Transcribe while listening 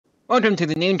Welcome to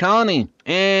the new colony,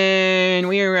 and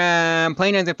we're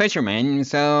playing as a fisherman,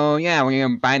 so yeah, we're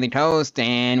by the coast,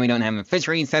 and we don't have a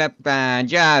fishery set up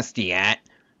just yet.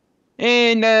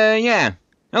 And yeah,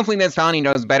 hopefully this colony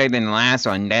goes better than the last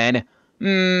one did.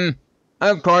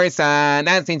 Of course,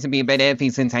 that seems to be a bit iffy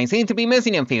since I seem to be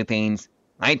missing a few things,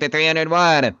 like the 300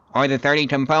 wood, or the 30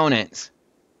 components.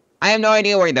 I have no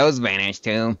idea where those vanished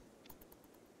to.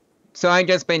 So I've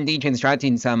just been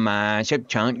deconstructing some ship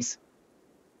chunks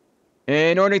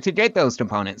in order to get those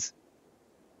components.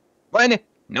 But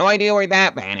no idea where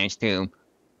that vanished to.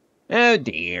 Oh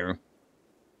dear.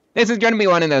 This is gonna be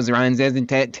one of those runs,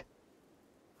 isn't it?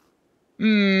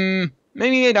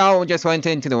 Maybe it all just went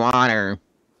into the water.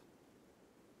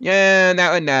 Yeah,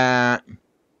 that would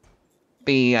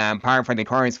be par for the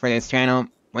course for this channel,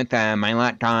 with my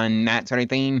luck on that sort of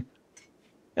thing.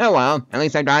 Oh well, at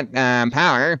least I got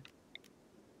power.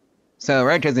 So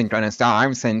Roach isn't gonna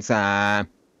starve since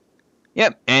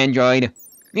yep, Android.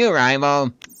 New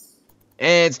arrival.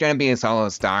 It's gonna be a solo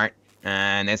start,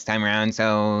 this time around,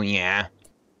 so yeah.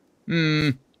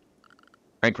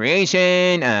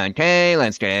 Recreation, okay,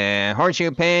 let's get a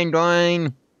horseshoe pin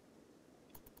going.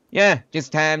 Yeah,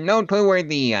 just have no clue where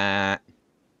the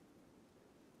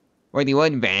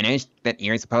wood vanished that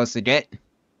you're supposed to get.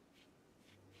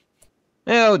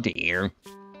 Oh dear.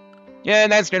 Yeah,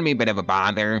 that's gonna be a bit of a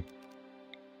bother.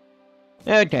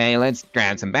 Okay, let's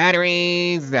grab some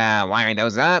batteries, wire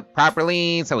those up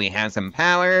properly so we have some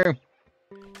power.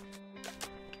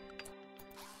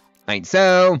 Like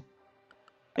so.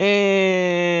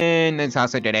 And let's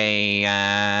also get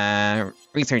a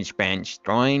research bench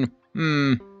going.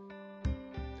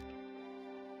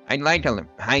 I'd like a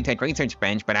high-tech research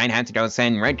bench, but I'd have to go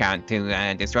send Red out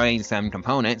to destroy some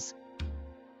components.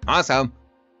 Also,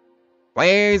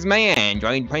 where's my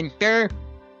Android printer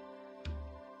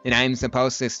that I'm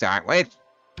supposed to start with?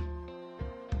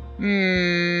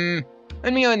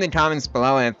 Let me know in the comments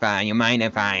below if you mind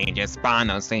if I just spawn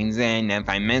those things in if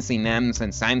I'm missing them,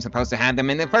 since I'm supposed to have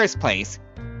them in the first place.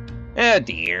 Oh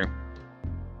dear.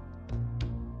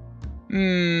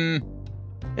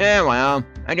 Yeah, well,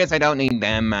 I guess I don't need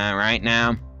them right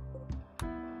now.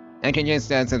 I can just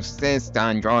subsist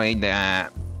on droid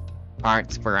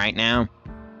parts for right now.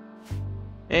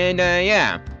 And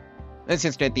yeah. Let's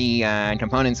just get the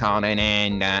components hauled in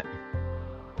and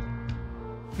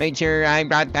make sure I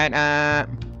brought that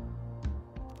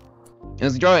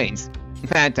those droids. In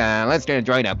fact, let's get a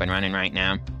droid up and running right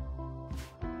now,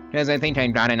 because I think I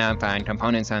got enough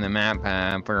components on the map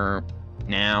for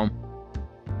now.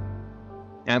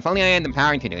 Now, if only I had the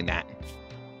power to do that.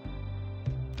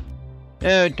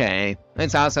 Okay,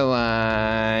 let's also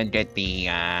get the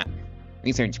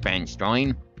research bench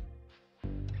going.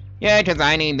 Yeah, because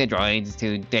I need the droids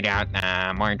to dig out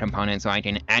more components so I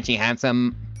can actually have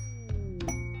some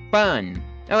fun.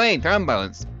 Oh hey,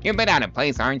 Thrombos, you're a bit out of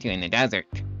place, aren't you, in the desert?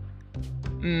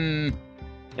 Oh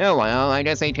well, I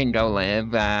guess I can go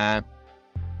live,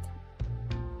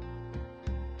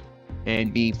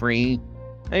 and be free.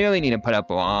 I really need to put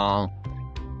up a wall.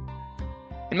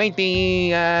 And make the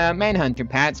Manhunter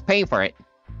Pats pay for it.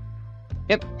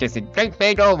 Yep, just a great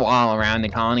big old wall around the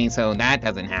colony so that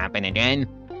doesn't happen again.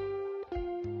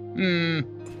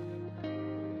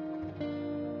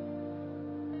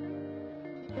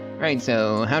 Right,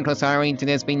 so how close are we to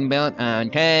this being built?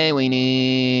 Okay, we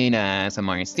need some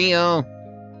more steel.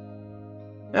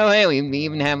 Oh hey, we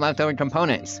even have leftover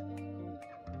components.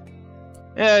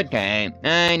 Okay,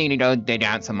 I need to go dig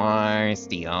out some more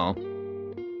steel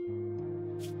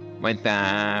with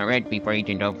Red before you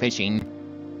can go fishing.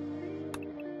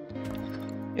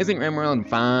 Isn't Rimworld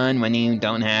fun when you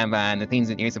don't have the things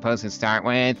that you're supposed to start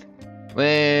with?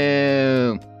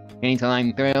 Woo! Until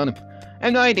I'm thrilled. I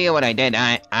have no idea what I did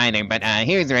either, but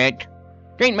here's Rick.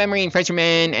 Great memory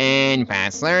fisherman and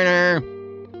fast learner.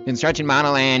 Construction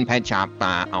model and pet shop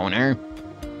owner.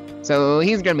 So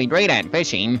he's gonna be great at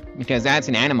fishing, because that's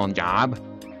an animal job.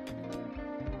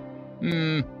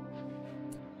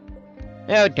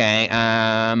 Okay,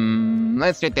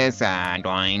 let's get this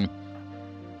going.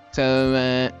 So,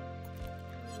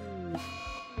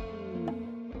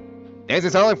 there's a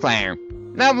solar flare.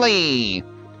 Lovely!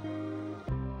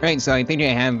 Right, so I think I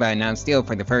have enough steel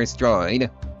for the first droid.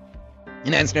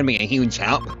 And that's gonna be a huge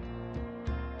help.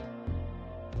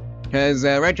 Because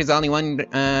Rich is only one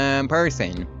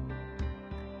person.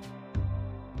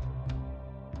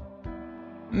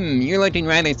 You're looking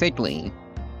rather sickly.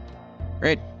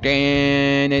 Rich,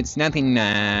 and it's nothing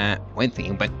with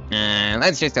you, but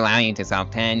let's just allow you to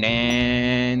self-tend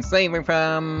and slaver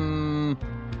from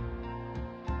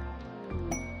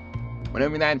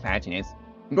whatever that passion is.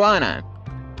 Iguana.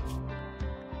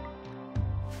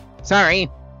 Sorry,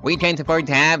 we can't afford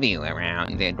to have you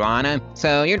around, Iguana,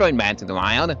 so you're going back to the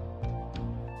wild.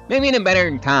 Maybe in a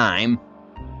better time.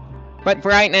 But for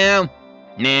right now,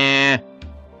 nah.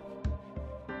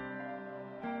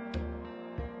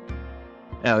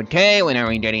 Okay, when are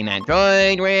we getting that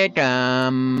droid, Rick?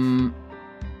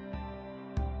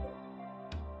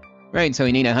 Right, so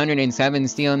we need 107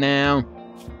 steel now.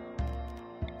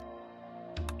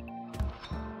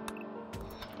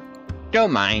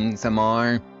 Don't mine some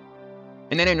more.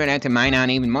 And then I'm gonna have to mine out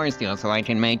even more steel so I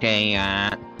can make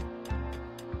a,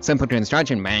 simple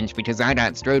construction bench because I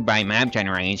got screwed by map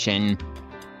generation.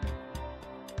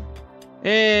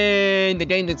 And the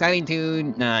game decided to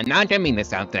not give me the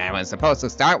stuff that I was supposed to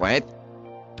start with.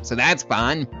 So that's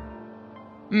fun.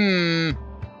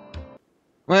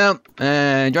 Well,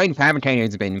 droid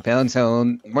fabricator's been filled,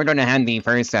 so we're gonna have the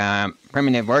first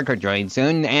primitive worker droid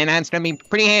soon, and that's gonna be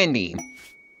pretty handy.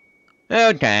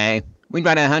 Okay, we've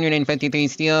got 153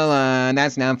 steel,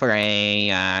 that's enough for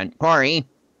a quarry.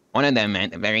 One of them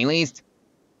at the very least.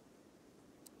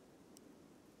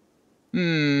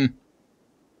 I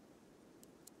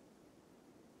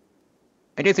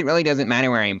guess it really doesn't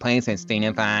matter where I place this thing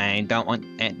if I don't want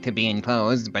it to be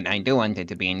enclosed, but I do want it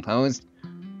to be enclosed.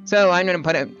 So I'm gonna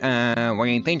put it where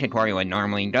you think a quarry would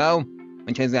normally go,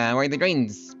 which is where the green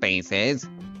space is.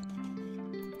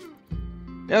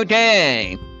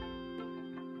 Okay!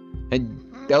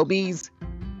 Adobe's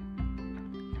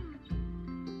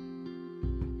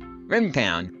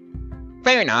Rimtown.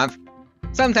 Fair enough.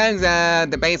 Sometimes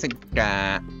the basic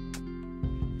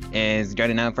is good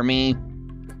enough for me.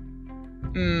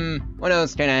 What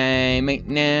else can I make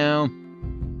now?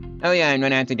 Oh yeah, I'm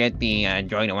gonna have to get the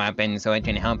droid weapon so it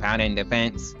can help out in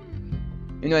defense.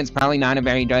 You know, it's probably not a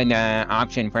very good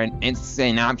option for it. It's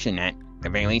an option at the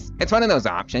very least. It's one of those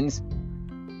options.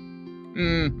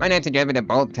 Might have to give it a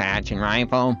bolt attach and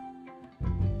rifle.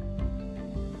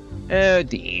 Oh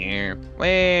dear.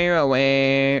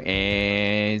 Where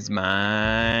is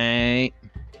my...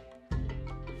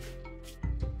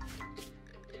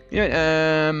 You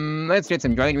know, let's get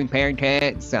some droid repair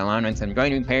kits, sell on with some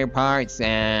droid repair parts,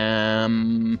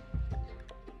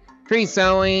 tree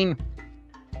sewing,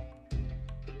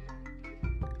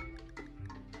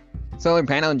 solar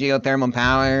panel geothermal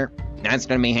power, that's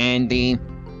gonna be handy.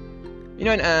 You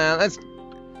know what, let's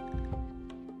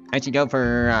actually go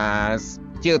for,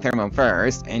 geothermal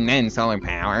first, and then solar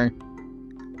power.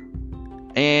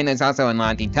 And let's also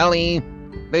unlock the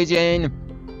television.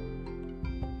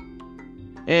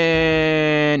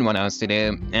 And what else to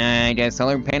do? I guess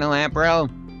solar panel apparel?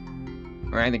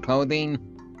 Or either clothing?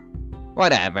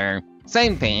 Whatever.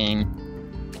 Same thing.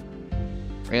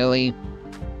 Really?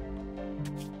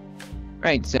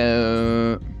 Right,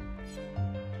 so...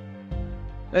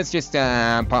 let's just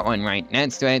put one right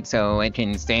next to it so it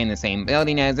can stay in the same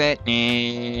building as it.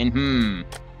 And,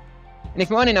 And if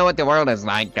you want to know what the world is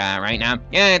like right now,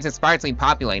 yeah, it's a sparsely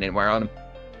populated world.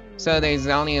 So there's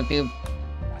only a few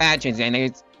patches and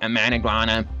there's a man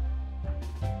iguana.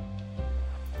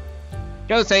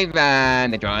 Go save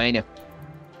the droid.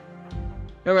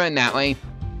 Go run that way.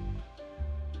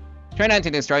 Try not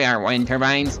to destroy our wind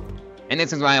turbines. And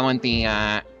this is why I want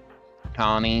the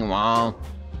colony wall.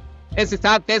 It's to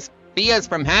stop this BS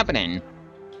from happening.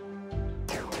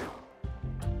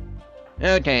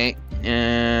 Okay,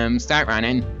 start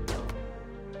running.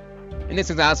 And this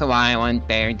is also why I want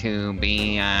there to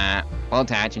be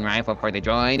bolt attach and rifle for the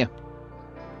droid.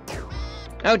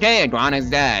 Okay, Iguana's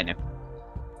dead.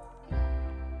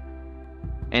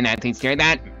 And that takes care of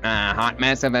that hot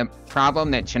mess of a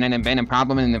problem that shouldn't have been a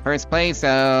problem in the first place.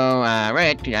 So,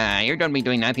 Rick, you're gonna be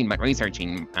doing nothing but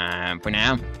researching for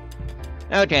now.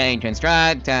 Okay,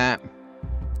 construct.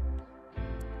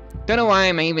 Don't know why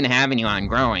I'm even having you on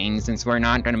growing, since we're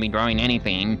not gonna be growing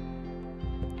anything.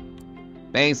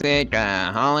 Basic,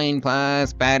 hauling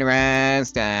plus, bed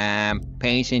rest,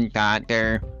 patient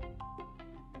doctor.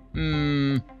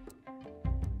 And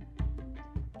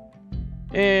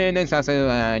let's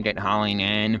also, get hauling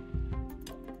in.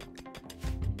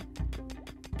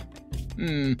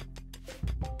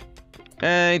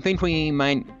 I think we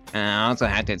might, also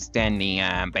have to extend the,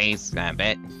 base a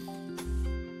bit.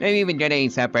 Maybe even get a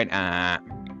separate,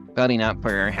 building up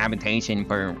for habitation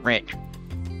for Rick.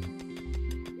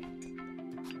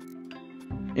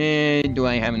 Do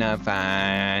I have enough,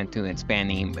 to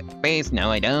expand the base? No,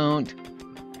 I don't.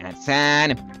 That's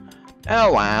sad.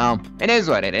 Oh well, it is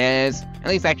what it is. At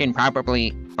least I can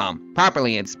properly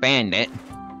expand it.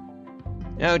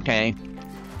 Okay.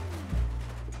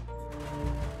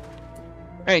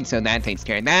 Alright, so that takes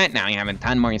care of that. Now you have a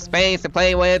ton more space to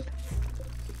play with.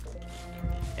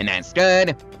 And that's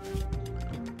good.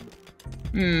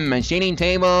 Machining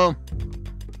table.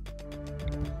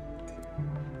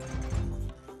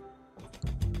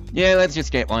 Yeah, let's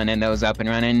just get one of those up and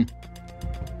running.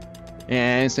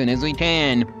 Yeah, as soon as we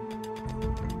can.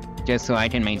 Just so I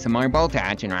can make some more bolt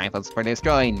action rifles for this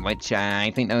droid, which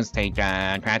I think those take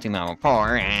crafting level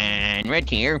 4, and Red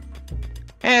here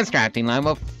has crafting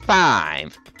level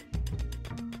 5.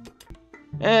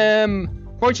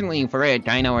 Fortunately for it,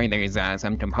 I know where there's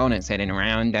some components hidden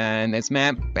around this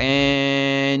map,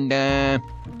 and yeah,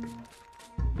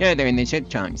 they're in the ship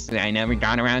chunks that I never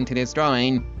got around to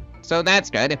destroying, so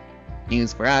that's good.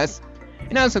 News for us.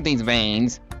 And also these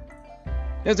veins.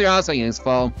 Those are also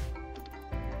useful.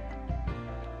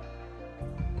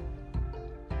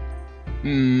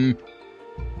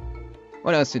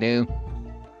 What else to do?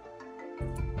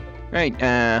 Right,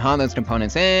 haul those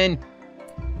components in.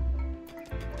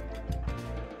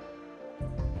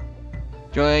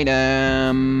 Droid,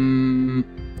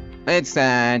 let's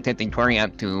take the Quarry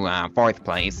up to 4th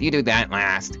place. You do that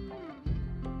last.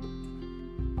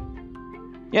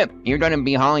 Yep, you're gonna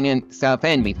be hauling stuff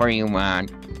in before you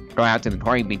go out to the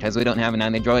Quarry because we don't have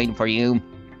another droid for you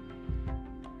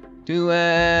to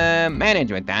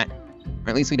manage with that. Or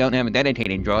at least we don't have a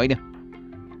dedicated droid.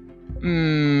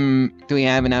 Do we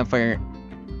have enough for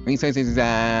resources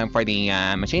for the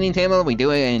machining table? We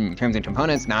do it in terms of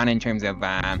components, not in terms of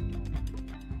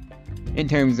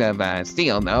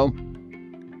steel, though.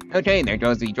 Okay, there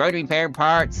goes the droid repair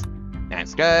parts.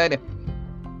 That's good.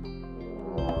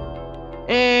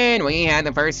 And we had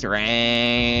the first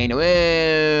raid.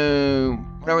 Woo!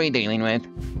 What are we dealing with?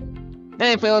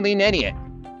 I feel the idiot.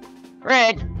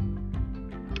 Red!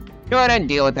 Go ahead and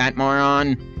deal with that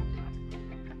moron.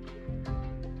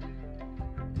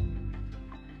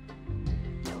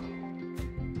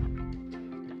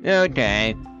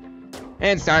 Okay.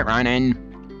 And start running.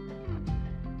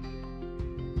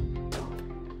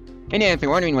 And yeah, if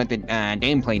you're wondering what the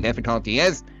gameplay difficulty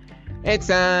is, it's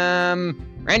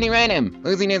random,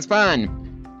 losing is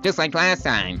fun. Just like last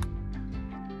time.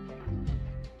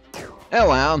 Oh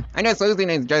well, I guess losing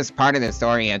is just part of the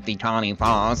story at the Colony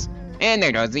Falls. And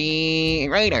there goes the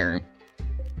raider.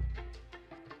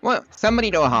 Well,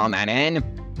 somebody go haul that in.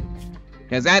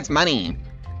 Cause that's money.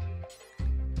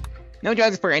 No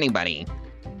drugs for anybody.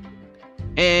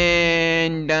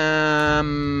 And,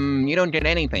 you don't get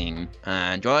anything.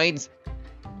 Droids?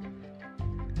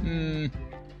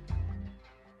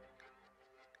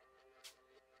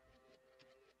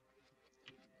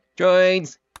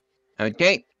 Droids.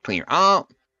 Okay, clear all.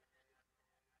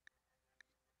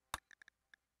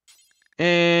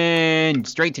 And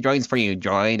straight to droids for you,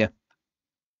 droid.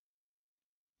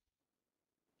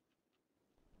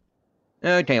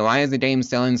 Okay, why is the game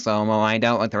still in slow-mo? I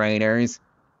dealt with the raiders.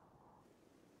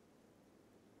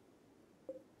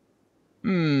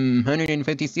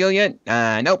 150 steel yet?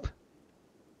 Nope.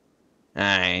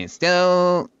 I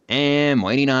still am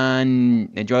waiting on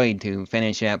the droid to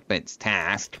finish up its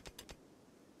task.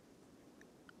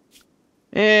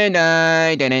 And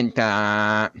I didn't,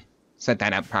 set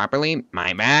that up properly.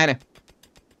 My bad.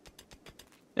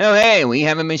 Oh hey, we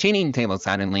have a machining table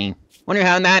suddenly. Wonder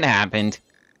how that happened.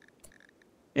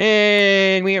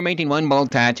 And we are making one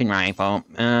bolt action rifle.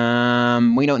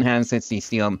 We don't have 60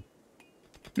 steel.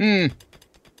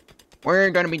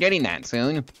 We're gonna be getting that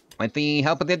soon, with the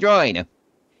help of the droid.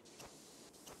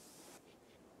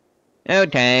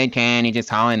 Okay, can you just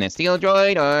haul in the steel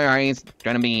droid, or are you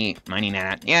gonna be mining that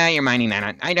out? Yeah, you're mining that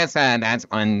out. I guess, that's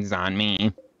one's on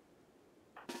me.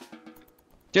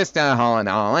 Just, haul it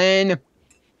all in.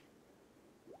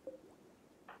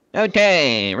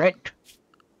 Okay, Rick.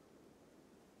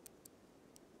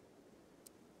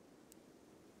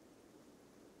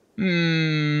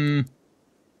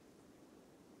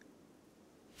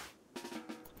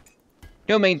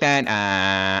 Go make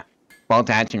that, bolt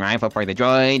action rifle for the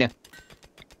droid.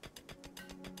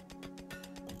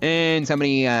 And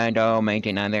somebody, go make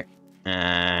another,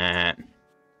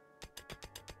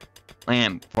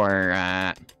 lamp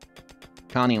for,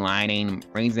 colony lighting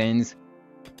reasons.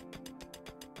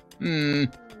 Oh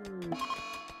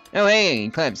hey,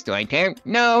 Eclipse, do I care?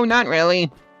 No, not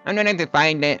really. I'm gonna have to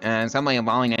find it, some way of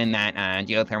walling in that,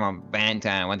 geothermal vent,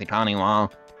 with the colony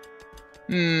wall.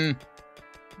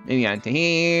 Maybe out to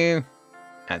here.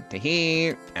 Out to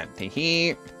here. Out to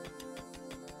here.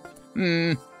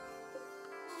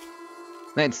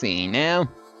 Let's see now.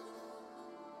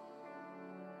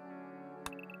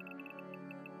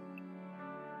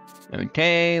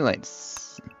 Okay,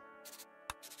 let's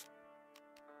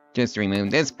just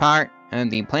remove this part of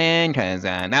the plan, because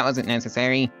that wasn't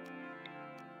necessary.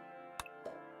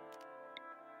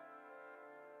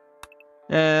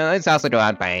 Let's also go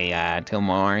out by 2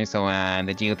 more, so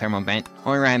the geothermal vent,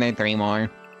 or rather 3 more.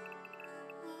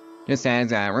 Just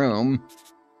as room.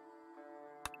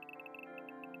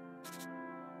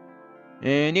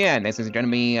 And yeah, this is gonna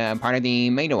be part of the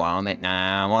Meta wall that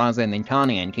walls in the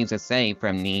colony and keeps us safe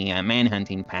from the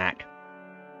manhunting pack.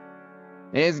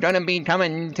 It is gonna be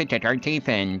coming to kick our teeth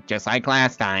in, just like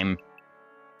last time.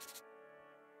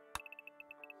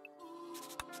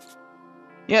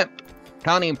 Yep,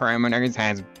 colony perimeters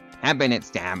have been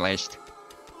established.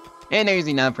 And there's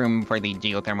enough room for the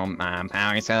geothermal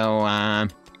power, so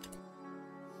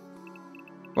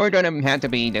we're gonna have to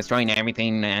be destroying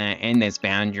everything in this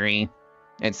boundary.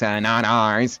 It's not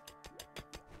ours.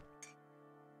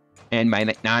 And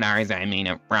by not ours, I mean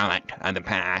a relic of the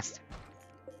past.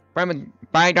 From a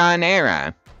bygone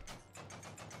era.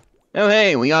 Oh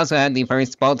hey, we also had the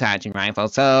first bolt-hatching rifle,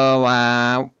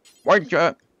 so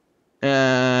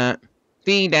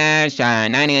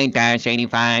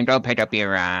D-98-85, go pick up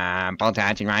your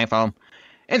bolt-hatching rifle.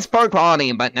 It's poor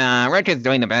quality, but Rick is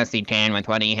doing the best he can with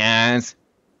what he has.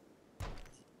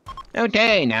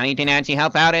 Okay, now you can actually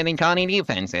help out in the colony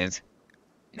defenses.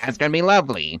 That's gonna be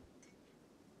lovely.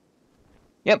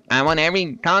 Yep, I want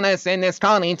every colonist in this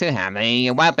colony to have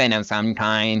a weapon of some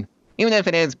kind. Even if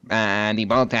it is the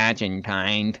bolt-hatching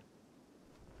kind.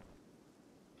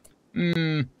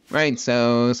 Right,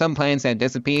 so some plants have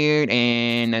disappeared,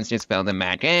 and let's just fill them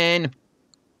back in.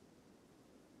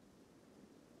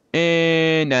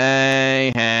 And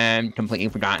I have completely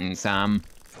forgotten some.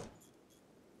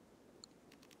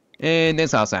 And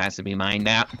this also has to be mined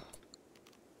out.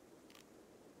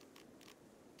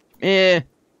 There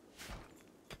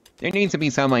needs to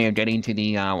be some way of getting to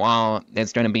the wall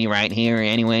that's going to be right here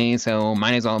anyway, so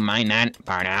might as well mine that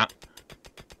part out.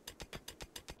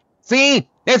 See?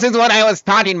 This is what I was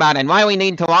talking about and why we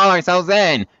need to wall ourselves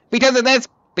in. Because of this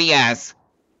BS.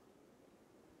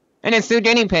 And it's 2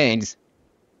 guinea pigs.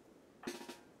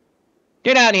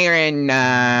 Get out here and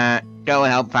go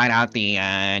help fight out the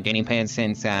guinea pigs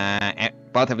since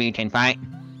both of you can fight.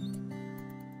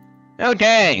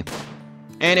 Okay.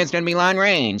 And it's gonna be long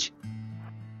range.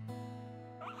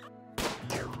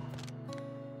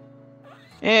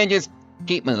 And just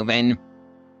keep moving.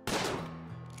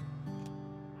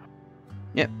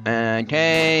 Yep,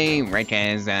 okay, Rick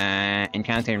has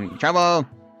encountered trouble.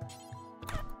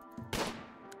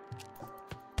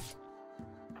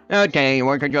 Okay,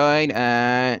 worker droid,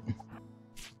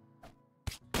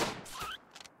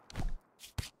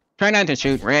 try not to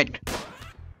shoot Rick,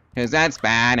 cause that's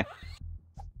bad.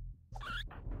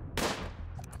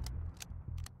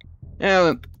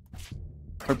 Oh,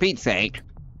 for Pete's sake.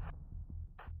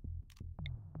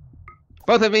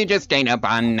 Both of you just stayed up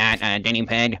on that guinea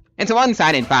pig. It's a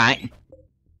one-sided fight.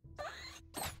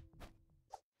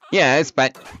 Yes,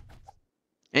 but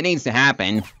it needs to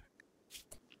happen.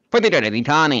 For the good of the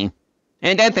colony.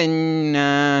 And death in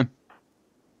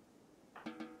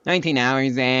 19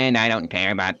 hours, and I don't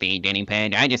care about the guinea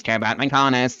pig. I just care about my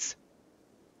colonists.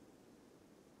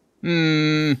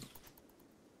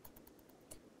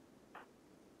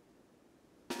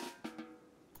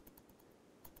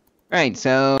 Right,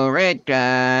 so, Rick,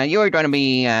 you are going to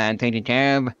be taken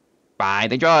care of by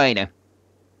the droid.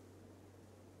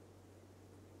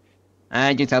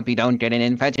 I just hope you don't get an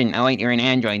infection. Oh wait, you're an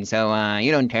android, so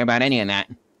you don't care about any of that.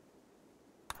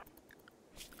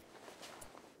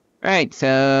 Right,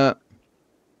 so...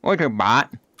 Order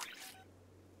bot.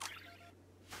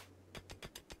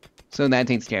 So that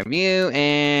takes care of you,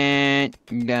 and...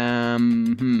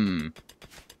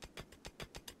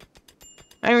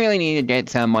 I really need to get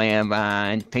some way of,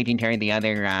 taking care of the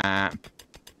other,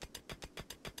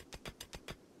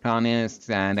 colonists,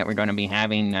 that we're gonna be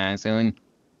having, soon.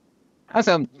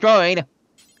 Also, droid!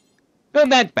 Not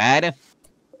that bad!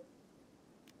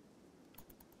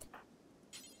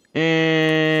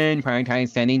 And prioritize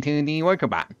sending to the worker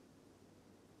bot.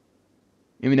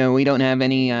 Even though we don't have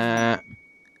any, droid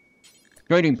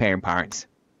repair parts.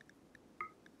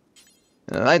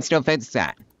 Let's still fix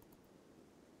that.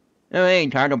 Oh hey,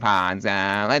 cargo pods,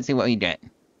 let's see what we get.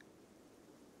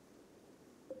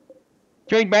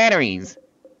 Droid batteries!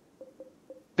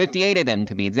 58 of them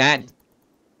to be exact.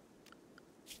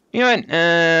 You know what,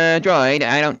 droid,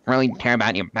 I don't really care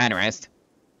about your batterist.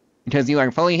 Because you are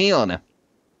fully healed.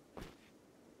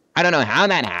 I don't know how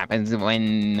that happens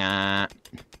when,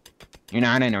 you're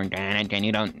not an organic and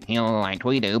you don't heal like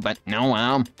we do, but no,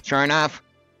 well, sure enough.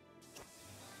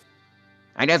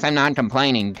 I guess I'm not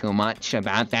complaining too much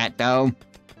about that, though.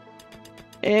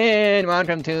 And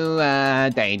welcome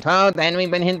to, day 12, and we've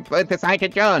been hit with the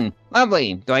psychic drone.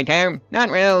 Lovely. Do I care? Not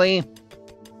really.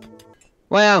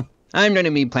 Well, I'm going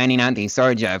to be planning out the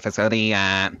storage facility,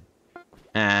 well,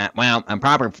 a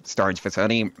proper storage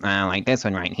facility, like this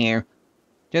one right here.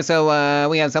 Just so,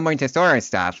 we have somewhere to store our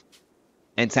stuff.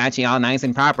 It's actually all nice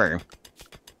and proper.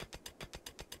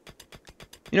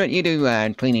 You know what, you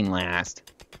do, cleaning last.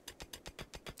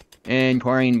 And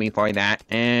quarrying before that,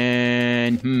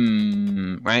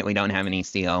 and, right, we don't have any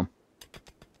steel.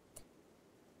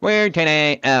 Where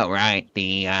today? Oh, right,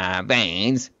 the,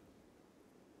 veins.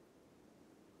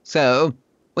 So,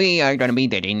 we are going to be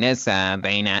digging this,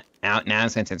 vein out now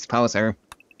since it's closer.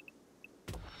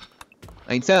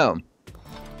 Like so.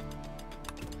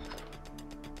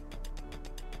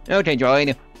 Okay,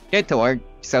 droid, get to work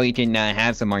so you can,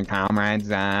 have some more comrades,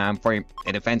 for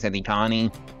the defense of the colony.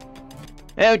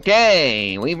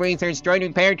 Okay, we've researched droid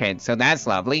repair kits, so that's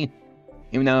lovely.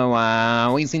 Even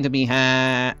though, we seem to be,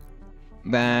 the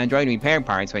droid repair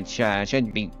parts, which,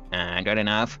 should be, good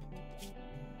enough.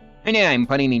 And yeah, I'm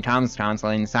putting the comms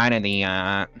console inside of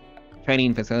the,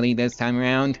 trading facility this time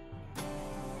around.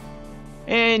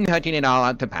 And hooking it all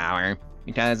up to power.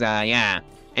 Because, yeah,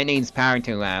 it needs power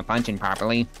to, function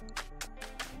properly.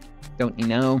 Don't you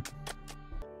know?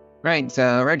 Right,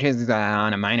 so Roach is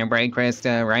on a minor break rest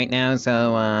right now,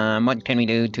 so what can we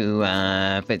do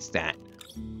to fix that?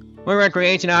 More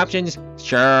recreation options?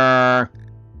 Sure.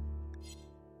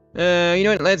 You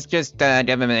know what, let's just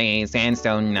give him a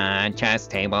sandstone chess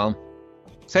table.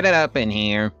 Set it up in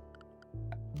here.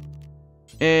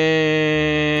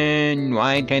 And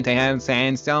why can't they have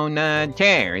sandstone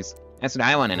chairs? That's what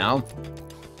I want to know.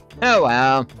 Oh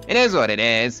well, it is what it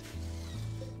is.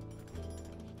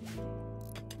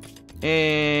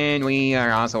 And we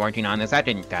are also working on the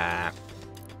second,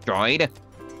 droid.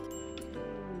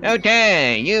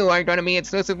 Okay, you are going to be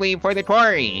exclusively for the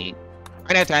Quarry.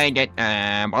 Right after I get,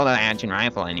 bullet action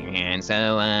rifle in your hand,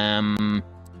 so,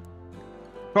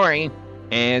 Quarry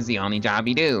is the only job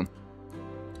you do.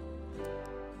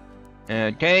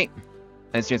 Okay,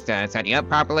 let's just, set you up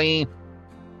properly.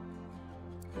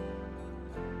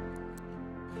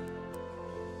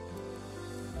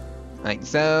 Like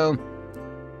so.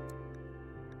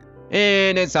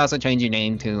 And it's also changed your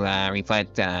name to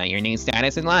reflect your new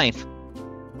status in life.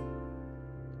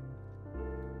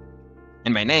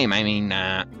 And by name, I mean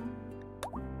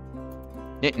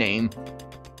nickname.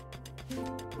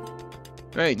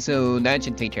 Right, so that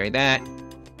should take care of that. You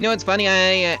know what's funny?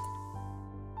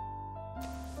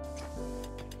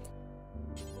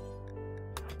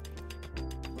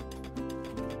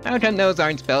 How come those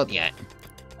aren't built yet?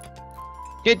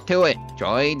 Get to it,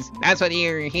 droids. That's what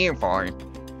you're here for.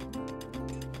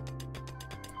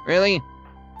 Really?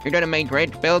 You're gonna make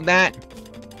Rick build that?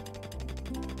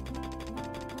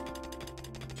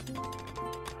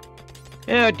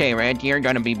 Okay, Rick, you're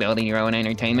gonna be building your own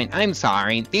entertainment. I'm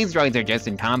sorry, these droids are just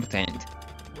incompetent.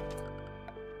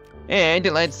 And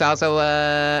let's also,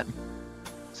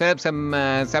 set up some,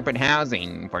 separate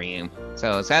housing for you.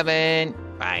 So 7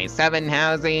 by 7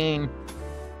 housing.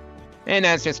 And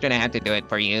that's just gonna have to do it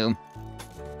for you.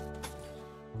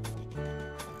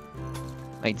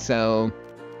 Like so.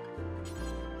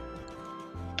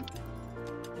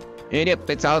 And yep,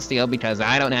 it's all steel because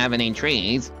I don't have any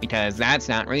trees, because that's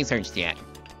not researched yet.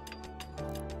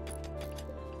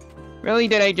 Really,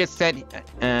 did I just set,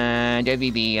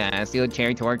 Debbie the, steel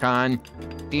chair to work on?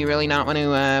 Do you really not want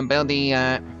to, build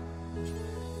the,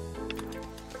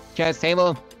 chess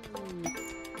table?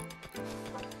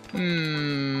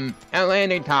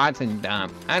 Outlander tots and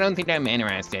dump. I don't think I'm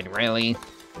interested, really.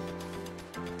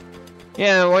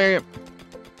 Yeah, we're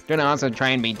gonna also try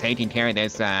and be taking care of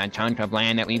this chunk of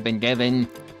land that we've been given.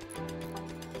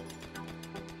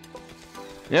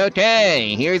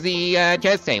 Okay, here's the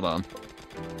chess table.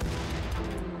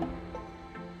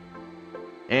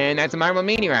 And that's a marble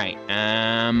meteorite.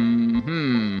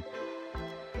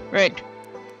 Right.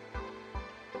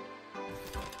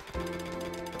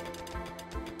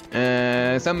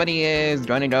 Somebody is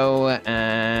gonna go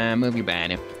move your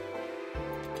bed.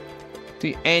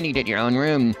 And you get your own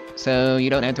room, so you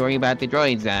don't have to worry about the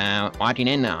droids watching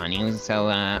in on you, so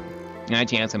you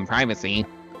actually have some privacy.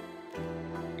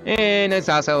 And let's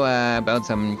also build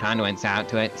some conduits out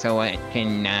to it so it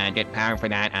can get power for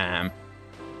that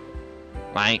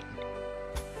light.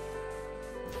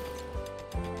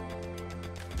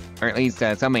 Or at least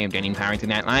some way of getting power to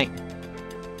that light.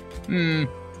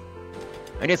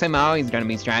 I guess I'm always gonna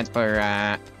be strapped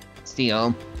for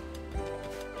steel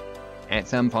at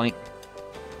some point.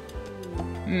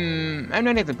 I'm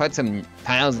gonna have to put some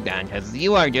tiles down, because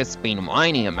you are just being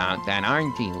whiny about that,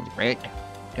 aren't you, Rick?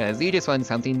 Because you just want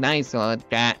something nice to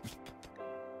look at.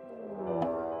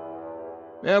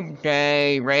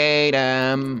 Okay, right,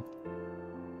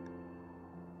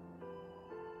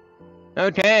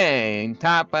 Okay,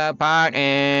 top part, and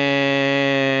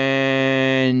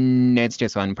it's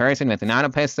just one person with an auto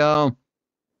pistol.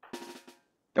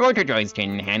 The rotor droids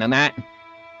can handle that.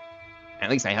 At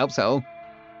least I hope so.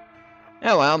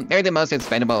 Oh well, they're the most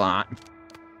expendable lot.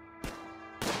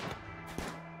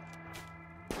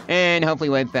 And hopefully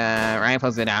with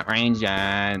rifles that outrange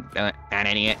that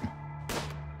idiot.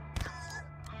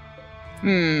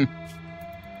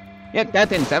 Yep,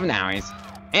 that's in 7 hours.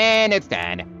 And it's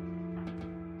dead.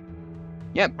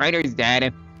 Yep, Raider's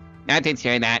dead. That takes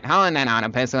care of that. Hauling that auto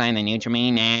pistol and the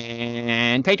Nutrimine,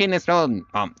 and taking this gold,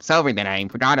 silver that I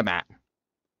forgot about.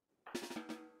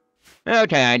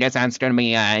 Okay, I guess that's gonna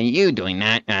be you doing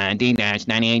that,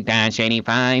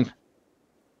 D-98-85.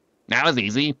 That was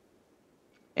easy.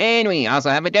 And we also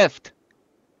have a gift.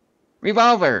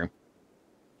 Revolver.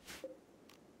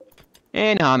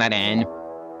 And haul that in.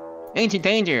 Ancient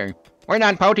Danger. We're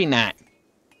not poaching that.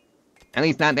 At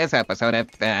least not this episode,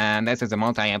 if this is a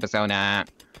multi-episode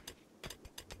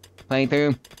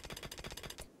playthrough.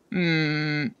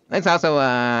 Let's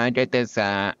also get this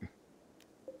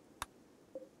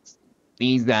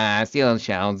these steel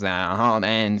shells hauled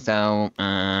in, so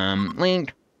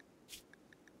link.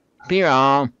 Clear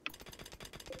all.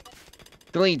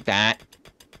 Delete that.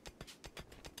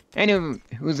 And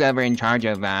who's ever in charge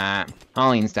of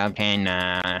hauling stuff can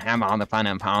have all the fun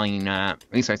of hauling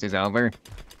resources over.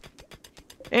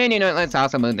 And you know, let's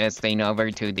also move this thing over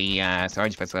to the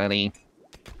storage facility.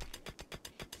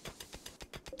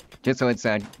 Just so it's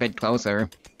a bit closer.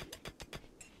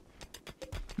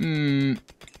 And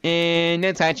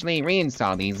let's actually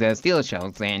reinstall these steel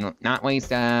shells and not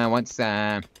waste what's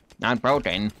not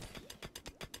broken.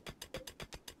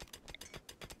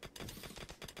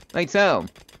 Like so.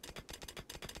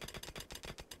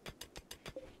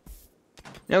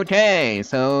 Okay,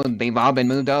 so they've all been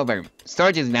moved over.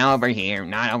 Storage is now over here,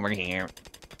 not over here.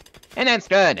 And that's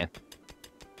good.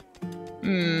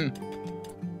 Can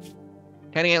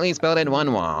I at least build in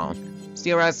one wall?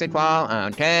 Steel rusted wall,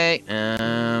 okay.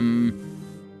 That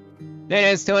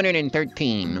is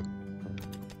 213.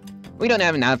 We don't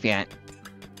have enough yet.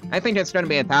 I think it's gonna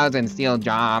be 1,000 steel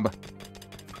job.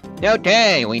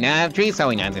 Okay, we now have tree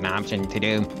sowing as an option to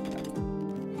do.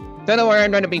 Don't know where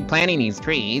I'm gonna be planting these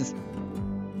trees.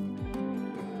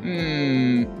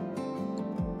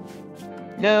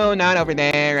 No, not over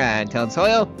there. Tilled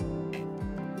soil.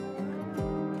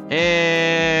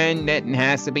 And it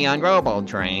has to be on growable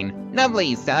terrain.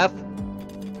 Lovely stuff.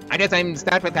 I guess I'm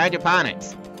stuck with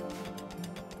hydroponics.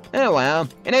 Oh well,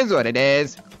 it is what it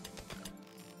is.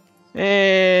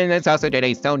 And let's also get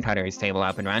a stone cutter's table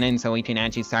up and running so we can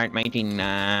actually start making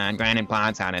granite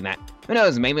plots out of that. Who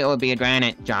knows, maybe it will be a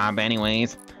granite job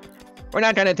anyways. We're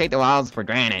not gonna take the walls for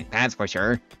granite, that's for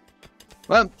sure.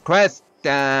 Well, the quest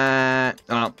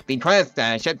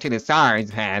ship to the stars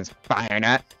has fired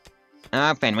up.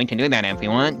 And we can do that if we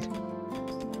want.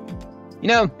 You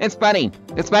know, it's funny.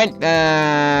 Despite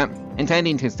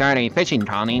intending to start a fishing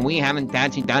colony, we haven't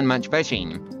actually done much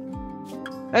fishing.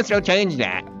 Let's go change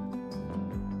that.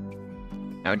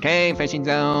 Okay, fishing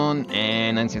zone,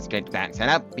 and let's just get that set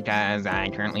up because I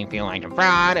currently feel like a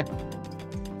fraud.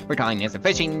 We're calling this a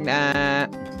fishing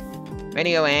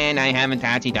video, and I haven't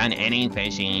actually done any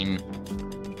fishing.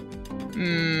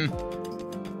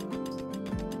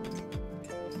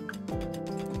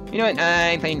 You know what,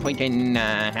 I think we can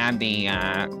have the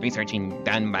researching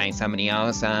done by somebody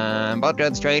else. Bulk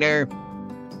goods trader.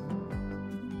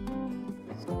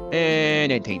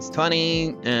 And it takes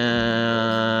 20.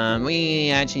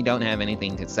 We actually don't have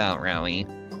anything to sell, really.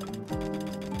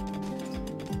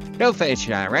 Go fish,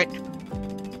 Rick.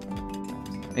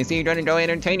 I see you're gonna go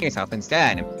entertain yourself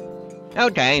instead.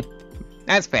 Okay,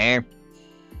 that's fair.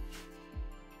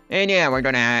 And yeah, we're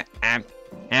gonna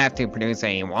have to produce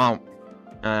a wall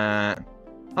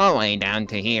hallway down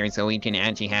to here so we can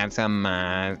actually have some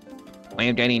way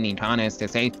of getting the Tonus to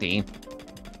safety.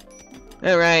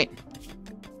 Alright.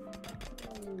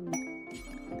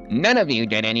 None of you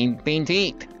get anything to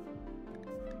eat.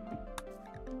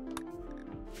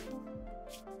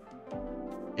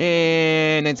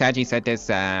 And let's actually set this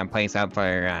place up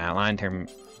for long-term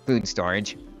food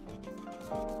storage.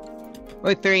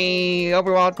 With 3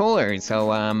 overwalled coolers, so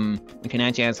we can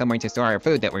actually have somewhere to store our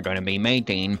food that we're going to be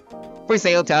making for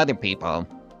sale to other people.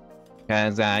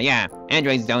 Because, yeah,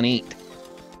 androids don't eat.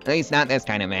 At least not this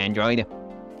kind of android.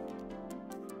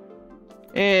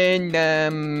 And,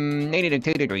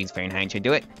 82 degrees Fahrenheit should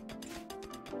do it.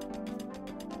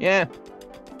 Yeah,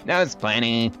 that was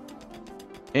plenty.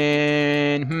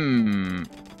 And,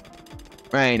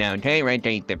 right, okay, right to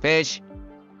eat the fish.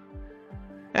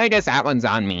 I guess that one's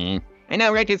on me. And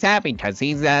now Rick is happy because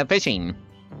he's fishing.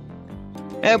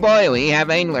 Oh boy, we have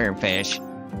anglerfish.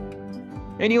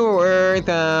 And you were worth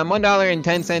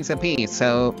 $1.10 a piece,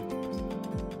 so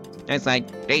that's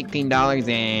like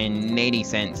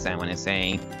 $18.80, I want to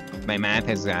say. My math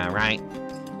is right.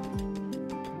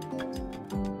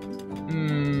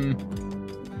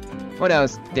 What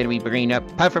else did we bring up?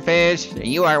 Pufferfish,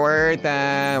 you are worth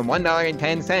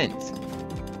 $1.10.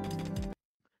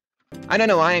 I don't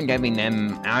know why I'm giving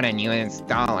them out in US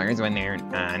dollars when they're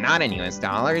not in US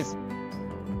dollars.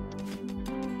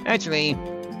 Actually,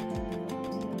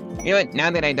 you know what?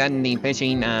 Now that I've done the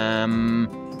fishing, I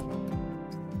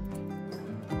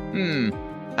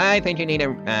think you need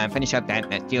to finish up that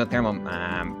geothermal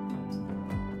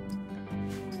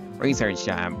research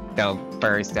though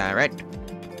first, Rick.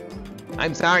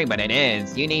 I'm sorry, but it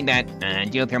is. You need that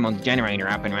geothermal generator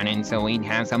up and running so we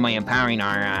have some way of powering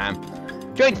our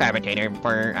droid fabricator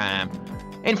for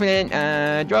infinite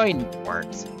droid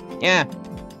works. Yeah.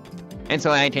 And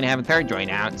so I can have a third droid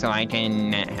out so I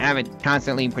can have it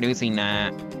constantly producing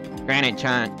granite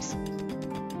chunks.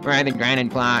 Rather granite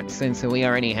blocks, since we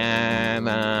already have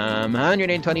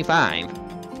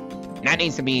 125. That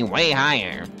needs to be way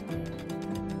higher.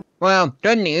 Well,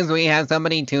 good news, we have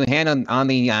somebody to handle all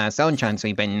the stone chunks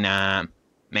we've been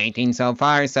making so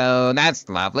far, so that's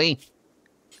lovely.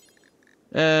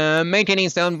 Making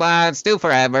stone blocks do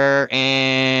forever,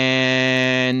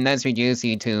 and let's reduce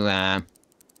you to an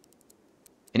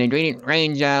ingredient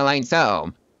range like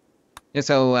so. Just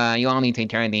so you only take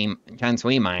care of the chunks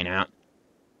we mine out.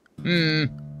 And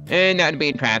that'd be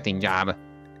a crafting job.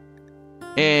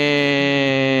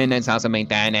 And let's also make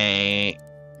that a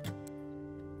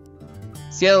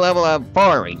skill level of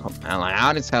 4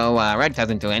 allowed, so Red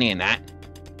doesn't do any of that.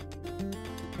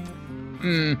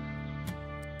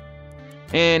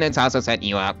 And let's also set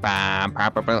you up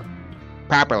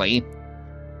properly.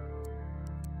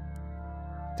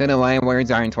 Don't know why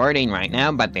words aren't wording right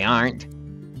now, but they aren't.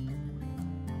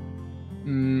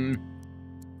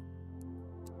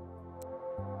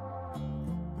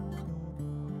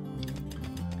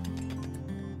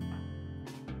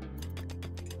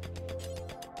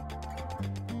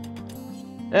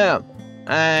 Oh,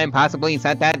 I possibly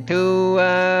set that to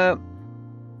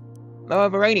low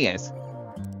of a radius.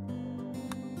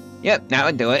 Yep, that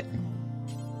would do it.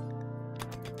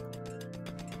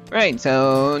 Right,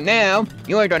 so now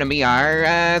you are going to be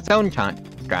our stone chunk,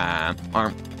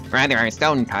 or rather our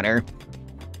stone cutter.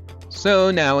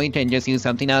 So now we can just use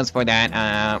something else for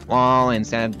that wall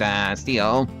instead of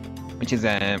steel, which is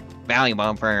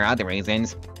valuable for other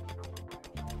reasons.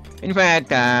 In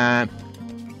fact,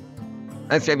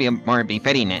 let's give you a more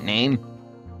befitting name.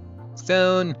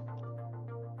 Stone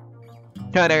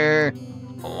Cutter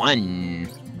 1.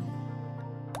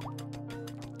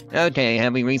 Okay,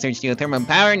 have we researched geothermal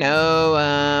power? No,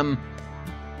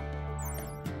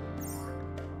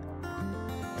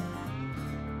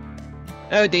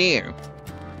 oh dear.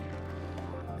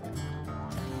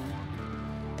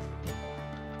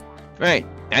 Right,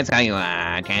 that's how you,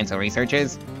 cancel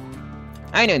researches.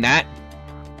 I knew that.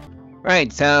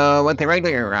 Right, so with the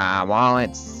regular,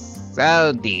 wallets,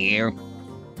 oh dear.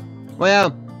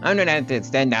 Well, I'm gonna have to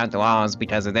extend out the walls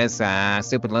because of this,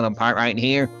 stupid little part right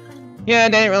here. Yeah, I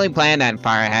didn't really plan that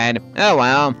far ahead. Oh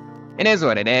well, it is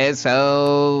what it is,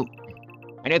 so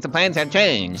I guess the plans have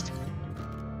changed.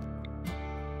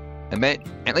 A bit.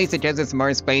 At least it gives us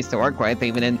more space to work with,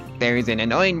 even if there's an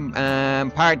annoying,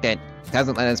 part that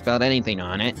doesn't let us build anything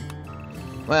on it.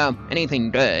 Well, anything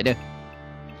good.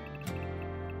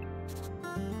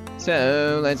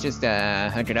 So, let's just,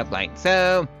 hook it up like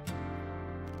so.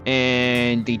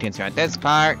 And deconstruct this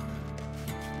part.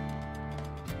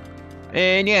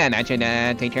 And yeah, that should,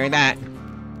 take care of that.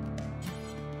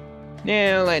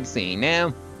 Now, let's see,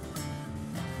 now.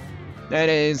 That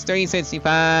is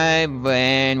 365,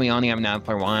 and we only have enough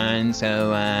for one, so,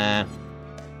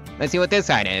 let's see what this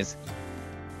side is.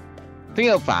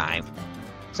 305.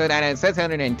 So that is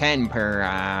 610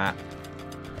 per,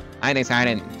 either side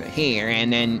in here,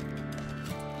 and then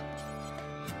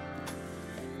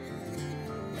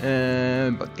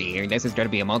but dear, this is gonna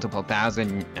be a multiple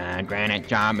thousand granite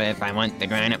job if I want the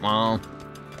granite wall.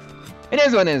 It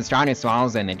is one of the strongest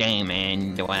walls in the game,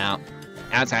 and well,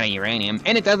 outside of uranium,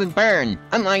 and it doesn't burn,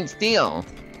 unlike steel.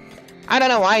 I don't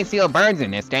know why steel burns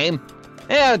in this game.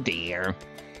 Oh dear.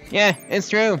 Yeah, it's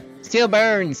true. Steel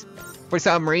burns for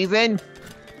some reason.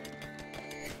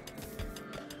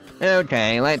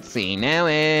 Okay, let's see now.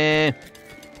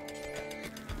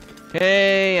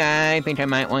 Okay, I think I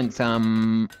might want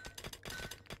some.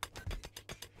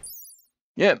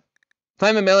 Yep,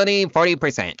 flammability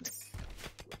 40%.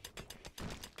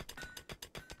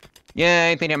 Yeah,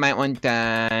 I think I might want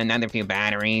another few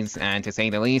batteries, to say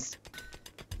the least.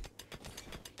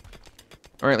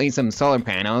 Or at least some solar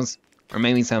panels. Or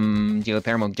maybe some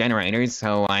geothermal generators,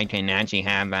 so I can actually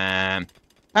have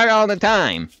power all the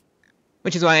time.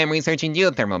 Which is why I'm researching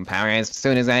geothermal power as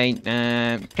soon as I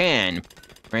can.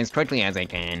 Or as quickly as I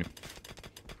can.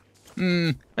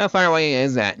 How far away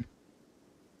is that?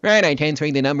 Right, I can't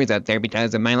read the numbers up there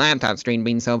because of my laptop screen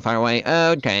being so far away.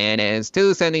 Okay, it is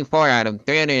 274 out of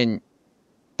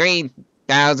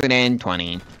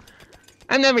 3,020.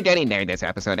 I'm never getting there this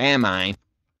episode, am I?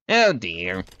 Oh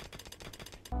dear.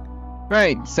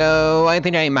 Right, so I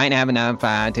think I might have enough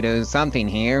to do something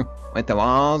here with the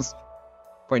walls.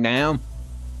 For now.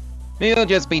 Maybe it'll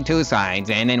just be 2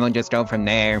 sides, and then we'll just go from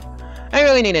there. I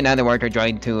really need another worker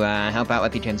droid to help out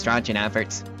with the construction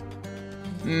efforts.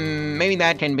 Maybe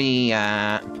that can be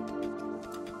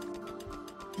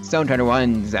Stone Cutter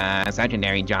 1's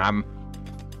secondary job.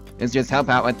 Is just help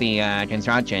out with the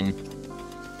construction.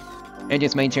 And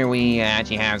just make sure we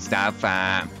actually have stuff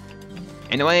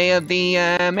in the way of the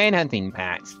manhunting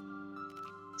packs.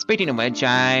 Speaking of which,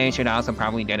 I should also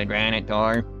probably get a granite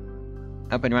door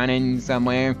up and running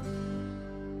somewhere.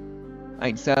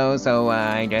 Like so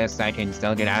I guess I can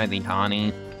still get out of the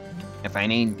colony if I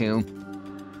need to.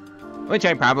 Which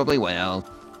I probably will.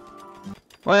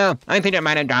 Well, I think I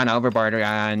might have gone overboard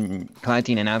on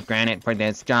collecting enough granite for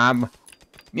this job.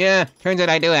 Yeah, turns out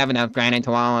I do have enough granite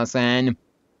to wall us in.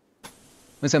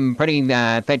 With some pretty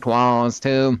thick walls,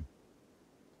 too.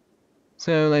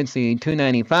 So, let's see,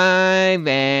 295,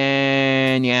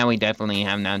 and yeah, we definitely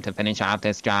have enough to finish off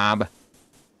this job.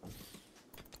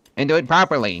 And do it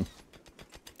properly.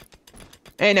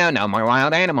 And now no more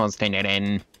wild animals to get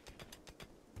in.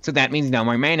 So that means no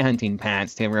more manhunting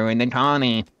paths to ruin the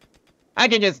colony. I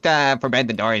could just forbid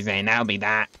the doors in, that'll be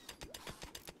that.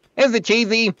 Is it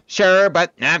cheesy? Sure,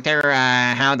 but after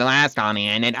how the last colony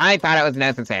ended, I thought it was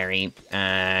necessary,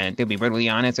 to be brutally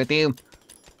honest with you.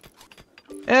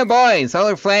 Oh boy,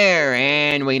 solar flare,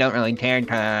 and we don't really care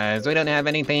because we don't have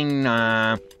anything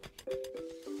that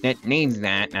needs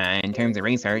that in terms of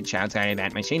research outside of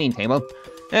that machining table.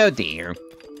 Oh dear.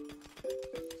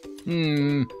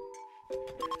 You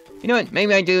know what,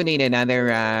 maybe I do need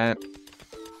another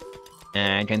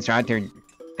constructor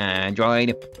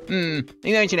droid.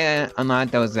 Maybe I should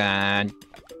unlock those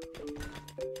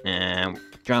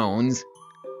drones.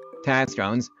 Task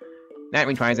drones. That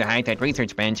requires a high-tech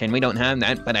research bench, and we don't have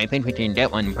that, but I think we can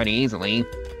get one pretty easily.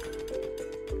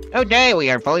 Okay, we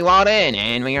are fully walled in,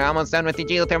 and we are almost done with the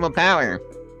geothermal power.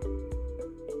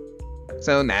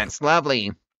 So that's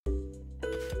lovely.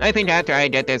 I think after I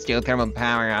get this geothermal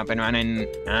power up and running,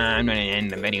 I'm gonna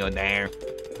end the video there.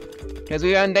 Because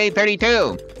we're on day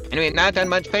 32, and we have not done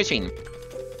much fishing.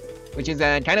 Which is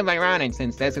kind of ironic,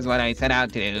 since this is what I set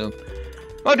out to do.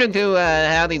 Welcome to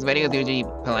how these videos usually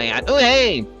play out. Oh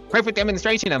hey! Perfect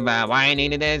demonstration of why I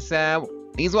needed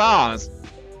these walls.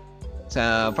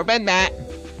 So, forbid that,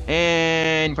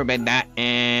 and forbid that,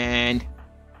 and...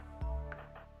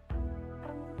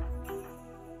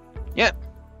 Yep.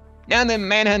 Now the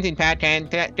manhunting pack can't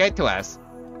get to us.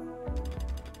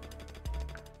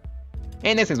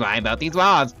 And this is why I built these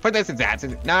walls, for this exact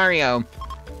scenario.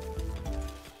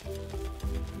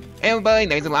 Oh boy,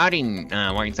 there's a logging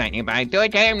work site nearby. Do I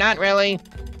care? Not really.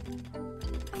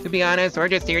 To be honest, we're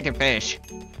just here to fish,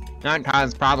 not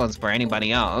cause problems for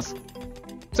anybody else.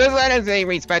 So as long as they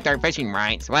respect our fishing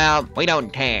rights, well, we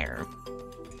don't care.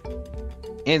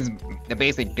 Is the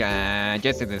basic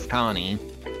gist of this colony.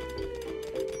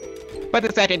 But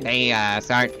the second they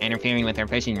start interfering with our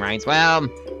fishing rights, well,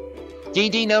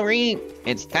 GG no re.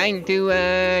 It's time to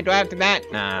go after that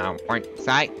work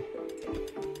site.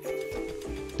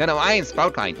 Don't know why I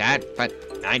spoke like that, but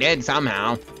I did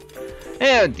somehow.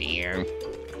 Oh dear.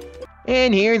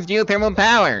 And here's geothermal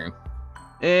power.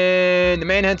 And the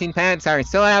manhunting pads are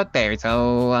still out there,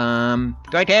 so,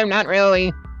 do I care? Not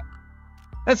really.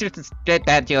 Let's just get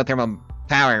that geothermal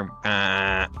power,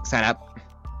 set up.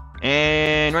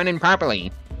 And running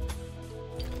properly.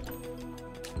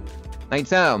 Like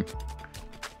so.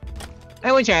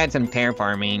 I wish I had some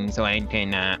terraforming so I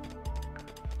can,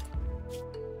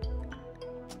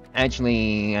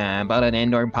 actually, build an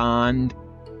indoor pond.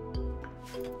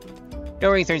 Go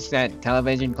research that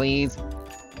television, please.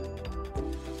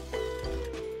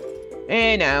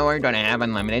 And now we're gonna have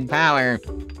unlimited power.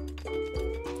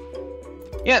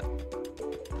 Yep.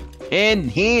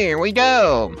 And here we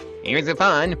go. Here's the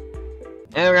fun.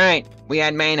 Alright, we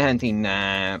had manhunting,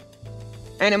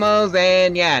 animals,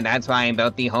 and yeah, that's why I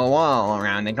built the whole wall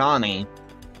around the colony.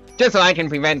 Just so I can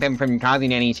prevent them from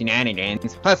causing any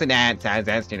shenanigans. Plus it adds as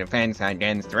extra defense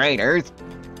against raiders.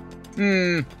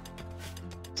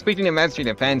 Speaking of extra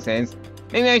defenses,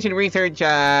 maybe I should research,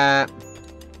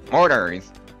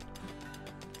 mortars.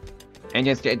 And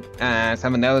just get,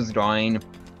 some of those going.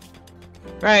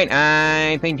 Right,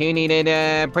 I think you needed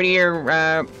a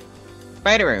prettier,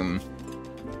 bedroom.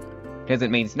 Because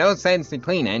it makes no sense to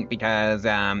clean it, because,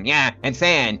 yeah, it's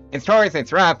sand, it's coarse,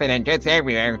 it's rough, and it gets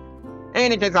everywhere.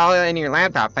 And it gets all in your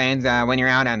laptop fans, when you're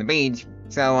out on the beach.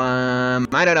 So, I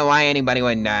don't know why anybody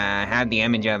would, have the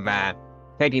image of,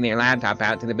 taking their laptop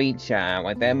out to the beach,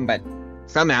 with them, but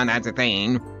somehow that's a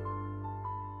thing.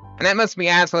 And that must be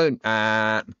absolute,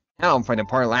 hell for the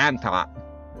poor laptop.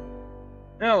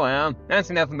 Oh well, that's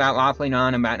enough about waffling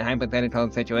on about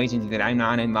hypothetical situations that I'm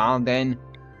not involved in.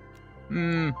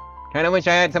 Kinda wish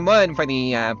I had some wood for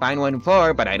the, fine wooden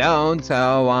floor, but I don't,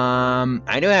 so,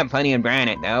 I do have plenty of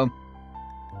granite, though.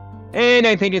 And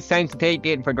I think it's time to take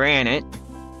it for granted.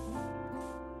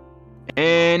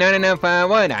 And not enough,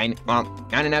 wood,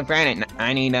 not enough granite.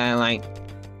 I need, like,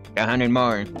 100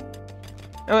 more.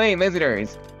 Oh hey,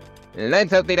 visitors.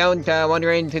 Let's hope they don't,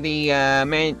 wander into the,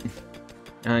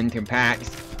 Hunter packs.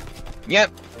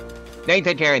 Yep, they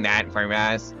took care of that for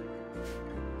us.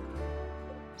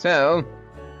 So,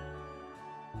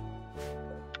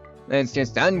 let's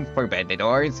just unforbid the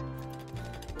doors.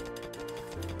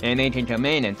 And they can come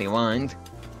in if they want.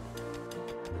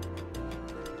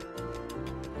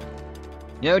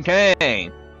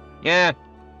 Okay. Yeah,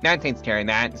 that takes care of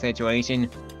that situation.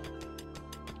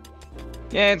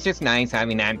 Yeah, it's just nice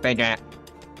having that big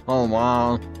whole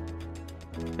wall.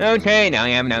 Okay, now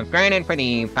we have enough granite for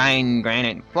the fine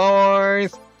granite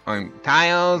floors, or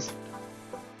tiles.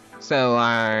 So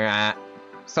our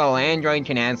soul android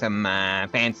can add some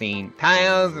fancy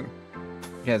tiles,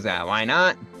 because why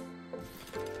not?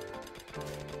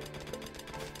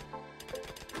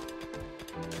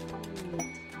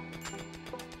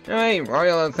 Alright,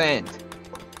 Royal Ascent.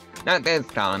 Not this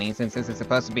colony, since this is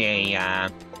supposed to be a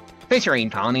fishery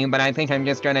colony, but I think I'm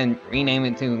just gonna rename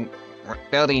it to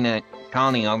building a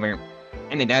colony over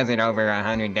in the desert over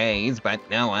 100 days, but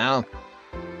oh well.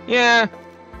 Yeah,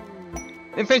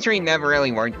 the fishery never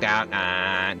really worked out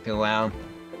too well.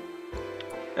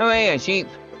 Oh hey, a sheep.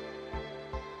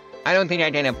 I don't think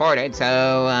I can afford it,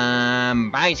 so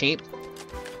bye sheep.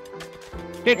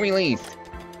 Get released.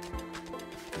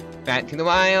 Back to the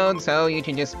wild, so you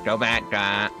can just go back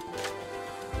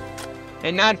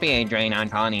and not be a drain on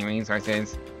colony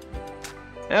resources.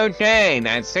 Okay,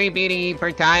 that's 3 beauty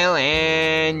per tile,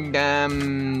 and,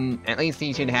 at least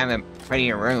he should have a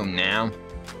prettier room now.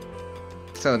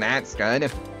 So that's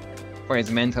good. For his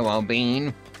mental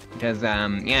well-being. Because,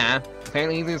 yeah,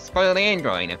 apparently he's a spoiled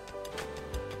android.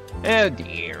 Oh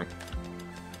dear.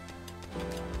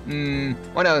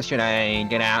 What else should I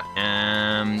get out?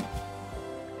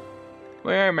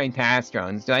 Where are my task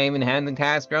drones? Do I even have the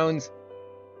task drones?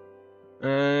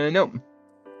 Nope.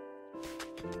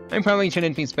 I probably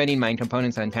shouldn't be spending my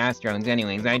components on task drones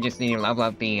anyways, I just need to level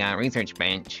up the, research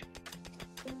bench.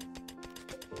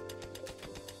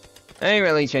 I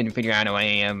really should figure out a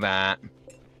way of,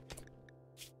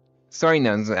 storing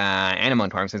those, animal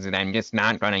corpses that I'm just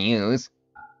not gonna use.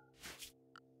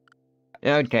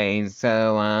 Okay,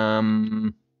 so,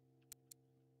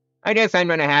 I guess I'm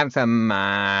gonna have some,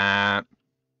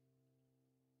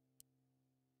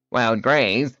 wild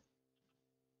greys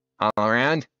all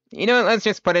around. You know what, let's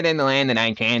just put it in the land that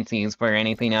I can't use for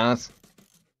anything else.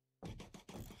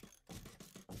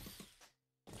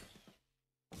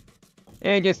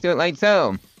 And just do it like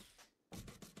so.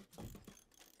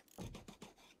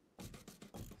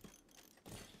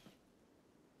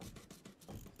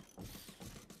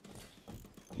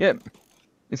 Yep.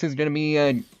 This is gonna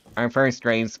be, our first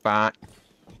grave spot.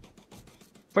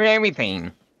 For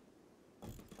everything.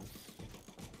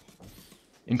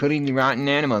 Including the rotten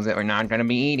animals that we're not gonna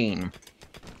be eating.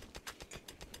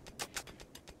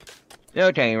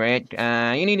 Okay, Rick,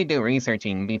 you need to do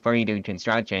researching before you do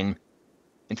construction.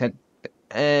 It's a,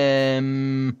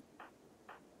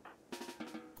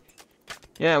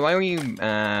 yeah, why were you,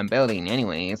 building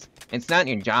anyways? It's not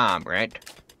your job, Rick.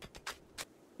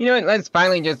 You know what, let's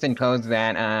finally just enclose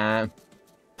that,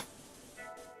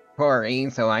 Quarry,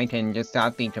 so I can just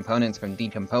stop the components from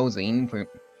decomposing,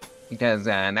 because,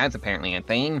 that's apparently a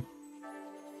thing.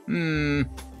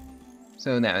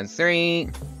 So that was 3.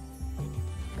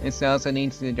 This also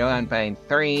needs to go out by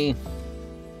 3.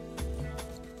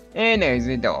 And there's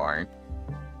the door.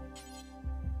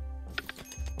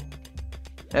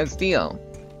 Of steel,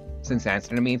 since that's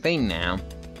gonna be a thing now.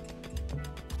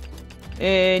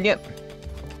 And yep,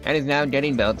 that is now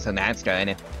getting built, so that's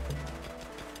good.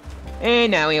 And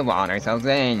now we have walled ourselves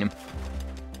in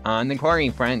on the quarry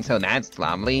front, so that's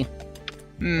lovely.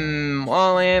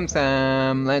 Wall lamps,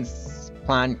 let's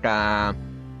plant,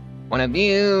 one of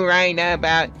you right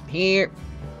about here.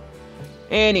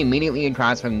 And immediately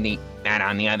across from that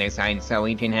on the other side, so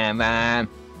we can have,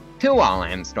 2 wall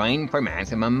lamps joined for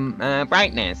maximum,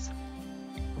 brightness.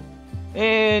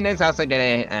 And let's also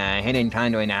get a hidden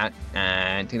conduit out,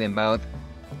 to them both.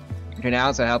 It could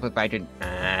also help if I could,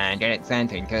 get it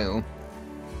centered, too.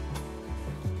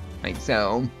 Like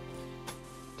so.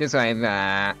 Just so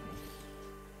I've,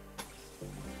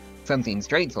 something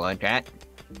straight to look at.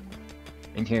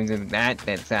 In terms of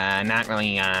that's, not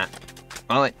really,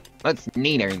 well, it looks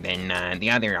neater than, the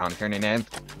other alternative.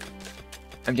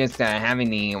 Of just, having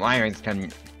the wires come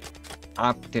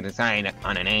off to the side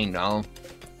on an angle.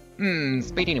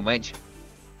 Speaking of which.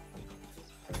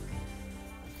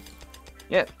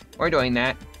 Yep, we're doing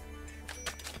that.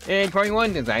 And Quarry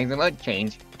 1 designs a look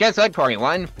change. Guess what, Quarry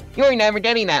 1? You're never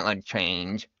getting that look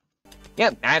change.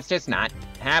 Yep, that's just not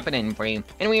happening for you.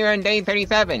 And we are on day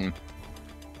 37.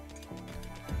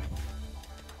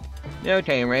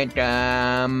 Okay, Rick,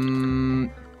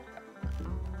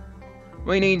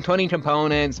 we need 20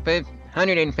 components,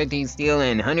 150 steel,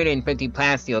 and 150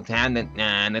 plasteel to have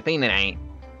the thing that I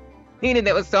needed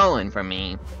that was stolen from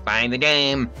me by the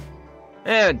game.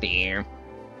 Oh dear.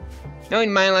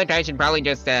 Knowing my luck, I should probably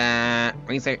just,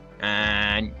 research,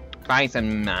 buy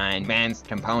some, advanced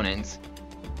components.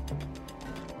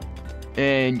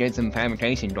 And get some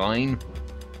fabrication going.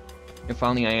 If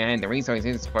only I had the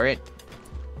resources for it.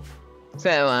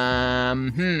 So,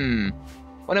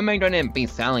 what am I gonna be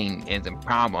selling is a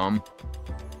problem.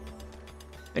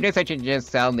 I guess I should just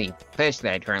sell the fish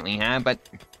that I currently have, but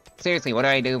seriously, what do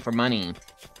I do for money?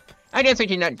 I guess I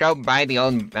should go buy the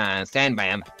old,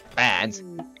 standby bads.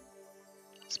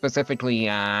 Specifically,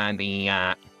 and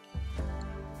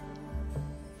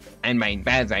by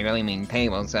beds I really mean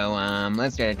tables, so,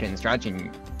 let's get a construction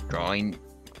droid.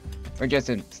 Or just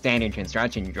a standard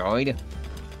construction droid.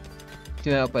 To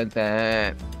help with,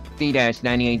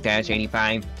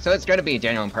 D-98-85, so it's gonna be a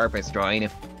general purpose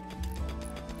droid.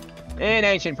 And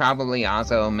I should probably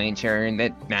also make sure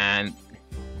that,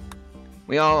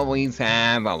 we always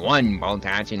have a 1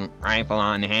 bolt-action rifle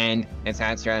on hand,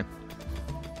 etc.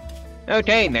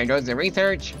 Okay, there goes the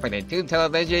research for the tube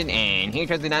television, and here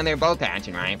goes another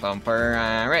bolt-action rifle for,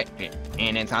 Rick.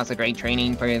 And it's also great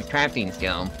training for his crafting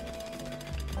skill.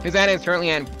 Because that is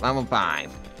currently at level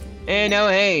 5. And oh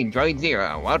hey, Droid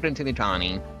 0, welcome to the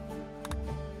colony.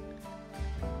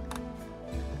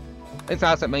 Let's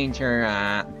also make sure,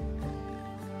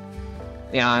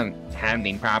 they all have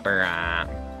the proper,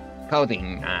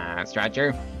 clothing,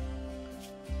 structure.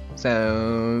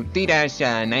 So,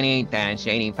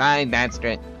 D-98-85, that's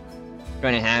going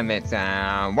to have its,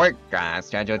 work,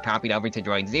 schedule copied over to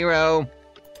Droid 0.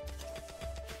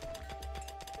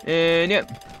 And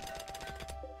yep.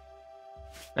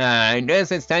 I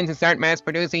guess it's time to start mass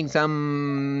producing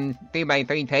some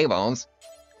 3x3 tables.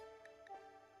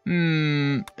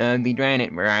 The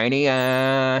granite variety,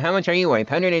 how much are you worth?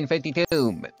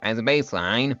 152 as a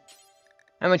baseline.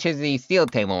 How much is the steel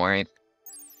table worth?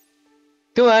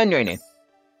 200.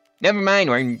 Never mind,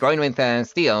 we're going with,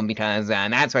 steel because,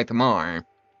 that's worth more.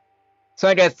 So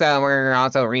I guess, we're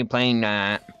also replaying,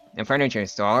 the furniture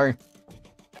store.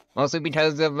 Mostly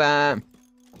because of,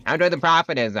 how good the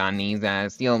profit is on these,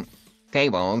 steel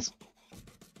tables.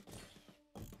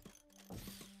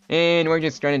 And we're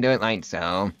just trying to do it like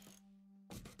so.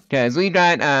 Because we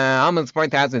got, almost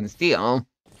 4,000 steel.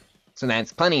 So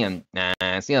that's plenty of,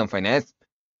 steel for this.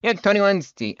 Yeah, 21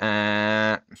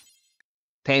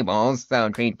 tables, so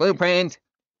create blueprint.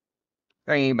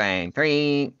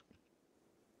 3x3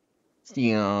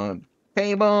 steel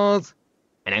tables.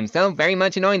 And I'm still very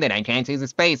much annoyed that I can't use a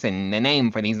space in the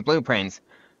name for these blueprints.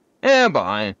 Oh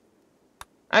boy.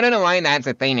 I don't know why that's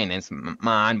a thing in this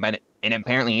mod, but it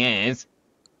apparently is.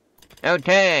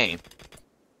 Okay.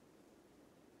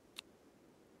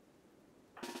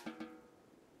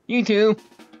 You two,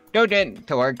 go get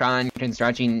to work on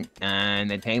constructing,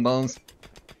 the tables.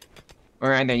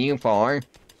 Or either you four.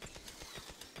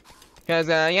 Cause,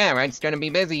 yeah, Red's gonna be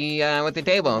busy, with the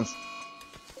tables.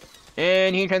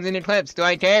 And here comes an eclipse. Do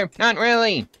I care? Not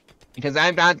really! Because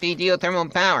I've got the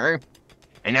geothermal power.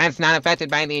 And that's not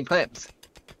affected by the eclipse.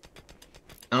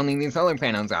 Only the solar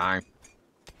panels are.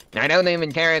 I don't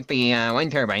even care if the,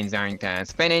 wind turbines aren't,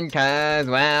 spinning, cause,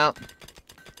 well...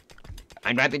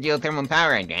 I've got the geothermal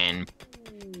power again.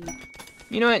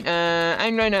 You know what,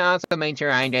 I'm going to also make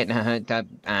sure I get hooked up,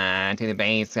 to the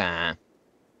base,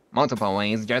 multiple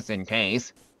ways, just in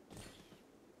case.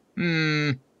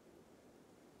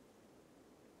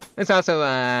 Let's also,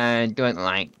 do it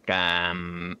like,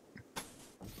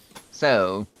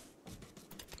 So,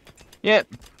 yep,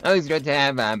 always good to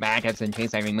have backups in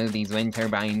case I remove these wind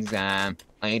turbines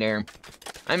later.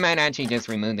 I might actually just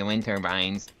remove the wind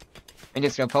turbines and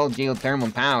just go full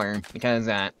geothermal power because,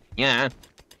 yeah,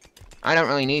 I don't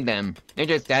really need them. They're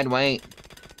just dead weight.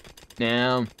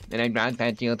 Now that I brought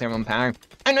that geothermal power,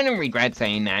 I'm gonna regret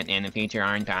saying that in the future,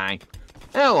 aren't I?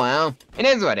 Oh well, it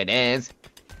is what it is.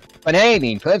 But hey,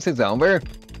 the eclipse is over,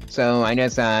 so I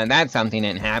guess that's something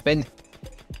that happened.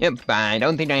 Yep, I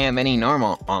don't think I have any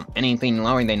anything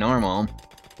lower than normal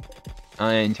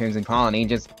in terms of quality,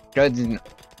 just goods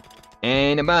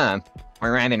and above,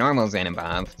 or rather normals and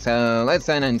above. So let's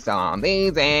uninstall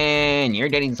these, and you're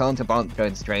getting sold to bulk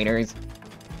goods traders.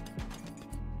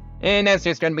 And that's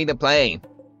just gonna be the play.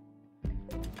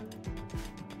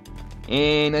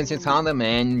 And let's just haul them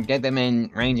in, get them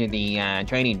in range of the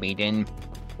trading beacon,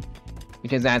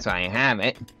 because that's why I have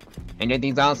it, and get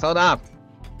these all sold off.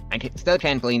 I still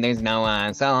can't believe there's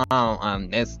no sell all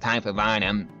this type of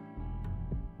item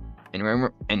in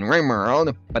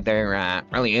Rimworld, but there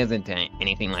really isn't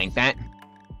anything like that.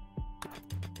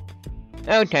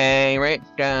 Okay, Rick,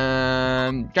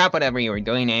 drop whatever you were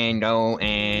doing and go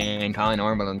and call an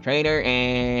orbital trader,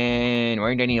 and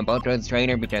we're getting a bulk goods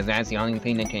trader because that's the only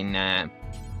thing that can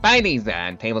buy these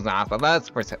tables off of us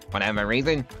for whatever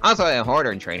reason. Also, a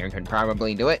hoarder trader could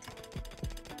probably do it.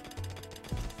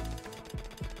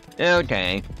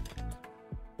 Okay.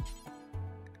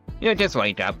 You just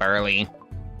wake up early.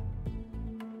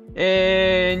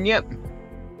 And yep.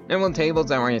 Normal tables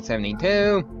are worth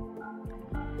 72.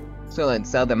 So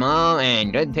let's sell them all,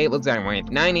 and good tables are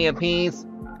worth 90 apiece.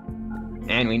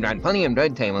 And we've got plenty of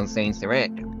good tables thanks to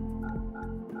Rick.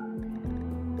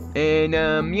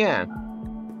 And yeah.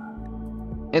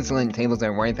 Excellent tables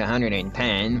are worth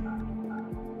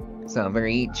 110 silver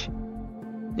each.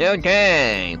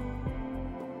 Okay.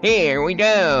 Here we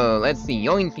go! Let's see,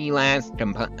 yoink the last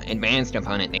advanced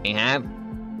component they have.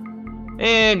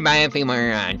 And buy a few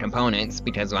more components,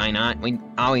 because why not? We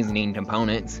always need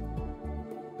components.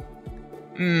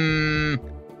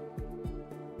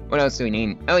 What else do we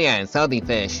need? Oh yeah, sell the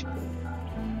fish.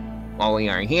 While we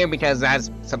are here, because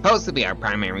that's supposed to be our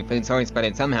primary food source, but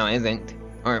it somehow isn't.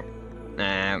 Or,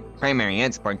 primary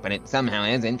export, but it somehow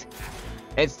isn't.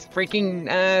 It's freaking,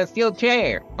 steel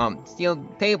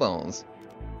tables.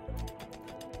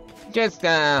 Just,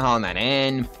 haul that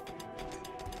in.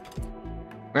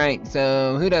 Right,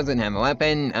 so who doesn't have a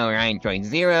weapon? Alright, droid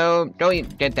 0. Go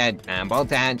get that,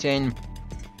 bolt action.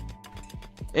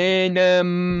 And,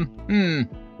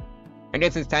 I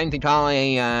guess it's time to call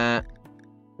a,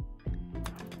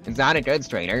 exotic goods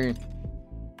trader.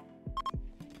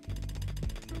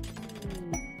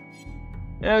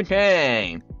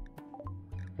 Okay.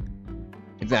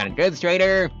 Exotic goods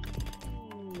trader.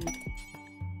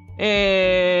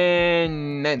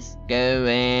 And let's go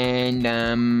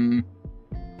and,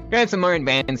 grab some more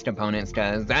advanced components,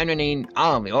 cause I'm gonna need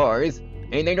all of the ores.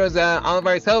 And there goes, all of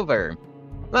our silver.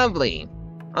 Lovely.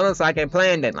 Almost like I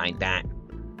planned it like that.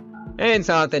 And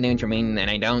saw the Nutrimine that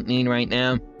I don't need right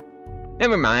now.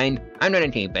 Never mind, I'm gonna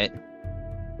keep it.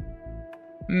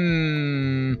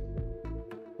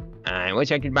 I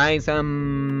wish I could buy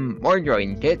some more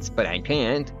droid kits, but I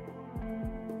can't.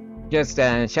 Just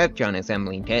a chef drone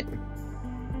assembly kit.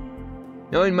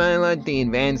 Knowing my luck, the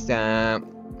advanced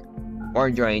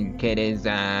war droid kit is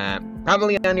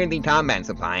probably under the combat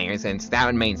supplier, since that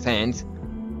would make sense.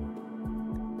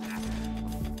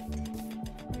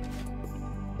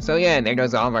 So yeah, there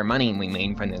goes all of our money we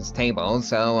made from this table,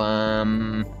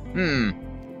 so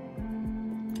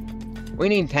we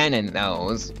need 10 of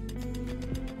those.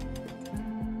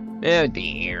 Oh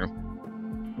dear.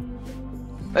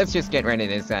 Let's just get rid of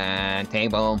this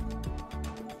table.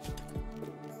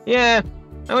 Yeah,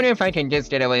 I wonder if I can just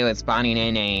get away with spawning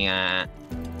in a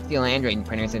steel android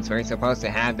printer, since we're supposed to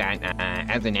have that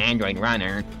as an android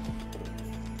runner.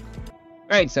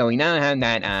 Right, so we now have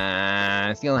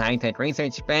that steel high-tech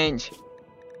research bench.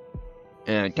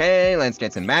 Okay, let's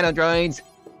get some battle droids.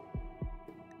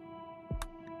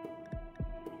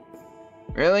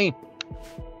 Really?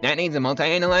 That needs a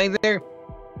multi-analyzer?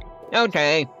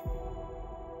 Okay.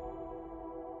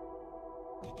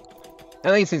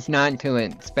 At least it's not too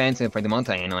expensive for the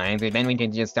multi-analyzer, then we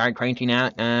can just start cranking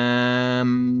out,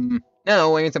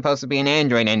 no, we're supposed to be an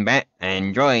android and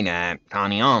droid,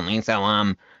 colony only,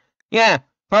 so, yeah,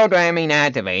 programming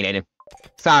activated.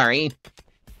 Sorry.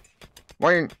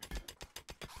 We're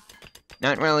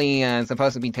not really,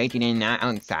 supposed to be taking in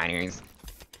outsiders.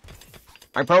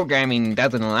 Our programming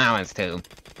doesn't allow us to.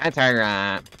 That's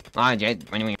our, logic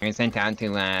when we were sent out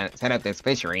to, set up this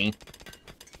fishery.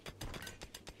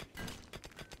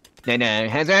 that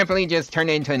has rapidly just turned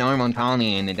into a normal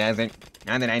colony in the desert,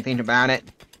 now that I think about it.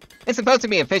 It's supposed to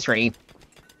be a fishery,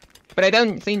 but I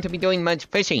don't seem to be doing much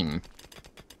fishing.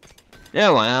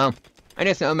 Oh well, I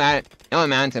just know about it. No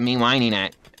amount of me whining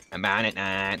about it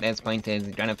at this point is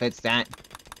gonna fix that.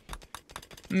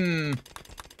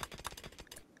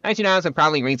 I should also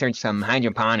probably research some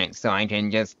hydroponics so I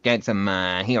can just get some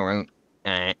heel root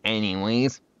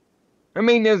anyways. Or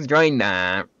maybe those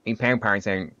droid repair parts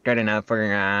are good enough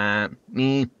for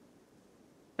me.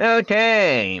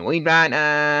 Okay, we got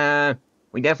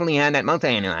we definitely had that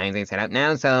multi-analyzer set up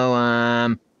now,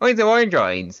 so where's the war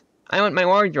droids? I want my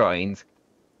war droids.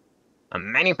 I'll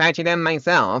manufacture them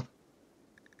myself.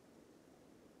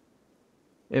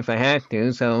 If I have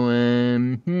to, so,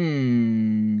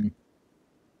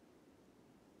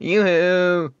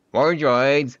 Yoo-hoo! War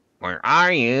droids, where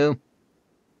are you?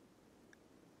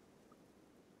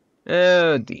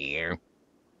 Oh dear.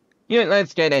 You know,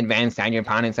 let's get advanced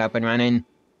hydroponics up and running.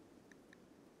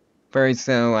 First,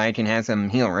 so I can have some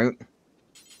heel root.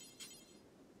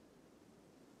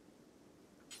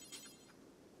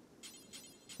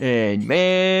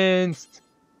 Advanced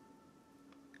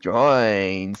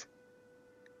droids.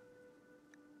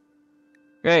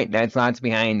 Great, that's lots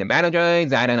behind the battle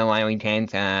droids. I don't know why we can't,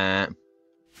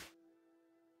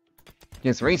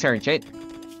 just research it.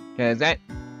 Cause that...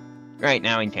 Right,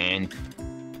 now we can.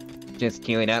 Just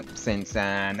queue it up, since,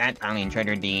 that probably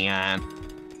triggered the,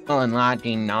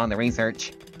 unlocking all the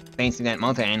research. Thanks to that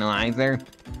multi-analyzer.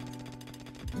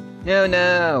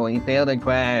 No, we failed a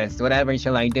quest. Whatever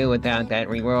shall I do without that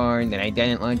reward that I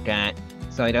didn't look at?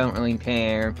 So I don't really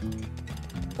care.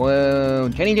 Whoa,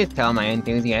 can you just tell my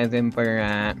enthusiasm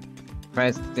for,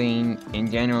 questing in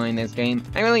general in this game?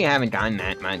 I really haven't gotten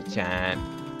that much,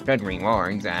 good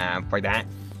rewards, for that.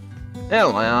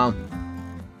 Oh well.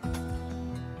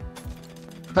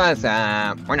 Plus,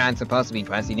 we're not supposed to be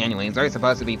questing anyways. We're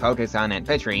supposed to be focused on that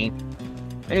fishery.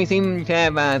 And we seem to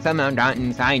have, somehow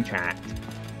gotten sidetracked.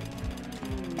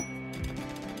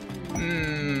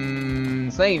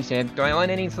 Slave ship. Do I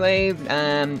want any slaves?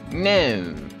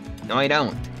 No. No, I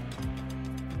don't.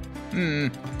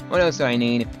 What else do I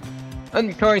need?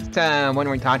 Of course, when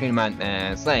we're talking about,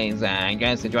 slaves, I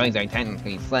guess the droids are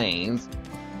technically slaves.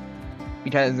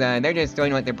 Because, they're just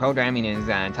doing what their programming is,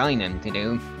 telling them to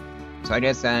do. So I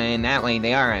guess, in that way,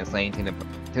 they are a slave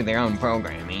to their own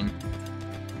programming.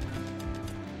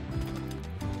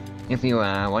 If you,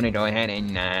 want to go ahead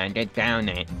and, get down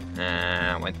it,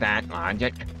 with that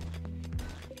logic.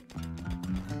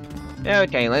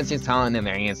 Okay, let's just haul in the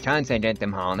various chunks and get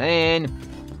them hauled in.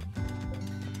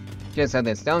 Just so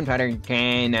the stone cutter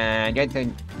can, get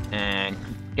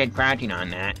crafting on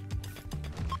that.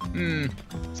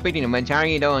 Speaking of which, how are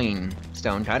you doing,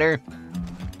 stone cutter?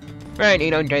 Right,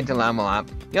 you don't get to level up.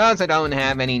 You also don't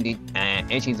have any,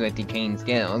 issues with decaying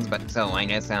skills, but so I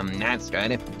guess, that's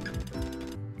good.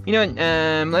 You know what,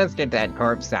 let's get that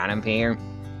corpse out of here.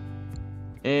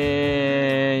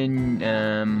 And,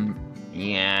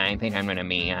 yeah, I think I'm gonna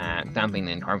be, dumping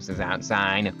the corpses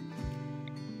outside.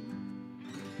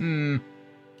 And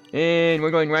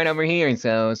we're going right over here,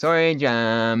 so storage, you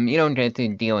don't get to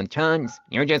deal with chunks,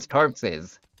 you're just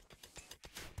corpses.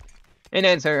 And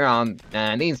then, sir,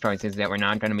 these choices that we're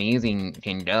not gonna be using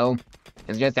can go.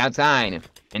 It's just outside,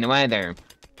 in the weather.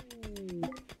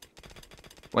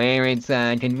 Where it's,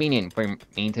 convenient for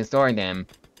me to store them.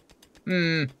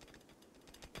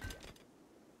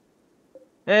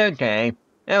 Okay.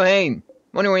 Oh hey,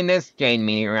 wonder when this jade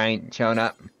meteorite showed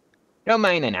up. Don't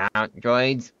mind it out,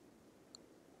 droids.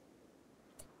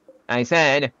 I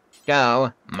said,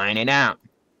 go mine it out.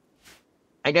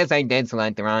 I guess I did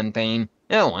select the wrong thing.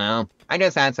 Oh well, I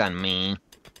guess that's on me.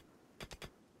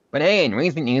 But hey, in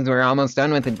recent news we're almost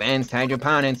done with advanced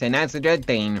hydroponics, and that's a good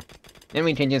thing. Then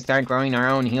we can just start growing our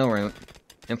own heel root,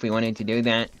 if we wanted to do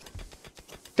that.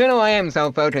 Don't know why I'm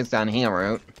so focused on heel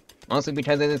root. Mostly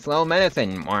because of the slow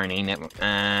medicine warning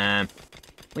that,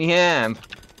 we have.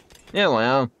 Oh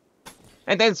well.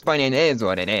 At this point it is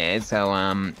what it is, so,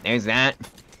 there's that.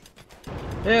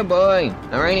 Oh boy,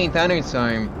 a rainy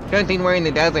thunderstorm. Good thing we're in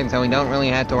the desert so we don't really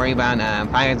have to worry about,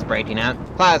 fires breaking out.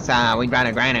 Plus, we've got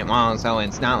a granite wall, so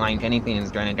it's not like anything is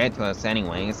gonna get to us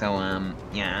anyway, so,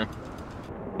 yeah.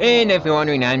 And if you're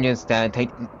wondering, I'm just,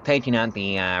 taking out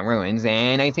the, ruins,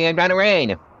 and I see I've got a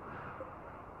raid.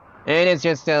 And it's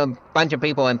just a bunch of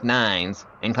people with knives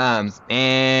and clubs,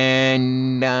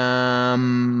 and,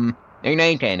 they're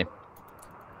naked.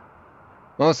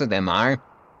 Most of them are.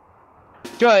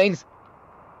 Droids!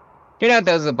 Get out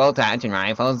those bolt-action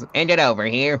rifles and get over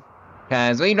here,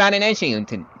 cause we've got an issue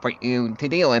for you to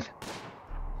deal with.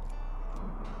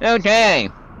 Okay,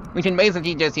 We can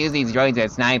basically just use these droids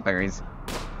as snipers.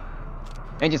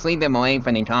 And just lead them away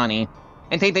from the Tawny.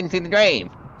 And take them to the grave.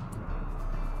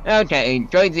 Okay,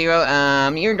 Droid Zero,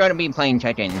 you're gonna be playing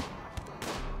check-in.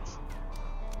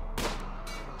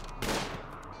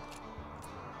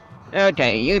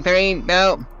 Okay, you three,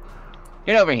 no.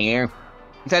 Get over here.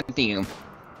 It's up to you.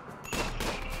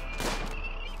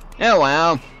 Oh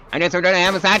well, I guess we're gonna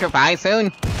have a sacrifice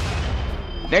soon.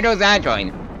 There goes that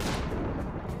droid.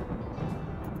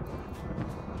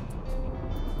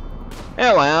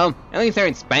 Oh well, at least they're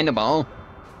expendable.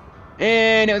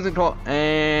 And it was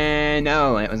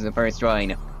no, it was the first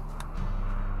droid.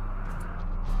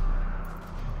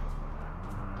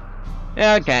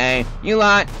 Okay, you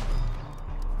lot.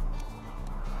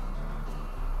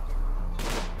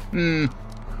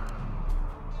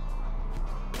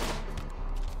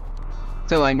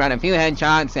 So I got a few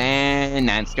headshots, and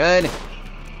that's good.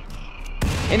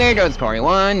 And there goes Quarry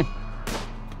 1.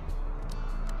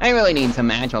 I really need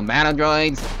some actual battle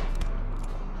droids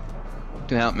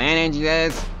to help manage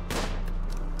this.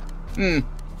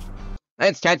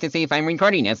 Let's check to see if I'm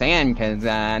recording this again, because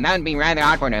that would be rather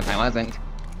awkward if I wasn't.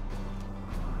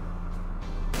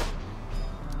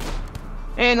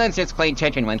 And let's just play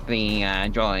chicken with the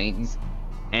droids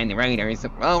and the raiders.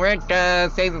 Well, Rick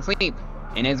stays asleep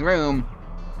in his room.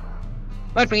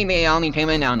 Luckily, they only came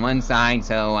in on one side,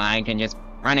 so I can just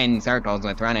run in circles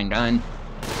with run and gun.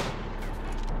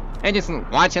 And just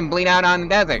watch him bleed out on the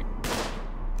desert.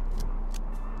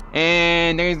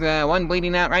 And there's one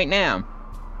bleeding out right now.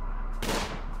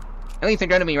 At least they're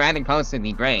going to be rather close to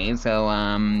the grave, so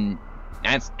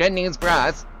that's good news for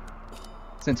us,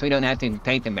 since we don't have to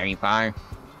take them very far.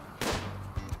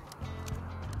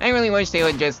 I really wish they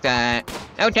would just,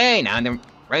 okay, now the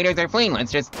raiders are fleeing,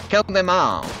 let's just kill them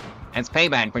all. As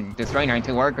payback for destroying our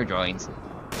 2 worker droids.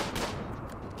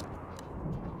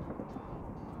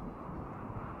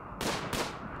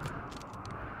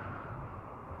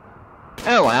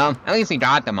 Oh well, at least we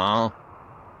got them all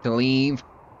to leave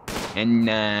and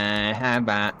have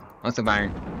most of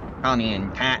our colony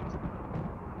intact.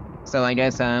 So I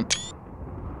guess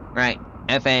right,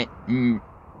 F8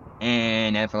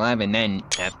 and F11, then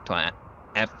F12,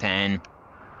 F10.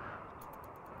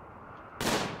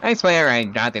 I swear I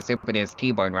got the stupidest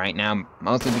keyboard right now,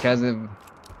 mostly because of...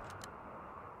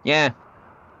 yeah.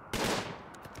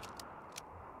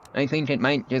 I think it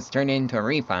might just turn into a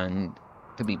refund,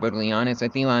 to be brutally honest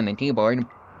with you, on the keyboard.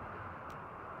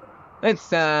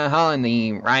 Let's haul in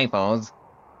the rifles.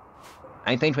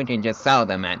 I think we can just sell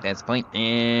them at this point,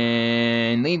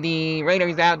 and leave the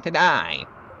raiders out to die.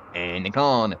 In the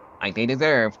cold, like they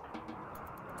deserve.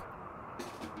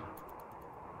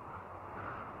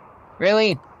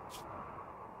 Really?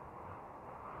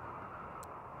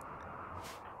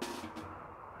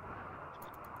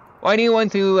 Why do you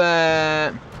want to,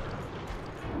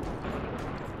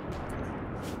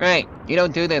 Right, you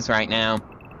don't do this right now.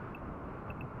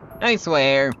 I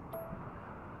swear.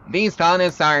 These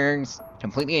colonists are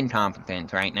completely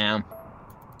incompetent right now.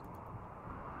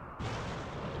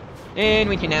 And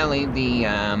we can now leave the,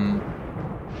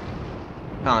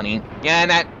 colony. Yeah,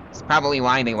 that's probably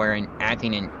why they were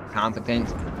acting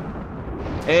incompetent.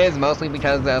 It is mostly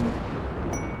because of...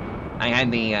 I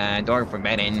had the, door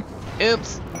forbidden.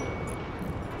 Oops!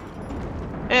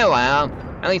 Oh well,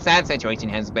 at least that situation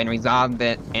has been resolved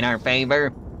in our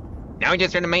favor. Now we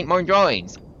just have to make more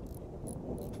droids.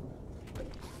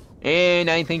 And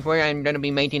I think I'm gonna be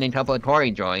making a couple of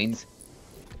Quarry droids.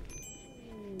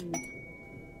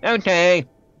 Okay.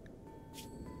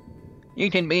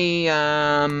 You can be,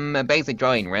 a basic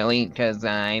droid, really, because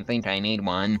I think I need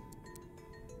one.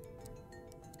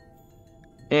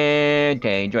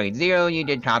 Okay, Droid 0, you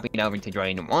did copy it over to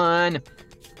Droid 1.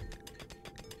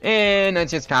 And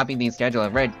let's just copy the schedule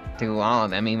of Red to all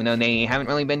of them, even though they haven't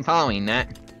really been following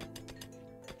that.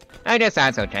 I guess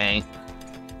that's okay.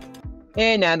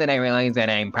 And now that I realize that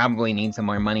I probably need some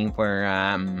more money for,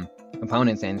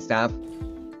 components and stuff.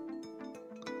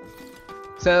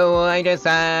 So, I guess,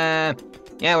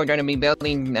 yeah, we're gonna be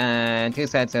building, 2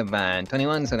 sets of,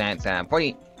 21, so that's,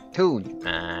 42,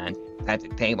 sets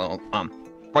of table,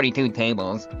 42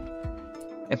 tables.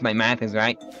 If my math is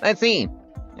right. Let's see.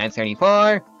 That's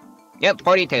 34. Yep,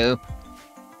 42.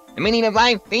 The meaning of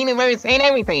life, the universe, and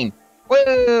everything!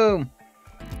 Woo!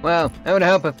 Well, it would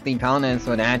help if the colonists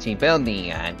would actually build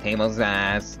the tables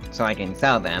so I can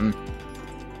sell them.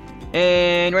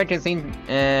 And Rick is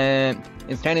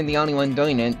kind of the only one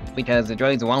doing it because the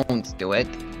droids won't do it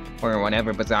for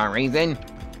whatever bizarre reason.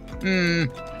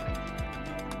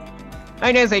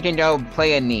 I guess I can go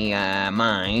play in the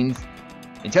mines.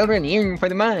 The children yearn for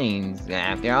the mines,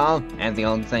 after all, as the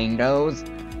old saying goes.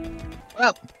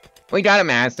 Well, we got a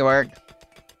masterwork.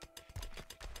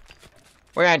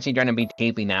 We're actually going to be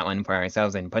keeping that one for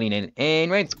ourselves and putting it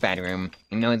in Rick's bedroom.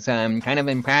 You know, it's kind of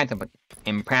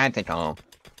impractical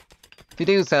to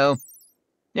do so.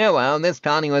 Yeah, well, this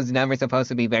colony was never supposed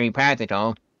to be very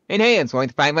practical. And hey, it's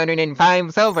worth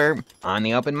 505 silver on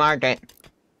the open market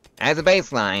as a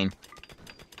baseline.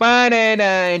 But it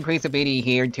increased the BD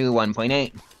here to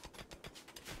 1.8.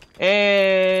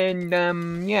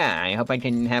 And, yeah, I hope I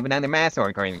can have another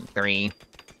masterwork or 3.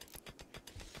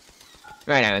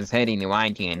 Right, I was hitting the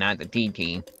Y key and not the T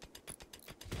key.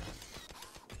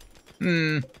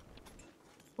 Well,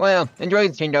 the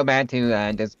droids can go back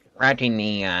to, distracting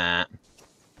the,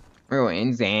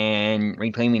 ruins and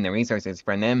reclaiming the resources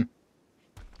from them.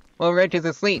 Well, Rich is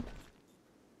asleep.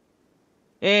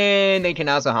 And they can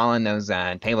also haul in those,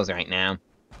 tables right now.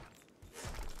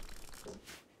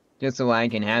 Just so I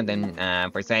can have them,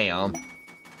 for sale.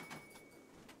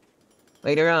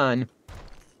 Later on.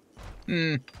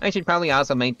 I should probably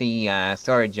also make the,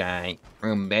 storage,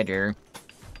 room bigger.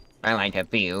 I like a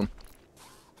few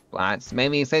spots.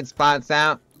 Maybe 6 spots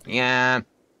out? Yeah.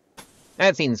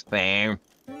 That seems fair.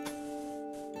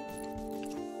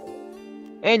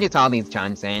 And just all these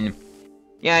chunks in.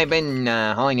 Yeah, I've been,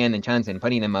 hauling in the chunks and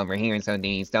putting them over here so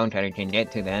the stone cutter can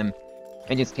get to them.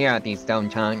 And just clear out these stone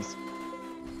chunks.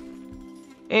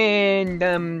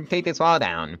 And, take this wall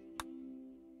down.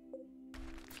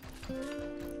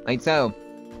 Like so.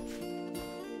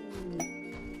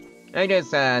 I guess,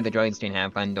 the droids can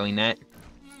have fun doing that.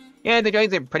 Yeah, the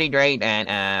droids are pretty great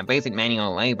at, basic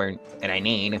manual labor that I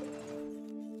need.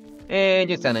 And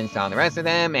just uninstall the rest of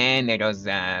them, and there goes,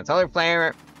 solar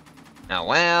flare. Oh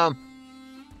well.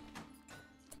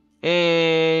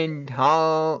 And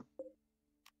haul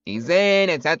these in,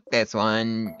 except this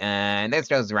one. This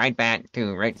goes right back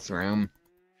to Rick's room.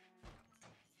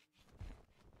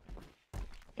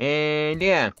 And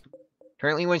yeah,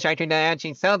 currently wish I could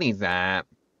actually sell these,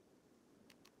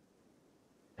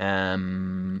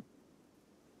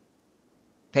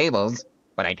 tables,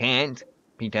 but I can't,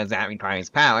 because that requires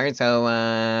power, so,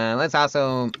 let's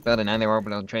also build another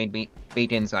orbital trade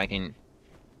beacon so I can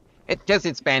just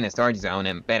expand the storage zone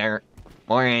and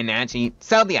more and actually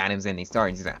sell the items in the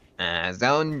storage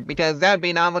zone, because that would be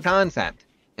a novel concept,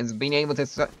 is being able to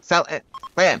sell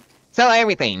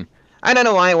everything. I don't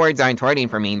know why words aren't working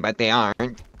for me, but they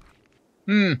aren't.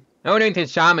 Owner to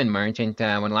Shaman Merchant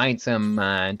would like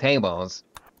some tables.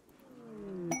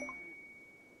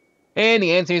 And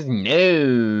the answer is no.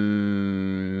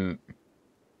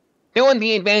 They want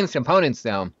the advanced components,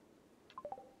 though.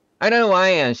 I don't know why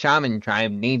a Shaman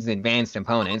tribe needs advanced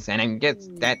components, and I'm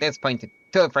just, at this point,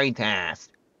 too afraid to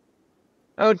ask.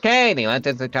 Okay, they left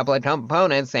us a couple of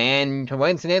components, and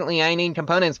coincidentally, I need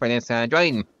components for this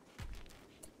droid.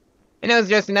 And that was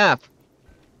just enough.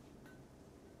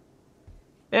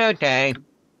 Okay.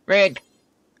 Rick.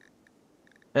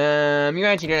 You're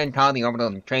actually gonna call the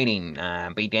orbital trading,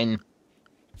 beacon.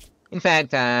 In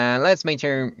fact, let's make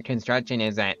sure construction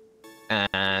is at,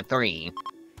 3.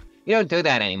 You don't do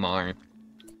that anymore.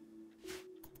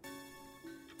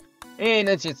 And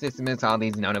let's just dismiss all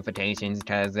these notifications,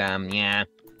 cause, yeah.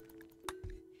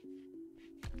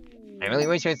 I really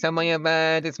wish there's some way of,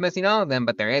 dismissing all of them,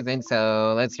 but there isn't,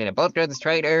 so let's get a bulk goods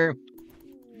trader.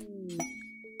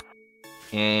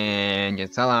 And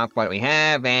just sell off what we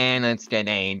have, and let's get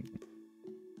a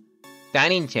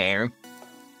dining chair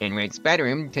in Rick's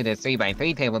bedroom to the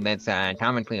 3x3 table that's,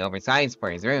 comically oversized for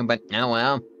his room, but oh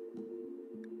well.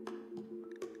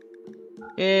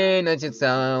 And let's just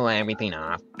sell everything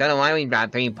off. Don't know why we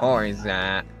got 3 poor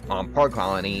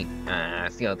quality,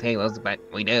 steel tables, but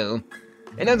we do.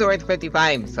 And those are worth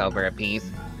 55 silver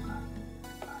apiece.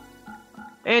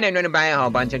 And I'm gonna buy a whole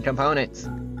bunch of components.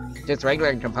 Just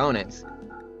regular components.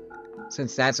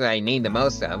 Since that's what I need the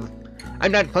most of.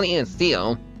 I'm not plenty of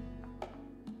steel.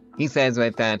 He says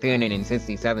with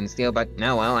 367 steel, but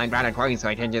no, well, I got a quarry so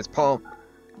I can just pull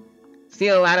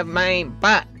steel out of my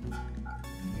butt.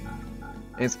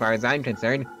 As far as I'm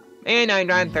concerned. And I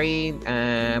got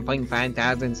 3.5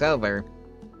 thousand silver.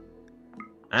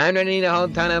 I'm gonna need a whole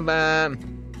ton of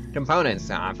components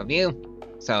off of you.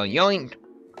 So yoink.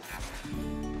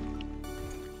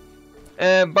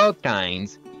 Both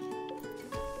kinds.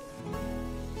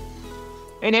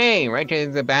 And hey, Rick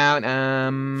is about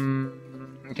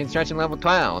construction level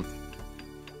 12.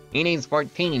 He needs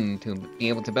 14 to be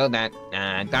able to build that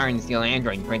darn steel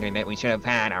android printer that we should have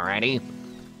had already.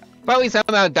 But we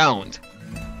somehow don't.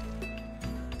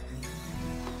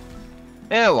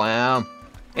 Oh well.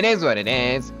 It is what it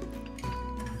is.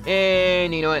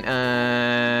 And you know what,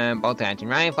 bolt action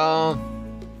rifle.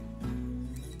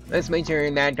 Let's make sure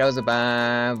that goes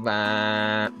above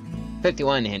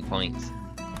 51 hit points.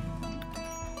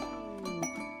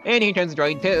 And here comes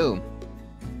droid 2.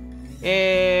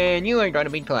 And you are going to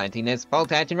be collecting this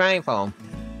bolt action rifle.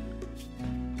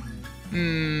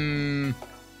 I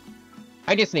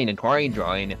just need a Quarry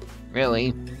droid,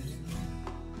 really.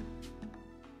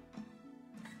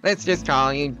 Let's just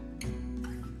call you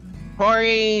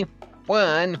Quarry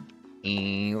 1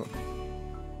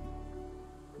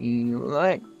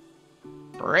 Electric.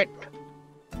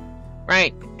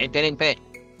 Right, it didn't fit.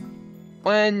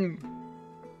 1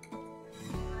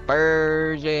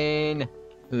 version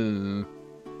 2.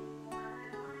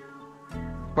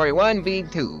 Quarry 1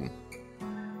 V2.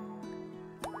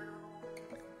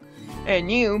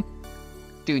 And you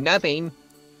do nothing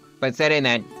but sit in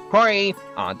that quarry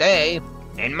all day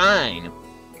and mine.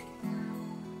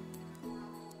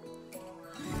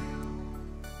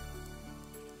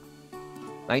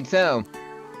 Like so.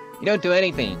 You don't do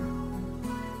anything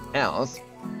else.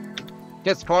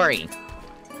 Just quarry.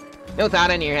 No thought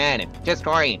in your head. Just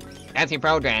quarry. That's your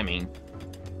programming.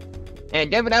 And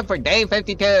give it up for day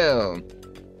 52.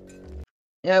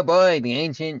 Oh boy, the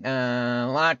ancient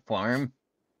lot form.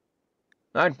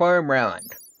 Lot form relic.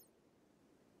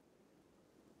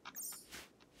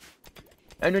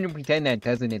 I'm going to pretend that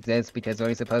doesn't exist because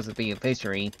we're supposed to be a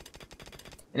fishery.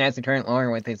 And that's the current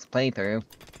lore with this playthrough.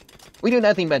 We do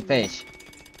nothing but fish.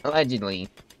 Allegedly.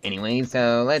 Anyway,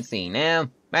 so let's see now.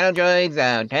 Battle droids,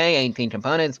 okay, 18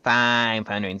 components,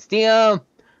 500 steel.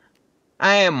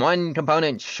 I am 1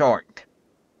 component short.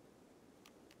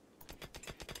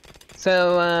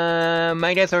 So,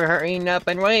 I guess we're hurrying up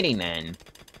and waiting then.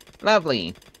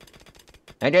 Lovely.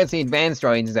 I guess the advanced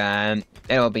droids,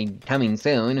 that'll be coming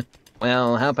soon,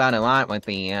 will help out a lot with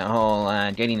the whole,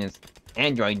 getting this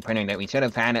Android printer that we should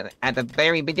have had at the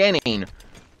very beginning.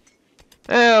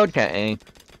 Okay.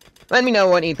 Let me know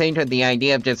what you think of the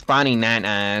idea of just spawning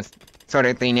that, sort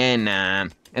of thing in,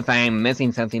 if I'm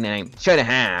missing something that I should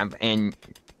have, and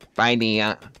by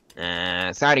the,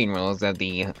 starting rules of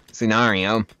the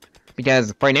scenario.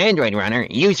 Because for an Android runner,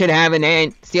 you should have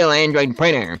an steel Android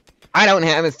printer. I don't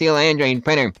have a steel Android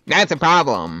printer. That's a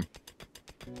problem.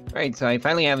 Right, so I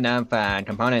finally have enough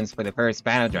components for the first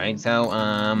battle droid. So,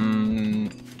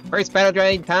 first battle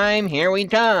droid time, here we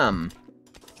come.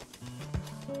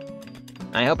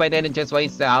 I hope I didn't just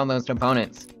waste all those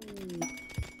components.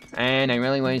 And I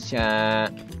really wish you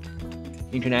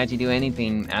could actually do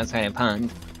anything outside of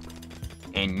hunt.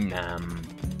 And,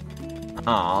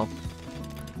 all.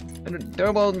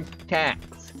 Durable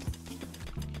tax.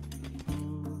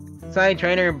 Side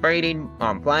trainer,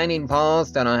 blinding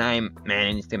pulse. Don't know how I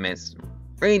managed to miss.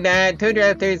 Read that. 2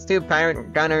 drifters, 2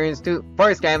 pirate gunners,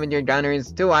 4 scavenger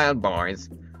gunners, 2 wild boars.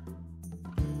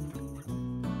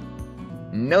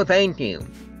 No thank you.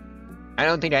 I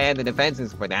don't think I have the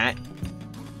defenses for that.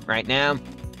 Right now.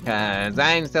 Cause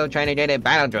I'm still trying to get a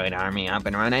battle droid army up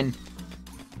and running.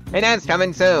 And that's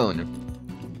coming soon.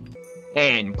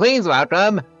 And please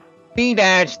welcome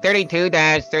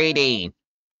D-32-3D.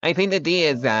 I think the D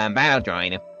is battle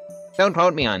droid. Don't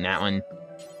quote me on that one.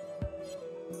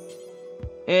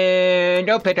 And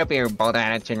don't pick up your bolt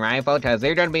action rifle, cause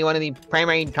they're gonna be one of the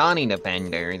primary colony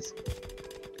defenders.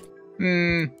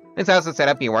 Let's also set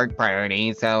up your work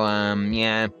priorities, so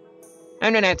yeah.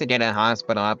 I'm gonna have to get a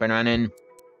hospital up and running.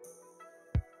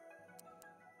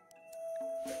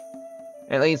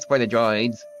 At least for the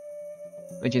droids.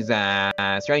 Which is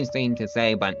a strange thing to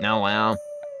say, but no well.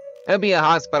 It'll be a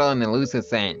hospital in the loosest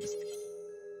sense.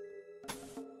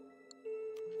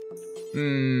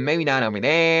 Maybe not over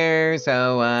there,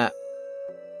 so,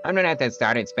 I'm gonna have to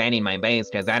start expanding my base,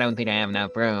 because I don't think I have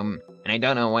enough room. And I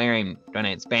don't know where I'm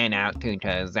gonna expand out to,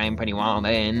 because I'm pretty walled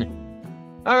in.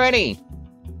 Alrighty!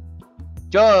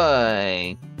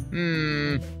 Joy!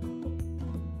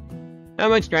 How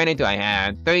much granite do I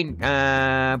have?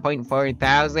 3.4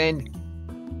 thousand?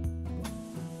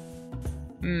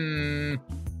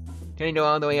 Can I go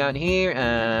all the way out here?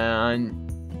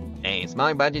 On a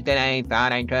smaller budget than I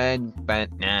thought I could, but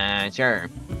sure.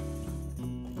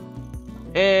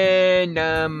 And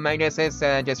I guess this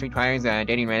just requires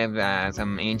getting rid of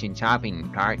some ancient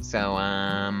shopping carts, so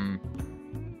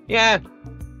yeah.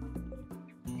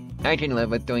 I can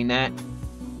live with doing that.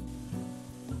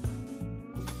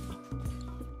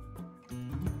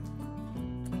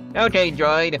 Okay,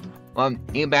 droid. Well,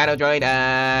 you battle droid,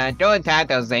 go attack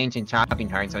those ancient shopping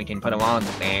carts so we can put a wall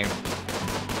there.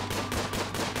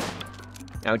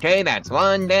 Okay, that's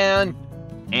 1 down.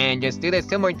 And just do this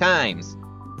 2 more times.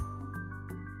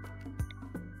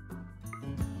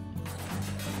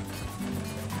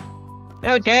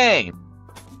 Okay.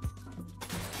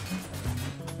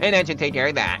 And that should take care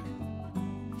of that.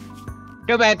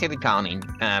 Go back to the colony,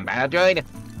 battle droid.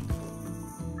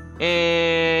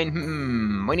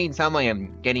 And, we need some way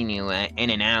of getting you in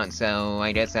and out, so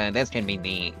I guess this can be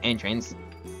the entrance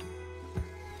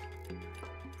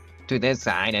to this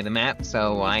side of the map,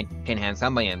 so I can have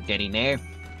some way of getting there.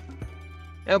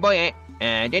 Oh boy,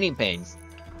 guinea pigs.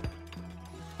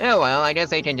 Oh well, I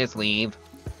guess I can just leave.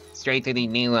 Straight to the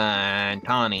new,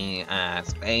 colony,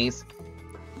 space.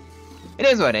 It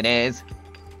is what it is.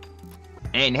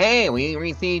 And hey, we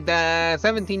received,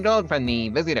 17 gold from the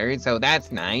visitors, so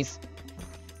that's nice.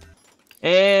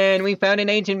 And we found an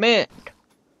ancient myth.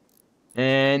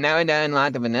 And that would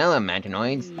unlock the vanilla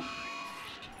Humanoids.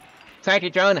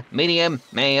 Cyclotron, medium,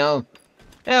 male.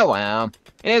 Oh well,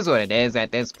 it is what it is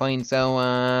at this point, so,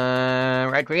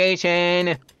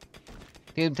 recreation,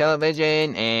 tube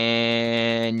television,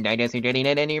 and I guess you're getting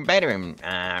it in your bedroom,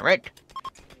 right?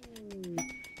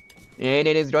 And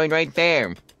it is joined right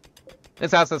there.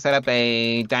 Let's also set up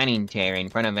a dining chair in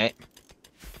front of it.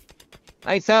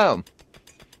 Like so.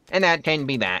 And that can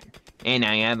be that. And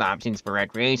now you have options for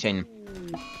recreation.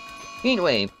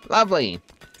 Heatwave, lovely.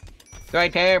 Do I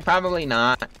care? Probably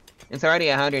not. It's already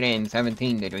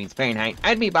 117 degrees Fahrenheit.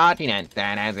 I'd be balking at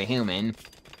that as a human.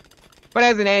 But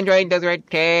as an android, does it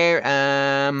care?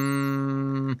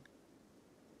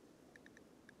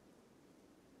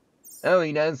 Oh,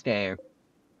 he does care.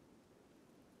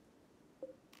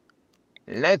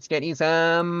 Let's get you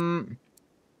some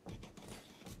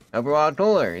overall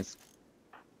coolers.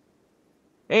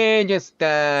 And just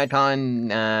con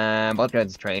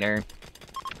Boltrod's trader.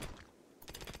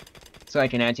 So I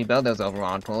can actually build those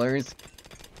overall coolers.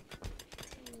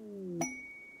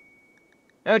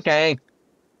 Okay.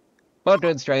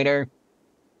 Boltrod's trader.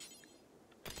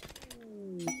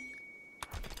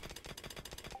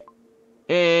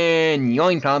 And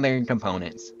yoink all their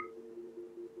components.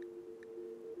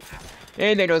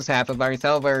 And there goes half of our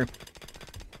silver.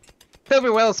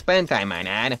 Silver well spent, I might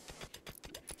add.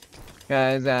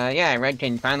 Because, yeah, Red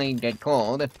can finally get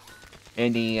cold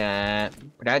in the,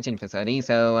 production facility,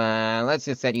 so, let's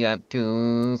just set you up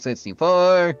to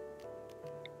 64.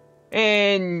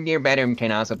 And your bedroom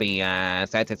can also be,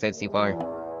 set to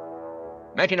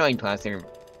 64. Mechanoid cluster.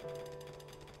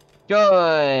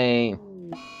 Joy!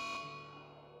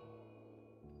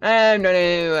 I'm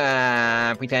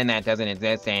gonna, pretend that doesn't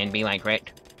exist and be like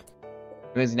Rick,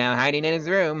 who's now hiding in his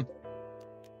room.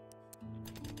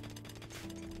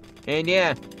 And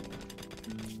yeah.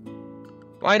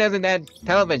 Why doesn't that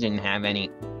television have any?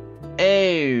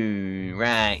 Oh,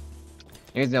 right.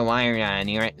 There's no wire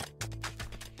near it.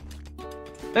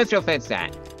 This still fits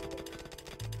that.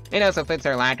 It also fits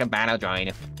our lack of battle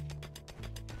droid.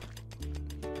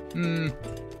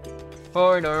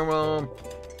 Poor normal.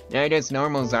 Yeah, I guess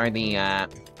normals are the,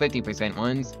 50%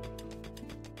 ones.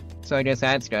 So I guess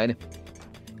that's good.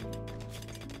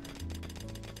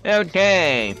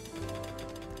 Okay.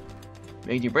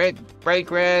 Made your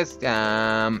break rest,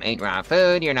 ate raw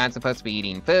food, you're not supposed to be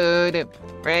eating food,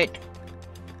 right?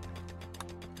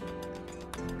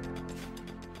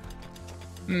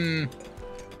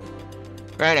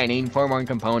 Right, I need 4 more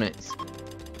components.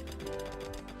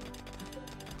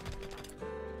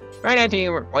 Right after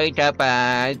you wake up,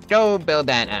 go build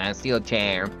that, steel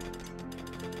chair.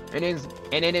 It is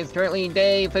currently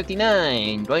day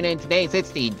 59, going into day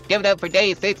 60. Give it up for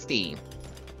day 60.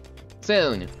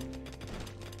 Soon.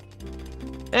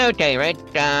 Okay, right,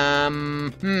 8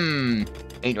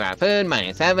 raw food,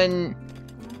 -7.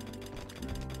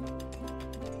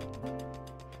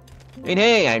 And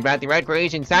hey, I got the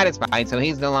recreation satisfied, so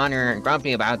he's no longer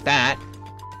grumpy about that.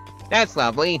 That's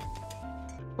lovely.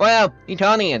 Well, the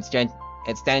colony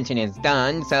extension is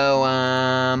done, so,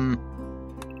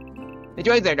 the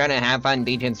droids are gonna have fun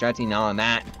deconstructing all of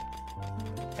that.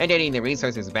 And getting the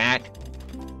resources back.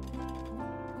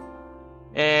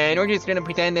 And we're just gonna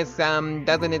pretend this,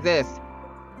 doesn't exist.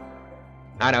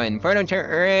 Auto Inferno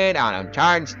turret, auto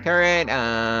charge turret,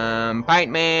 Pipe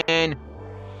Man,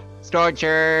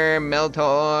 Storcher,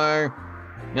 Miltor,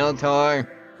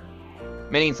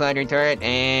 Mini Slugger turret,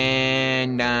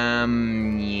 and,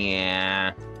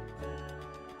 yeah.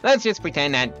 Let's just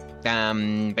pretend that,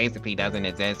 basically doesn't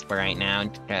exist for right now,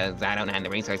 because I don't have the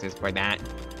resources for that.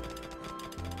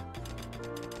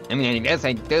 I mean, I guess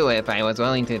I'd do it if I was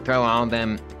willing to throw all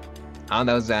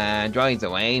those, droids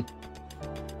away.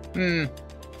 You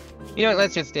know what,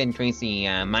 let's just increase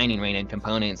the, mining rated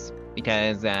components,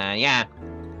 because, yeah,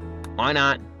 why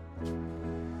not?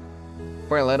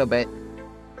 For a little bit.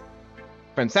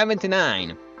 From 7 to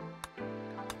 9.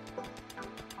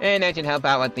 And that should help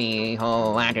out with the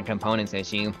whole lack of components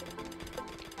issue.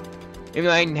 if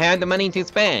I had the money to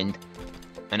spend.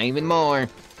 And even more.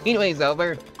 Heatwave's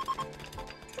over.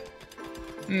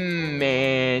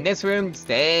 Man, this room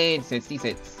stayed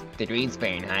 66 degrees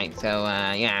Fahrenheit, so,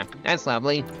 yeah, that's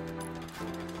lovely.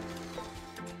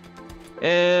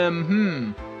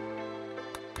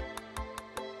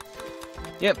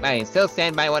 Yep, I still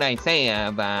stand by what I say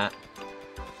of,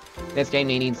 this game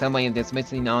needing some way of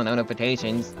dismissing all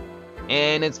notifications.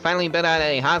 And it's finally built out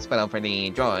a hospital for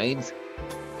the droids.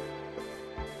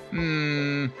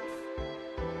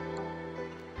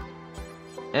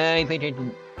 I think it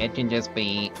can just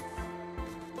be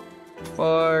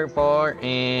 4, 4,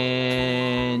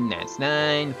 and that's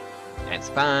 9. That's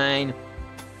fine.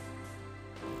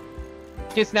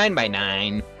 Just 9 by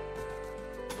 9.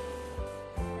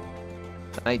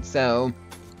 Like so.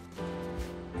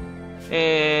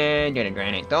 And get a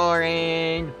granite door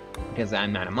in, because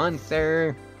I'm not a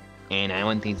monster. And I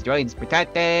want these droids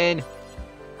protected.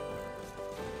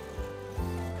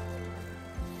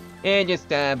 And just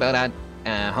build out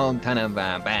a whole ton of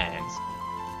bags.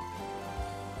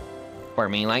 For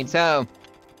me, like so.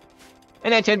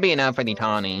 And that should be enough for the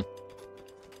Tawny.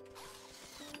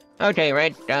 Okay,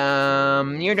 right,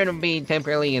 you're gonna be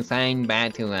temporarily assigned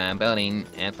back to building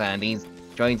if these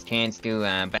droids can't do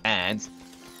bads.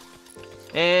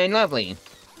 And lovely.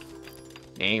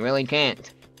 They really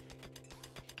can't.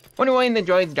 Wonder why the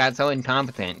droids got so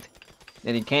incompetent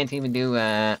that it can't even do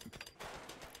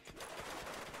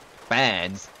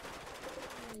bads.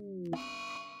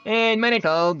 And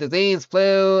medical, disease,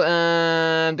 flu, do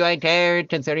I care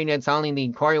considering it's only the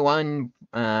Quarry 1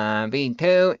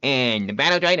 V2 and the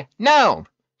battle droid? No!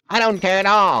 I don't care at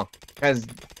all, because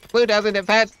flu doesn't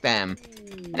affect them.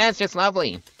 And that's just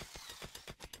lovely.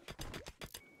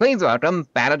 Please welcome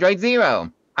Battle Droid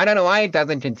 0. I don't know why it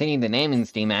doesn't continue the naming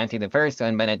scheme after the first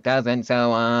one, but it doesn't,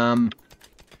 so,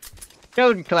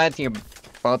 go collect your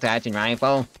bolt action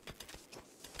rifle.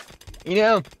 You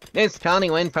know, this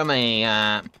colony went from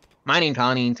a, mining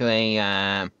colony to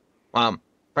a, well,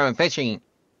 from a fishery,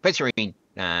 to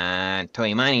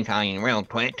a mining colony real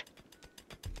quick.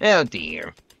 Oh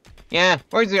dear. Yeah,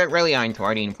 words really aren't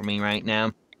working for me right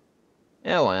now.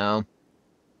 Oh well.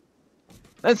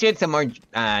 Let's get some more,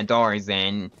 doors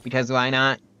in, because why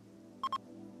not?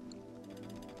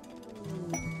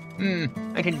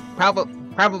 I could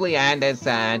probably add this,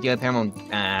 geothermal,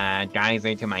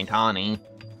 geyser to my colony.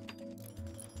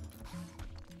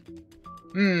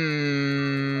 So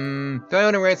I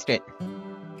want to risk it.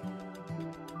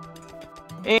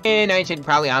 And I should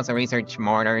probably also research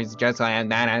mortars, just so I have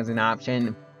that as an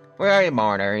option. Where are the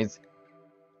mortars?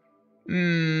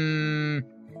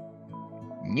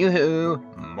 Yoo-hoo!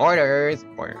 Mortars,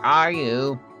 where are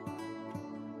you?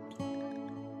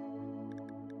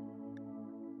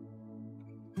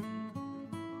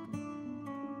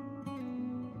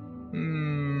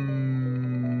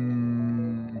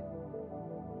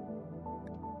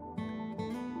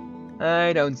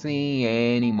 I don't see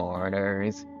any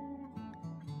mortars.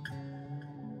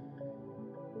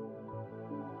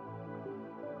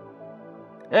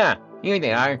 Ah, here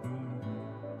they are.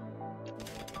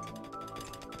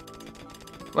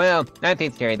 Well, that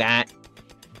takes care of that.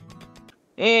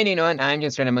 And you know what, I'm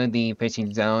just gonna move the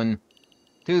fishing zone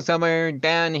to somewhere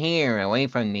down here, away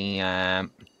from the,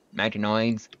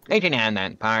 Humanoids. They can have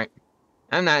that part.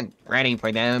 I'm not ready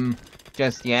for them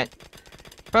just yet.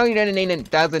 Probably gonna need a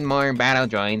dozen more battle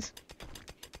droids.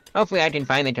 Hopefully I can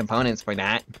find the components for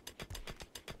that.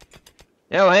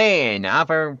 Oh hey, an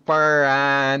offer for,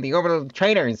 the Orbital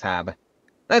Traders Hub.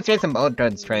 Let's get some bolt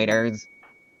goods traders.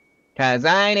 Cause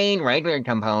I need regular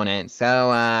components,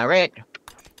 so, Rick.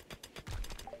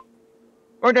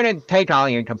 We're gonna take all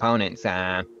your components,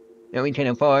 that we can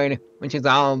afford, which is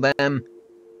all of them.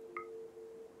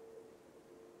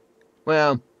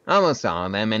 Well, almost all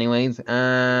of them anyways,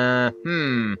 I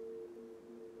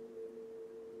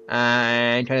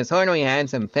could have sworn we had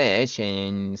some fish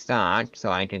in stock,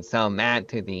 so I could sell that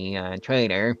to the,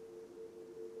 trader.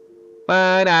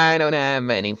 But I don't have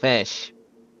any fish.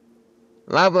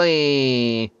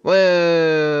 Lovely!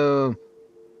 Woo!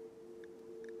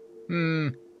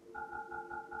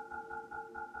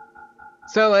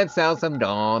 So let's sell some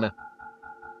gold.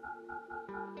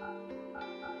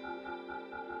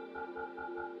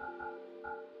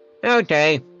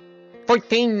 Okay.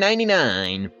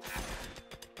 $14.99.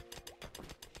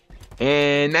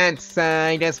 And that's,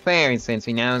 I guess fair, since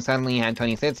we now suddenly have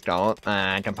 26 gold,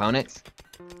 components.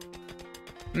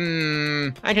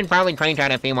 I can probably crank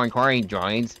out a few more Quarry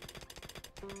droids.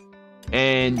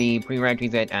 And the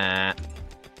prerequisite,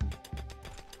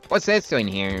 what's this doing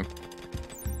here?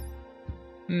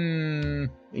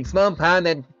 A small pod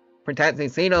that protects the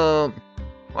seed of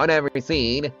whatever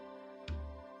seed.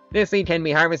 This seed can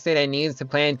be harvested and used to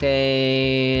plant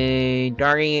a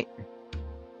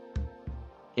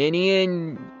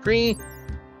Indian tree.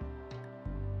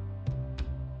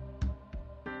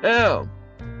 Oh.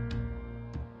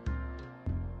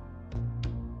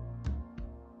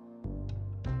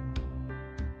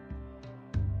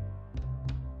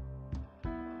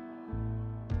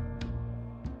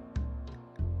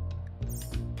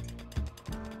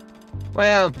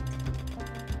 Well,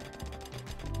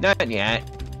 not yet.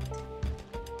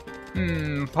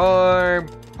 Poor.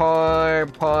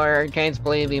 Can't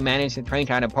believe you managed to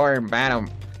train out a poor battle,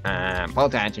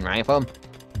 bolt action rifle.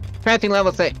 Crafting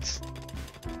level 6.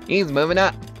 He's moving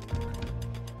up.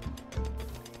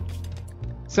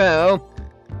 So,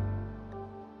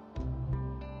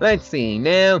 let's see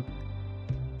now.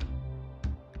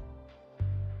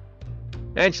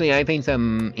 Actually, I think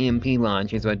some EMP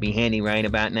launchers would be handy right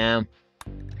about now.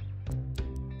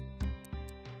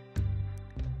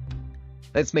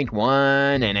 Let's make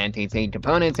 1 and anti-siege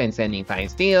components and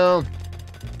 75 steel.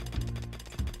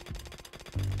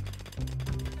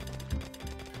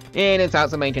 And let's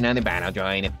also make another battle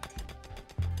droid.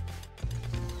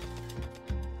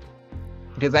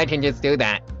 Because I can just do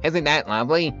that. Isn't that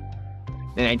lovely?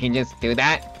 Then I can just do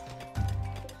that.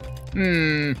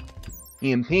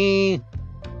 EMP.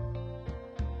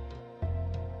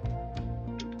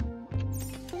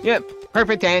 Yep,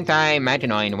 perfect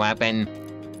anti-Humanoid weapon.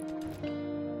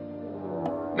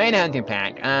 Manhunter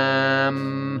pack.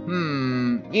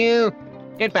 You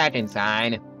get back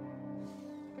inside.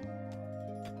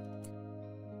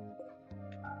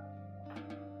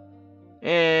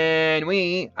 And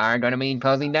we are going to be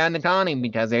closing down the colony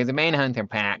because there's a Manhunter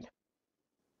pack.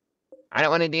 I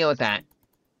don't want to deal with that.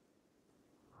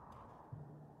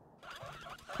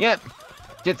 Yep,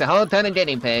 just a whole ton of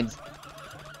guinea pigs.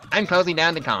 I'm closing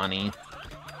down the colony.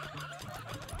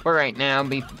 For right now,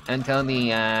 until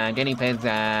the guinea pigs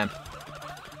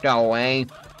go away,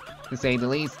 to say the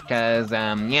least, because,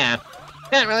 yeah,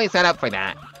 not really set up for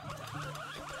that.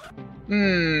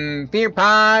 Fear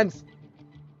pods?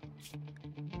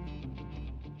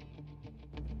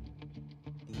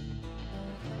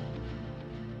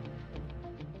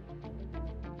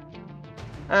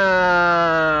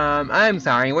 I'm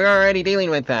sorry, we're already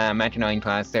dealing with a Humanoid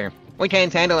cluster. We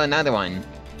can't handle another one.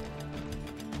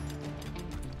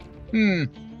 A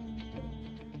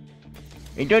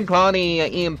good quality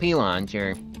EMP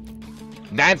launcher.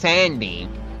 That's handy.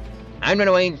 I'm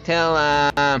gonna wait till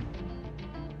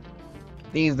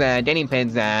these guinea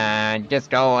pigs just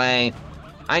go away.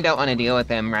 I don't want to deal with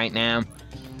them right now.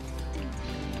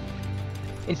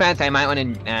 In fact, I might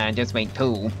want to just make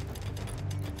 2.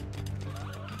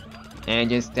 And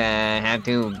just have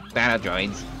 2 battle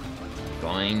droids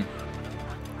going.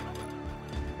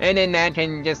 And then that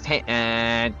can just take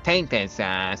this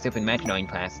stupid Humanoid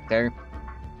cluster.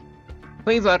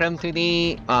 Please welcome to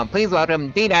the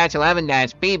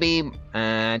D-11-BB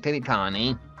to the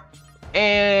colony.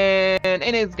 And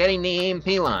it is getting the EMP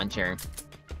launcher.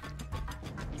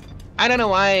 I don't know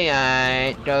why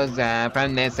it goes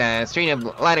from this string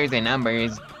of letters and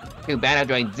numbers to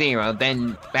Battle Droid 0,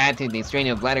 then back to the string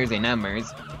of letters and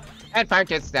numbers. That part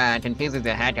just confuses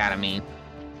the heck out of me.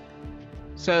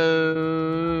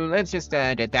 So let's just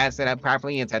get that set up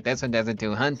properly, except this one doesn't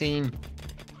do hunting.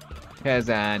 Because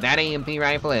that EMP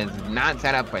rifle is not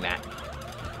set up for that.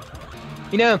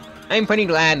 You know, I'm pretty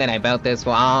glad that I built this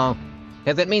wall.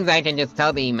 Because it means I can just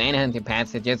tell the Manhunter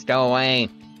pets to just go away.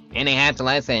 And they have to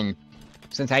listen.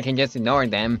 Since I can just ignore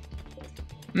them.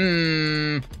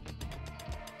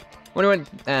 Wonder what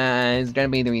is gonna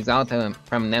be the result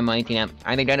from them waking up.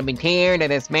 Are they gonna be tired of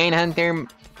this Manhunter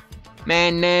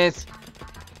madness?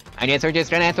 I guess we're just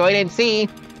gonna have to wait and see.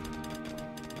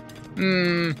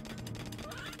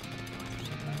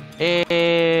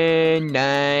 And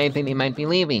I think they might be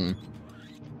leaving.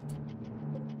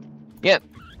 Yep.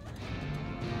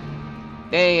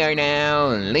 They are now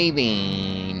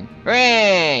leaving.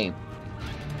 Hooray!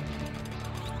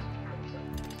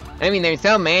 I mean, they're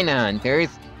still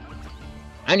manhunters.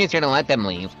 I'm just gonna let them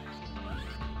leave.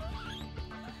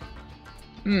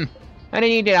 How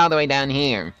did you get all the way down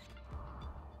here?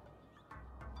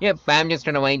 Yep, I'm just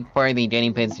gonna wait for the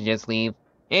guinea pigs to just leave.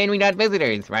 And we got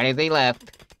visitors, right as they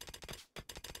left.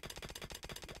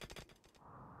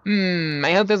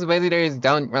 I hope those visitors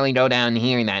don't really go down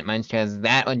here that much, because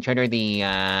that would trigger the,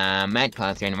 Met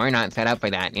cluster, and we're not set up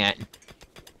for that yet.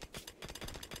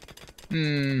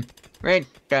 Rick,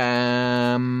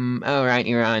 oh right,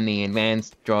 you're on the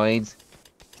advanced droids.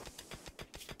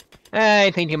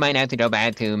 I think you might have to go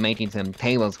back to making some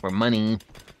tables for money.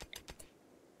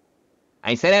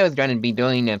 I said I was going to be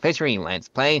doing a fishery let's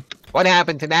play. What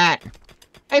happened to that?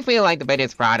 I feel like the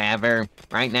biggest fraud ever,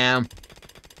 right now.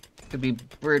 To be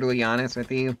brutally honest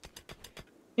with you.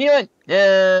 You know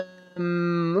what?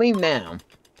 Leave now.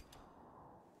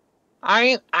 Are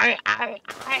you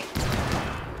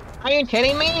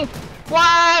kidding me?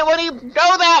 Why would he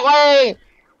go that way?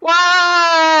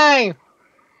 Why?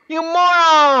 You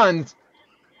morons!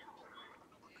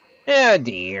 Oh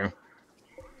dear.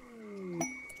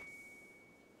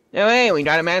 Oh hey, we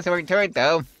got a massive turret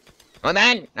though. Well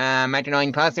that,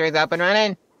 Metanoid cluster is up and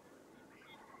running.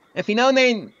 If you know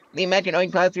the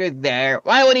Metanoid cluster is there,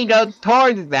 why would he go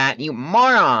towards that, you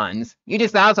morons? You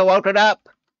just also woke it up.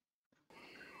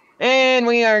 And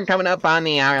we are coming up on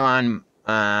the hour-long,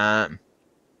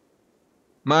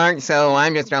 mark, so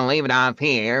I'm just gonna leave it off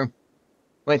here.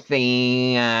 With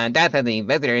the, death of the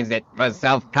visitors that was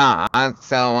self-caused,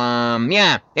 so,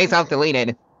 yeah, they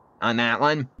self-deleted on that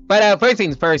one. But, first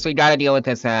things first, we gotta deal with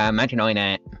this,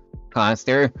 Metanoid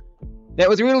cluster that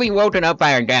was rudely woken up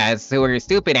by our guests, who were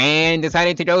stupid and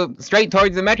decided to go straight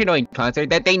towards the Metanoid cluster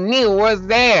that they knew was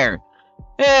there.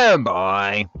 Oh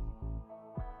boy.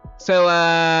 So,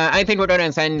 I think we're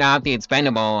gonna send off the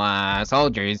expendable,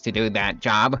 soldiers to do that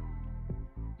job.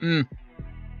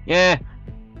 Yeah.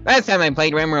 Last time I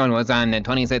played Rimworld was on the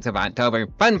 26th of October.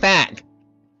 Fun fact!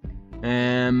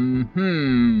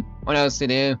 What else to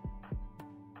do?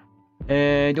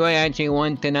 Do I actually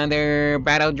want another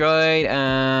battle droid?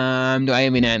 Do I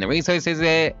even have the resources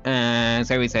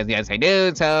Survey says yes I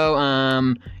do,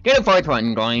 so, get a 4th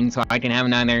one going so I can have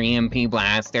another EMP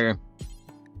blaster.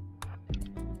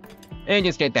 And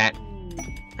just get that,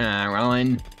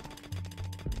 rolling.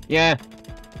 Yeah.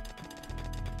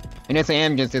 I guess I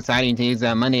am just deciding to use,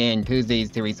 Monday and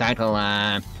Tuesdays to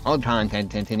recycle, old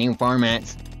content into new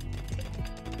formats.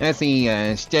 That's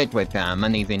the, shtick with,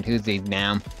 Mondays and Tuesdays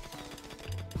now.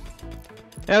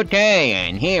 Okay,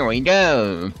 and here we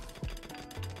go.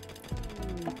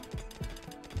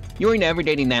 You were never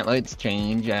dating that let's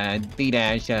change,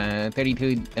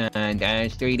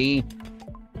 D-32-3D.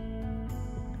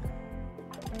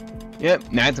 Yep,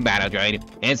 that's a battle droid.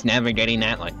 It's never getting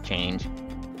that let's change.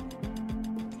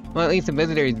 Well, at least the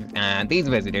visitors, these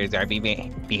visitors are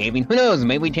behaving. Who knows,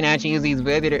 maybe we can actually use these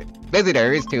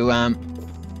visitors to,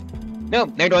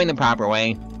 nope, they're going the proper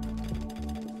way.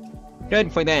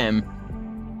 Good for them.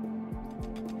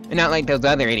 And not like those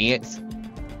other idiots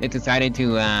that decided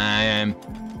to,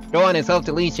 go on a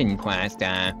self-deletion quest,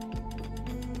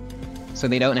 so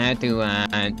they don't have to,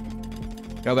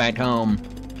 go back home.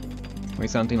 Or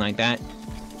something like that.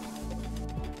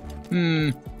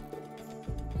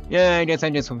 Yeah, I guess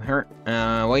I'm just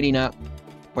waiting up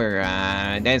for,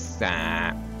 this,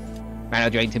 battle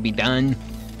droid to be done.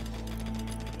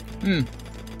 Maybe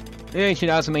I should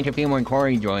also make a few more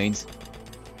Quarry droids.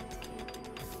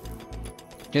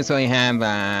 Just so I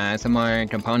have, some more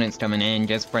components coming in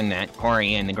just from that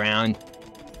quarry in the ground.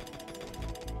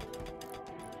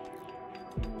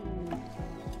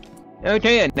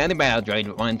 Okay, another battle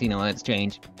droid wanting to let's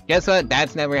change. Guess what?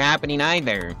 That's never happening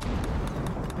either.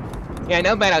 Yeah,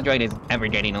 no battle droid is ever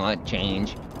getting a let's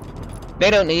change. They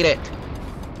don't need it.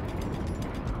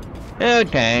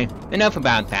 Okay, enough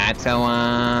about that. So,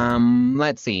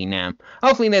 let's see now.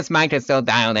 Hopefully this mic is still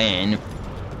dialed in.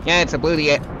 Yeah, it's a Blue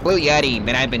Yeti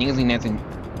that I've been using this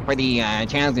for the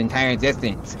channel's entire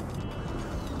existence.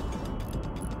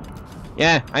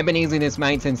 Yeah, I've been using this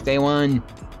mic since day one.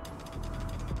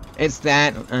 It's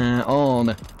that,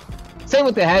 old. Same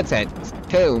with the headsets,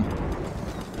 too.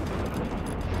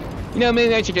 You know,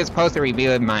 maybe I should just post a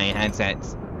review of my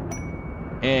headsets.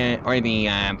 Or the,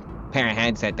 pair of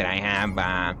headset that I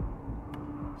have,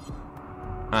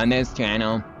 on this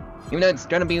channel. Even though it's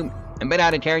gonna be a bit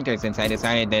out of character since I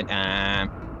decided that,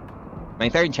 my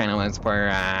 3rd channel was for,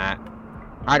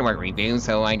 hardware reviews,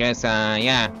 so I guess,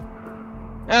 yeah.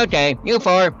 Okay, you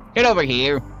 4, get over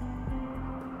here.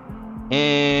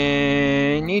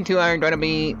 And you 2 are gonna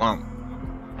be, well,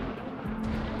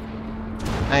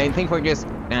 I think we're just,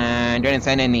 gonna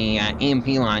send in the, EMP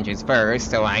launches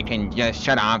first, so I can just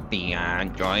shut off the,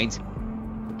 droids.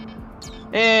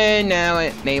 And now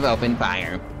they've opened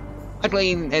fire.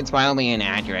 Luckily, it's wildly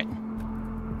inaccurate.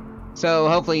 So,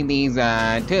 hopefully these, 2...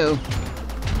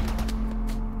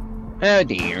 Oh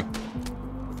dear.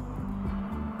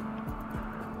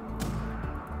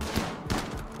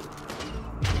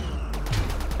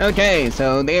 Okay,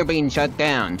 so they're being shut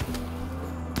down.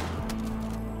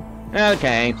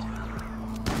 Okay.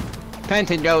 Time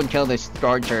to go kill this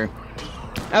Scorcher.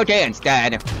 Okay, it's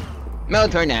dead.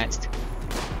 Meltor next.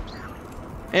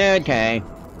 Okay.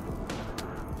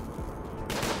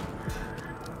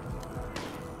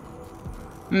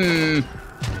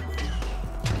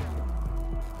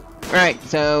 Right,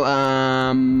 so,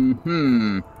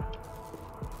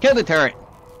 kill the turret.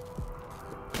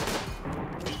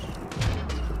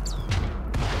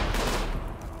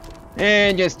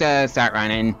 And just, start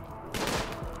running.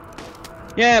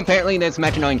 Yeah, apparently this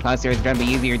Humanoid cluster is gonna be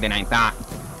easier than I thought.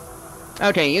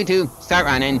 Okay, you two, start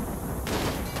running.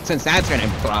 Since that's gonna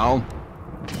blow.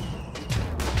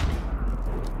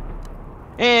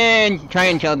 And try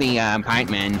and kill the,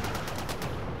 pikeman.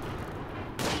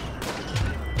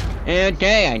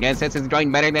 Okay, I guess this is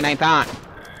going better than I thought.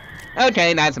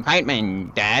 Okay, that's a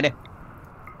pikeman dead.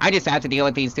 I just have to deal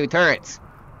with these two turrets.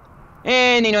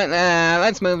 And you know what,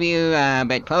 let's move you a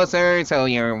bit closer so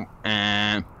you're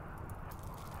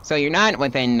not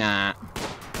within,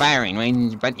 firing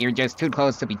range, but you're just too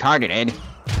close to be targeted.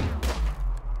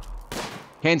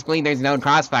 Can't believe there's no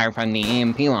crossfire from the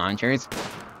EMP launchers.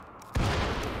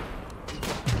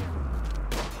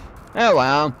 Oh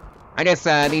well. I guess,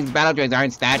 these battle droids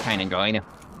aren't that kind of droid.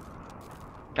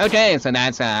 Okay, so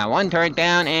that's, one turret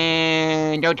down,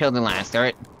 and go kill the last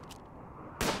turret.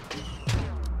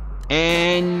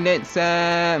 And it's,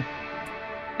 that's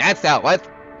dealt with.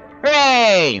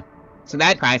 Hooray! So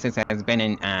that crisis has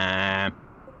been, done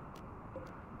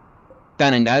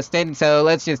and dusted, so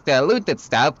let's just, loot the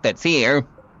stuff that's here.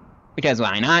 Because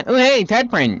why not? Oh hey, Ted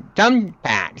Print! Thumb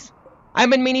packs! I've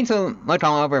been meaning to look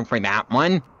all over for that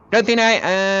one. Don't think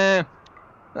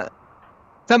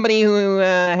somebody who,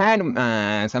 had,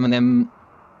 some of them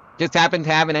just happened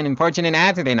to have an unfortunate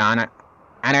accident on it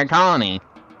at our colony.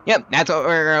 Yep, that's what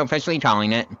we're officially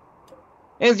calling it.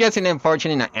 It was just an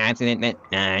unfortunate accident that,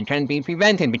 couldn't be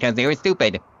prevented because they were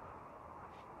stupid.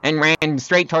 And ran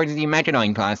straight towards the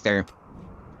Humanoid cluster.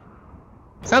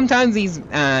 Sometimes these,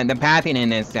 the pathing in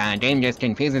this, game just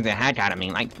confuses the heck out of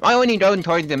me. Like, why would you go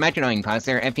towards the Humanoid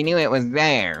cluster if you knew it was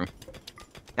there?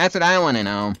 That's what I want to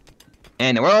know.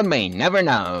 And the world may never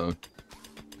know.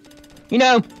 You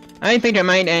know, I think I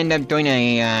might end up doing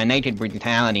a, naked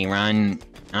brutality run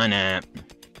on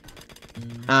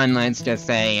let's just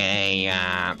say,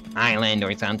 a, island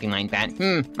or something like that.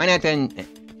 Might have to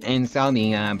install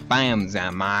the,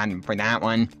 biomes, mod for that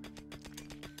one.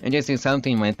 And just do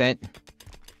something with it.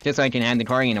 Just so I can have the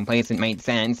Quarry in a place that made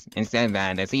sense, instead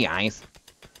of, the sea ice.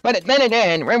 But then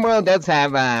again, Rimworld does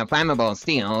have, flammable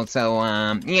steel, so,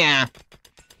 yeah.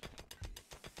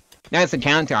 That's the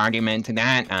counter-argument to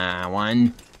that,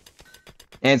 one.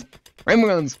 Is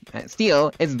Rimworld's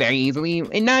steel is very easily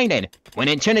ignited, when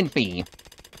it shouldn't be.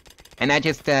 And that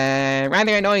just,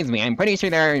 rather annoys me. I'm pretty sure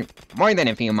there are more than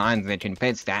a few mods that can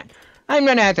fix that. I'm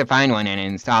gonna have to find one and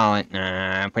install it,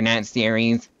 for that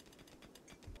series.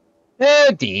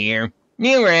 Oh dear.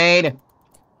 New raid.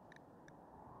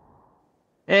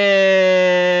 And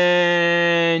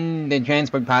the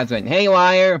transport pods went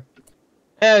haywire.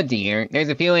 Oh dear. There's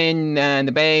a few in,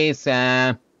 the base,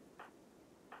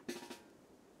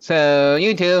 so,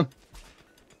 you two.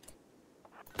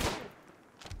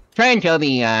 Try and kill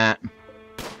the,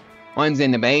 ones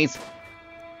in the base.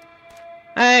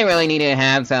 I really need to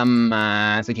have some,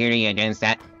 security against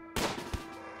that.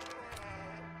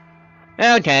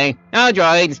 Okay, all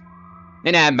droids.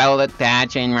 Then have bullet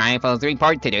thatch and rifles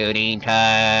report to duty,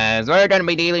 cause we're gonna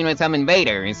be dealing with some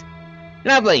invaders.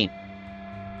 Lovely.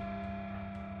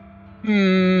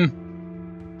 You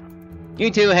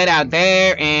two head out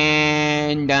there,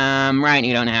 and, right,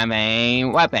 you don't have a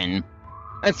weapon.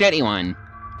 Let's get you one.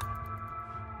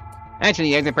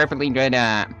 Actually, there's a perfectly good,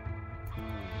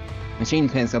 machine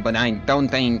pistol, but I don't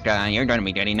think, you're gonna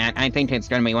be getting that. I think it's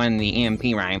gonna be one of the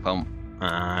EMP rifle,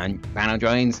 battle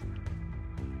droids.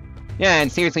 Yeah,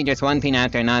 it's seriously just one thing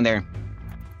after another.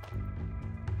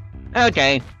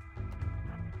 Okay.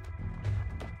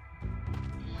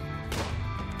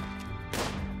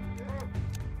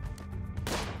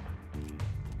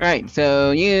 Right,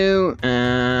 so you,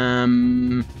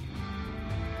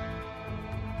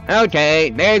 okay,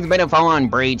 there's been a full-on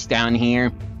breach down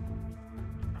here.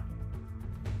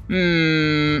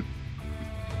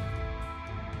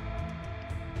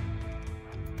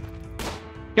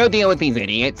 Go deal with these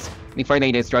idiots before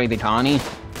they destroy the colony.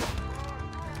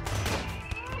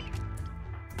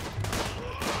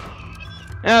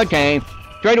 Okay,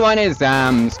 droid 1 is,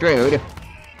 screwed.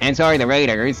 And so are the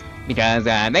raiders, because,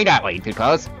 they got way too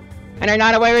close, and are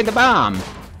not aware of the bomb.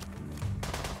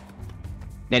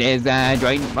 That is,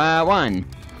 droid, 1.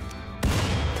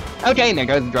 Okay, there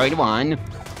goes droid 1.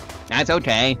 That's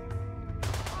okay.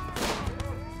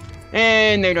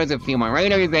 And there goes a few more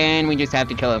raiders, and we just have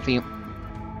to kill a few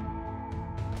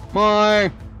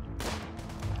more.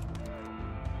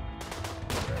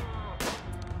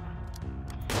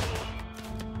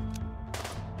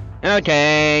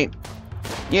 Okay.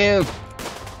 You.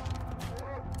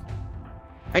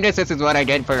 I guess this is what I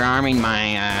did for arming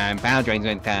my battle droids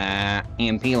with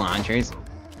EMP launchers.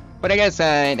 But I guess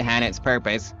it had its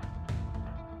purpose.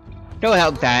 Go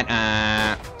help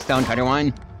that stonecutter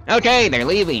one. Okay, they're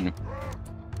leaving.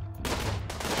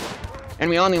 And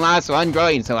we only lost one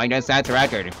droid, so I guess that's a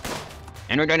record.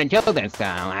 And we're gonna kill this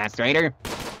last raider.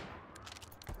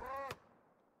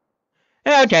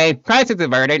 Okay, crisis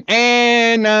averted,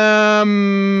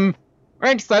 and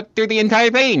Rick slept through the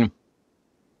entire thing.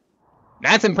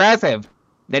 That's impressive,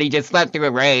 that he just slept through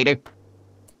a raid.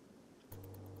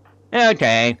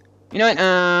 Okay, you know what,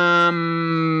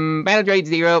 Battle Droid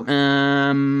 0,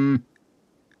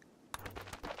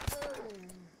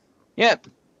 yep,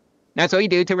 that's what we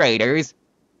do to raiders.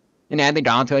 And add the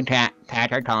doll to attack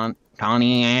our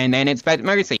colony, and then expect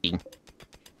mercy.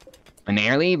 When they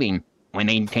are leaving, when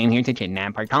they came here to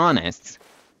kidnap our colonists.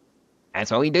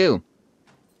 That's what we do.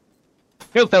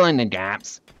 We'll fill in the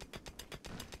gaps.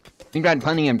 We've got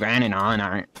plenty of granite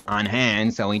on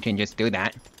hand, so we can just do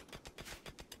that.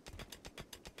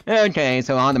 Okay,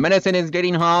 so all the medicine is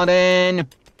getting hauled in.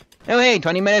 Oh hey,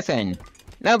 20 medicine.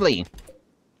 Lovely.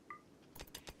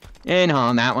 And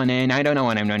haul that one in. I don't know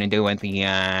what I'm going to do with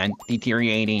the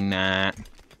deteriorating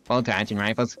bolt action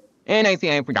rifles. And I see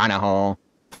I forgot a hole.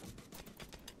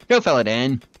 Go fill it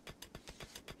in.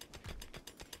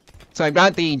 So I've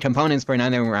got the components for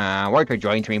another worker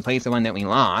droid to replace the one that we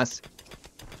lost.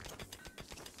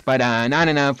 But not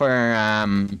enough for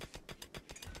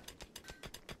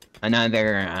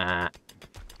another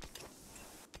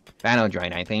battle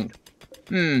droid, I think.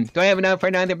 Do I have enough for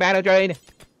another battle droid?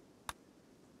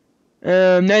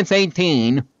 That's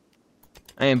 18.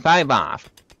 I am 5 off.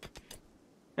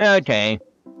 Okay.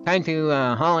 Time to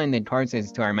haul in the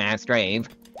torches to our mass grave.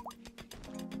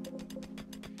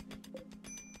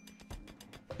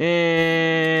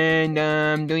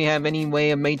 And, do we have any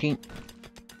way of making...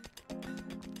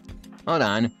 Hold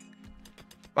on.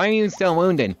 Why are you still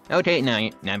wounded? Okay, no,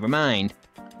 never mind.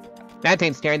 That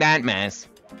takes care of that mess.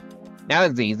 That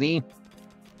was easy.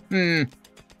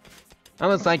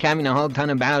 Almost like having a whole ton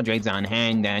of battle droids on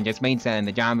hand just makes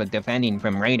the job of defending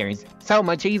from raiders so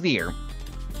much easier.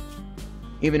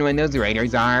 Even when those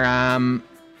raiders are,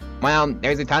 well,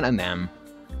 there's a ton of them.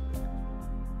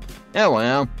 Oh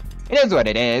well, it is what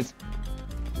it is.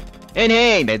 And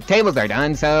hey, the tables are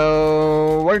done,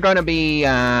 so we're gonna be,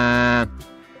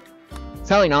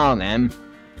 selling all of them.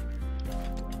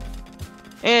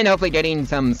 And hopefully getting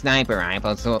some sniper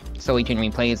rifles so we can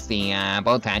replace the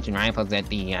bolt action rifles that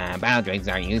the battle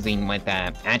droids are using with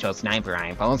actual sniper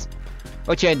rifles.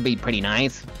 Which should be pretty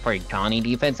nice for colony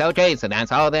defense. Okay, so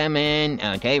that's all of them, and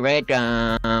okay, Rick,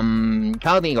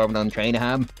 call the orbital trade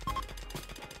hub.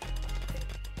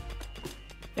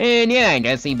 And yeah, I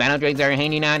guess the battle droids are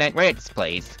hanging out at Rick's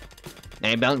place.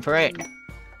 They're built for it.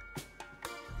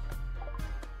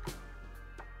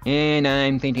 And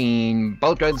I'm thinking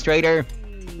bolt droids trader.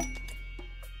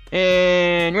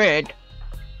 And Rick.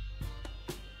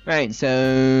 Right, so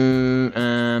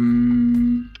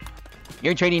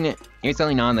you're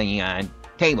selling all the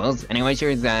tables, and I wish there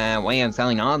was a way of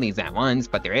selling all these at once,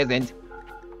 but there isn't.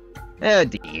 Oh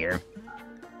dear.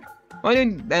 Why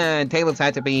do tables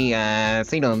have to be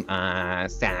single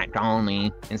stacked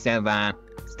only, instead of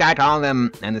stack all of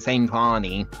them at the same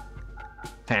quality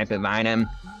type of item?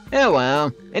 Oh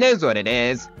well, it is what it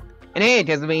is. And hey, it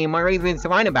gives me more reasons to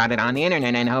whine about it on the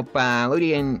internet, and hope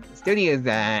Ludian Studios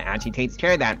actually takes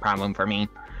care of that problem for me.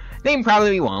 They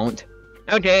probably won't.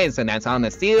 Okay, so that's all the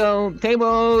steel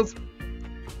tables.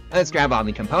 Let's grab all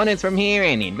the components from here,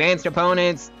 and the advanced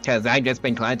components, because I've just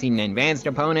been collecting advanced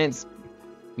components.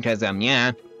 Because,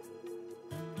 yeah.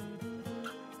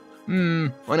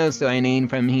 What else do I need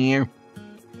from here?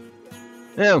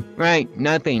 Oh, right,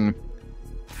 nothing.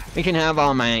 We can have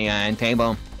all my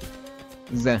tables.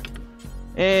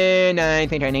 And I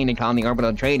think I need to call the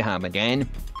orbital trade hub again.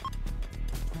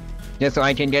 Just so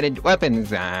I can get a weapons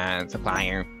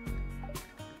supplier.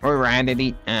 Or rather,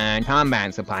 the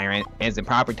combat supplier is the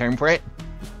proper term for it.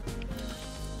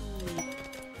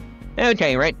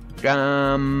 Okay, right.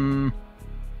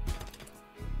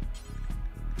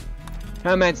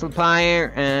 Combat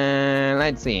supplier,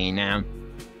 let's see now.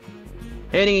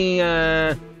 Any,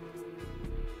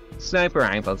 sniper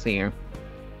rifles here?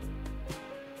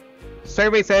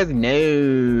 Survey says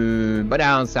no, but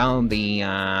I'll sell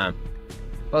the,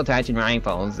 bolt action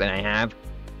rifles that I have.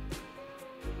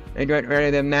 I get rid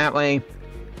of them that way.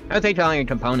 I'll take all your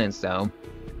components, though.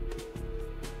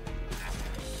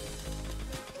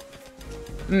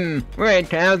 Right,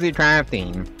 how's your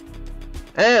crafting?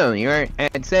 Oh, you're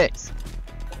at 6.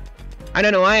 I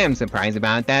don't know why I'm surprised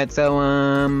about that,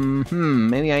 so,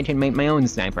 maybe I can make my own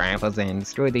sniper rifles and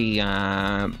destroy the,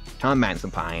 combat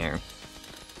supplier.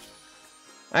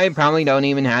 I probably don't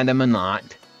even have them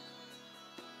unlocked.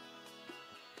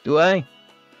 Do I?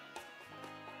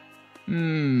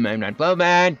 I'm not below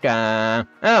that,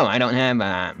 oh, I don't have,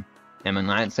 them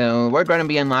unlocked, so we're gonna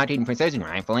be unlocking precision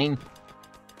rifling.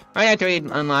 Right after we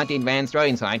unlock the advanced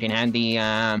droids so I can have the,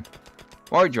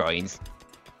 war droids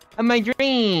of my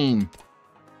dream!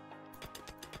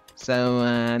 So,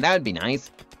 that would be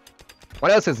nice.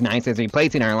 What else is nice is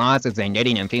replacing our losses and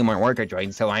getting a few more worker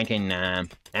droids so I can,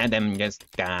 have them just,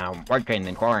 work in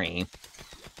the quarry.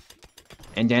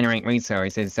 And generate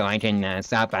resources so I can,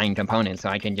 stop buying components so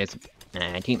I can just,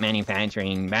 keep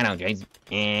manufacturing battle droids.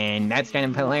 And that's kind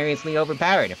of hilariously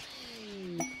overpowered.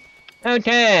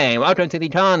 Okay, welcome to the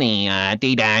colony,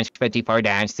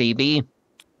 D-54-CB.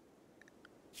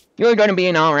 You're gonna be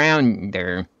an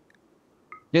all-rounder.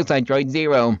 Just like Droid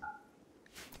Zero.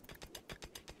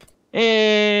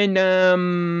 And,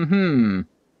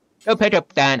 go pick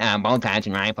up that,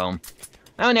 bolt-action rifle.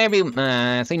 I want every,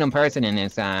 single person in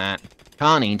this,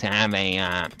 colony to have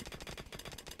a,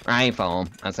 rifle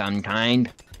of some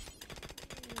kind.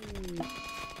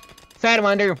 Sad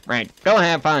Wonder, right, go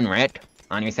have fun, Rick,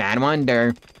 on your Sad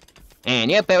Wonder. And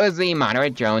yep, it was the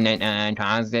moderate drone that,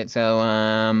 caused it, so,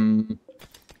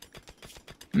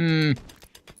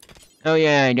 oh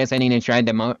yeah, I guess I need to shred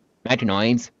the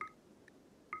mechanoids.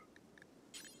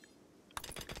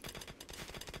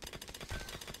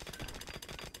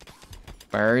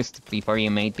 First, before you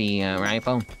make the,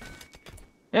 rifle.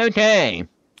 Okay.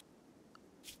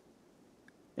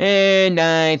 And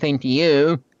I think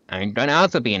you are gonna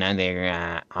also be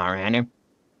another, all-rounder.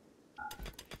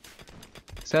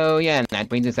 So yeah, that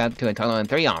brings us up to a total of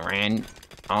 3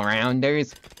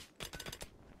 all-rounders.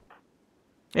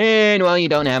 And while you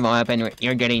don't have a weapon,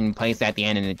 you're getting placed at the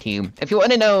end of the tube. If you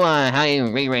want to know how you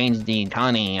rearrange the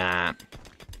colony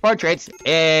portraits,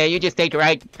 you just take the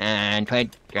right and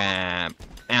click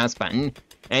mouse button,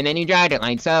 and then you drag it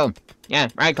like so. Yeah,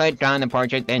 right click on the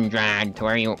portrait, then drag to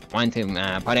where you want to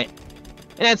put it.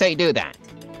 And that's how you do that.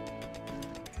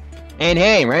 And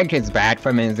hey, Rick is back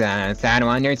from his Sad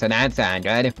Wonder, so that's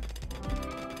good.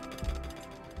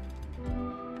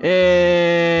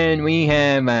 And we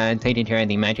have taken care of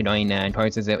the Mechanoid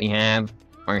torsos that we have,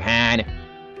 or had.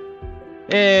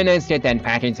 And let's get that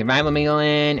packaged survival meal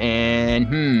in,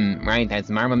 and right, that's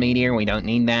Marble Meteor, we don't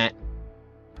need that.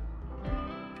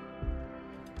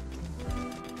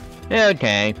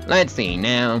 Okay, let's see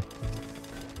now.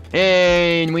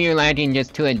 And we are lacking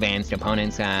just 2 advanced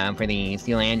opponents for the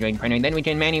Steel Android printer, then we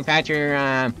can manufacture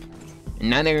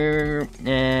another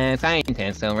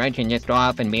scientist, so Red can just go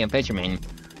off and be a fisherman.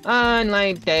 On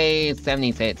like day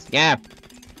 76, yeah.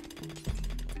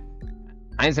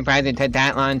 I'm surprised it took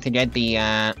that long to get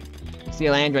the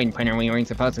Steel Android printer we were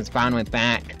supposed to spawn with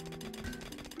back.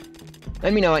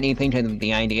 Let me know what you think of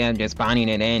the idea of just spawning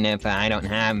it in if I don't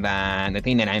have the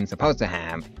thing that I'm supposed to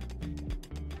have.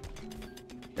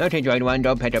 Okay, Droid 1,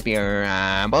 go pick up your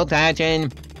bolt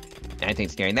action. That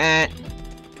takes care of that.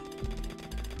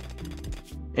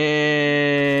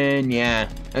 And yeah,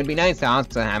 it would be nice to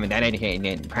also have a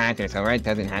dedicated crafter so Red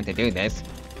doesn't have to do this.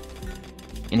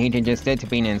 And he can just stick to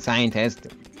being a scientist.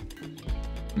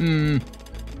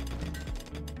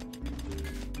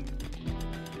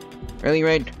 Really,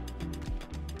 Red?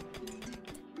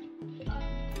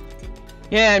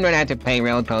 Yeah, I'm gonna have to pay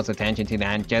real close attention to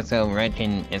that just so Red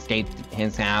can escape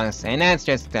his house, and that's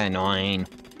just annoying.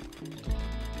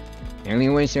 I really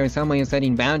wish there was some way of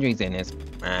setting boundaries in this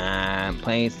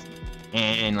place,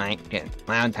 and like,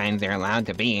 allowed times they're allowed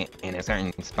to be in a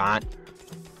certain spot.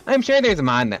 I'm sure there's a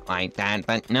mod that like that,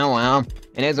 but no, well,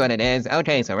 it is what it is.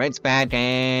 Okay, so Red's back,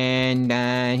 and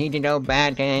he can go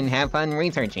back and have fun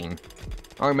researching,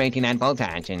 or making that bolt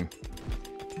action.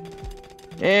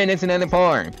 And it's another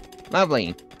pour.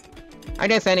 Lovely. I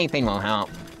guess anything will help.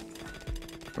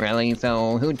 Really,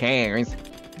 so who cares?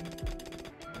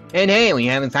 And hey, we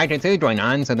have a Sector 2 going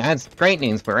on, so that's great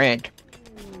news for it.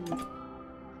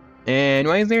 And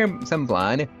why is there some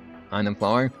blood on the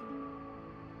floor?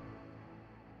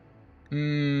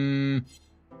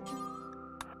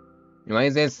 Why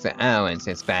is this? Oh, it's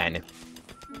this bed.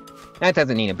 That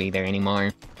doesn't need to be there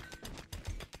anymore.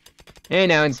 And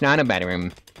no, it's not a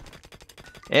bedroom.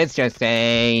 It's just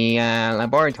a,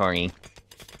 laboratory.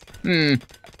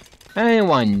 I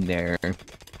wonder.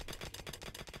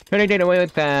 Could I get away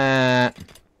with,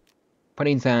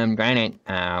 putting some granite,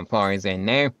 floors in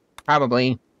there?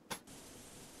 Probably.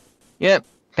 Yep,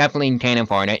 definitely can't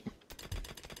afford it.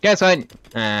 Guess what,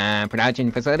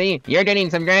 production facility? You're getting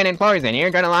some granite floors and you're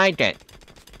gonna like it.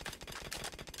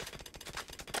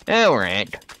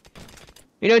 Alright.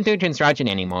 You don't do construction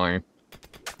anymore.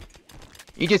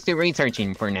 You just do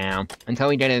researching for now, until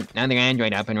we get another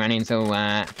android up and running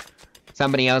so,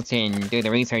 somebody else can do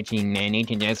the researching and he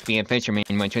can just be a fisherman,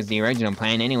 which was the original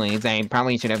plan anyways. I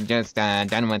probably should have just,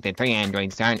 done with the 3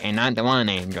 android start and not the 1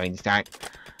 android start.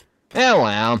 Oh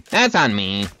well, that's on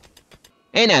me.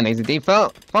 And now there's a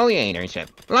defoliator ship.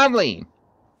 Lovely!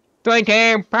 Do I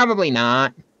care? Probably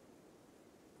not.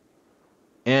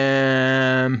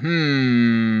 Yeah,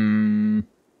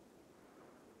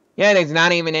 there's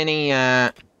not even any,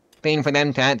 thing for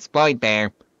them to exploit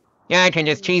there. Yeah, I can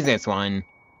just cheese this one.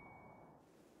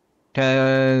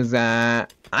 'Cause, I'm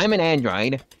an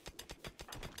android.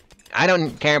 I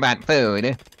don't care about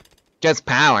food. Just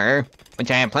power, which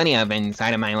I have plenty of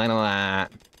inside of my little,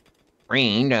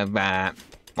 ring of,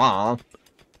 wall.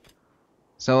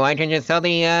 So I can just tell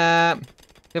the,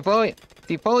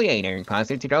 defoliator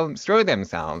cluster to go destroy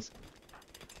themselves.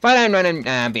 But I'm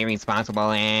gonna, be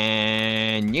responsible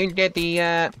and you get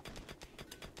the,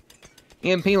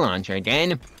 EMP launcher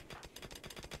again.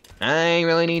 I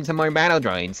really need some more battle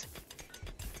droids.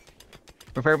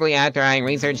 Preferably after I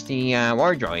research the,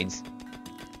 war droids.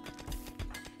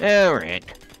 Alright.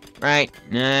 Right,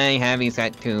 I have you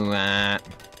set to,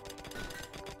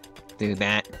 do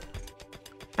that.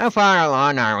 How far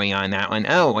along are we on that one?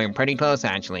 Oh, we're pretty close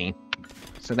actually.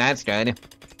 So that's good.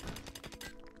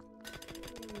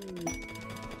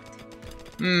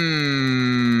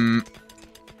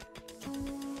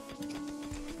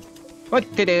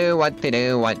 What to do, what to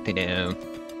do, what to do.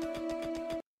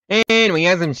 And we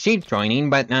have some sheep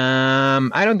joining, but,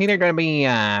 I don't think they're gonna be,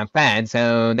 fed,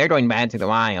 so they're going bad to the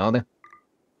wild.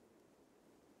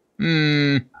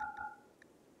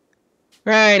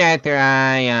 Right after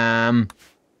I,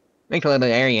 make a little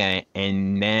area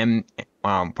and them,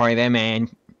 well, for them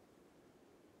and...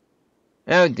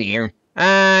 Oh dear.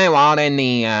 I walled in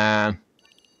the,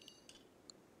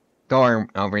 door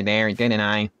over there, didn't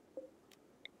I?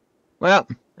 Well,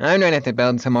 I'm gonna have to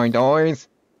build some more doors.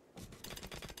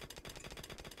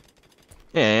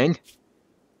 And...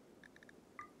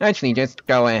 actually, just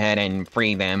go ahead and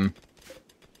free them.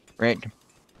 Right?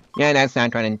 Yeah, that's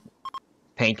not gonna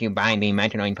take you by the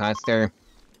Metanoid cluster.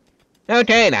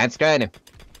 Okay, that's good.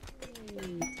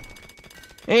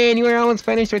 And you were almost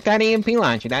finished with that EMP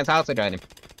launcher, that's also good.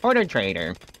 Order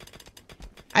Trader.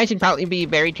 I should probably be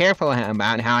very careful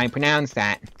about how I pronounce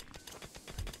that.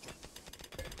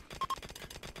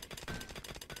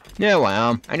 Yeah,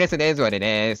 well, I guess it is what it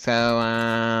is, so,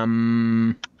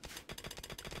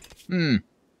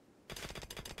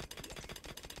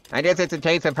 I guess it's a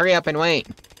case of hurry up and wait.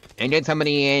 And get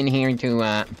somebody in here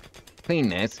to, clean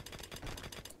this.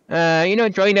 You know,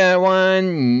 Droid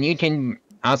 1, you can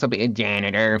also be a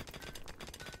janitor.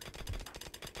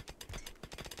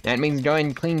 That means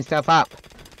Droid clean stuff up.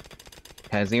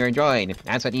 'Cause you're a droid,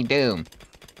 that's what you do.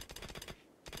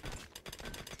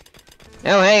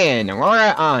 Oh hey, and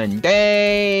Aurora on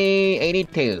day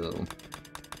 82.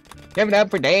 Give it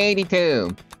up for day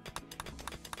 82.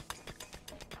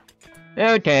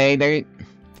 Okay, there...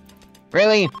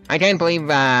 Really? I can't believe,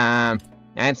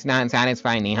 that's not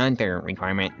satisfying the hunter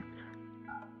requirement.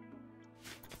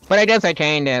 But I guess I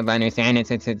kind of understand it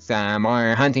since it's,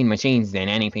 more hunting machines than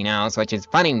anything else, which is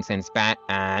funny since the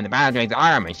battle droids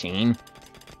are a machine.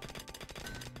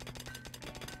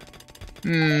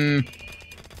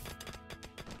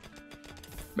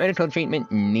 Medical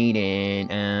treatment needed.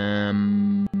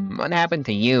 What happened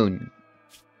to you?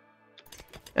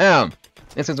 Oh,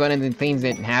 this is one of the things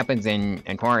that happens in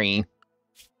a quarry.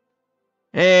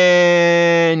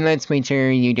 And let's make sure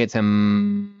you get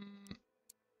some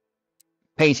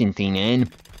patienting in.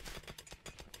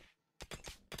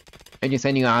 I just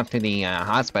send you off to the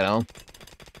hospital.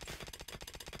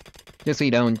 Just so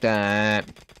you don't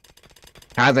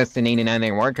cause us to need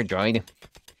another worker droid.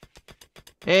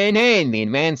 And hey, the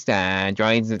advanced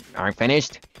droids are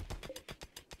finished.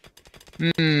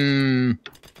 I'm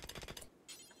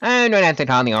gonna have to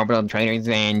call the orbital traders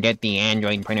and get the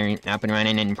android printer up and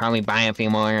running and probably buy a few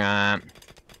more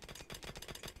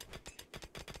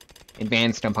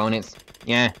advanced components.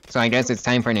 Yeah, so I guess it's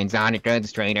time for an exotic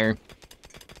goods trader.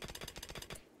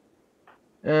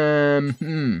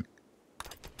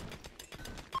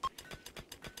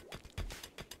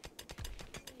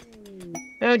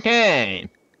 Okay.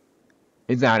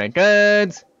 Exotic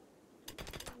goods.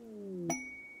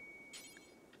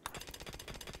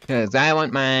 Because I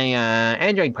want my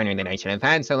android printer that I should have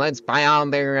had, so let's buy all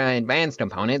their advanced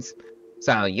components.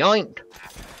 So, yoink.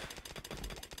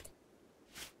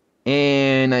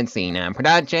 And let's see now.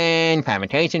 Production,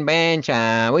 fabrication bench.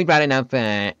 We brought enough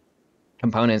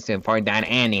components to afford that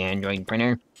and the Android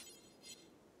printer.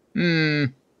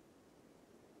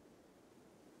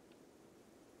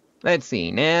 Let's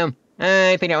see now.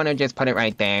 I think I want to just put it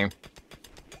right there.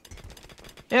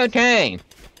 Okay.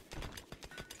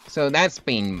 So that's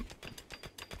been...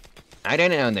 I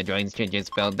didn't know the droids should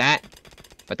just build that,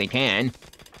 but they can.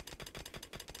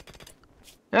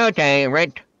 Okay,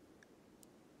 right.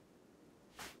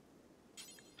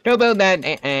 Go build that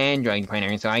Android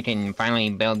printer so I can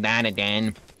finally build that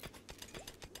again.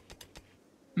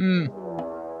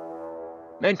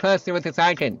 Mid cluster with the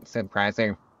circuit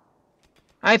suppressor.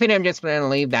 I think I'm just gonna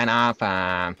leave that off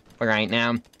for right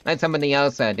now. Let somebody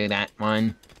else do that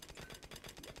one.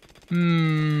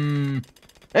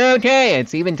 Okay,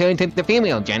 it's even tuned to the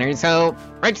female gender, so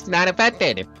Rick's not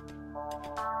affected.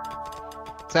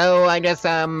 So I guess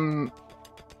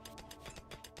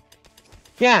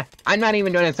yeah, I'm not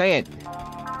even gonna say it.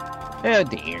 Oh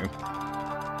dear.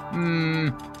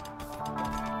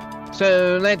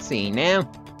 So let's see now.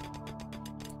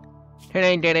 Can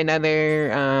I get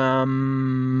another I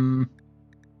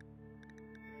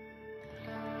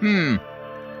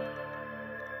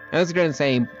was gonna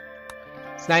say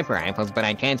sniper rifles, but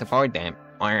I can't afford them,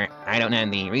 or I don't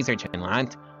have the research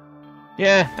unlocked.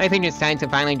 Yeah, I think it's time to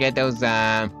finally get those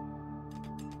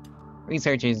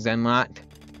researches unlocked.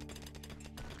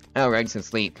 Oh, Rug's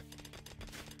asleep.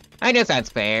 I guess that's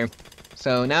fair.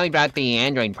 So now we brought the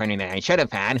Android printer that I should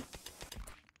have had.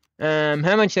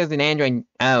 How much does an Android...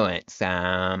 Oh, it's,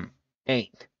 8.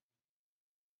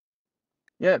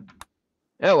 Yep.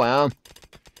 Oh well.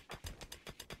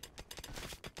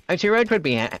 I'm sure Rug would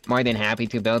be more than happy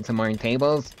to build some more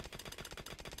tables.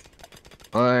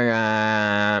 Or,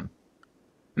 I'm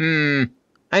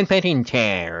thinking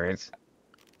chairs.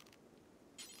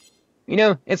 You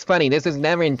know, it's funny, this was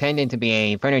never intended to be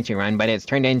a furniture run, but it's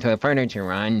turned into a furniture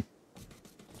run.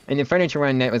 And the furniture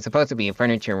run that was supposed to be a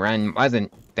furniture run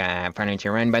wasn't a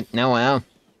furniture run, but no well.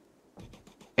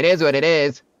 It is what it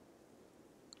is.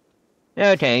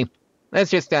 Okay,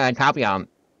 let's just copy all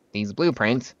these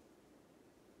blueprints.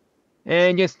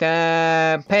 And just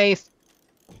paste,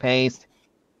 paste,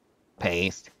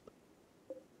 paste.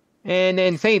 And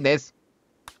then save this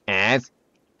as...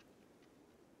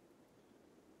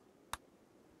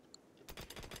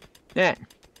 that.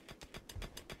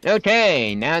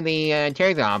 Okay, now the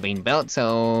chairs are all being built,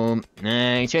 so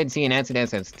I should see an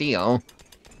exodus of steel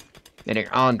that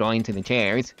are all going to the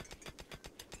chairs.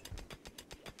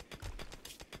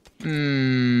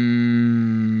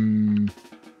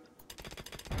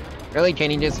 Really,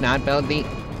 can you just not build the...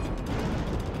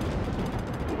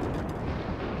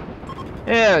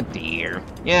 Oh dear.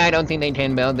 Yeah, I don't think they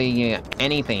can build the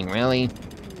anything, really.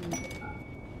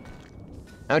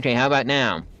 Okay, how about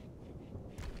now?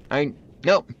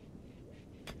 Nope. You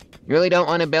really don't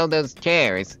want to build those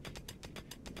chairs.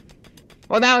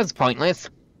 Well, that was pointless.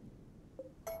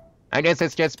 I guess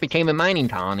this just became a mining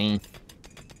colony.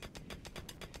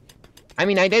 I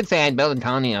mean, I did say I'd build a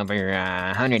colony over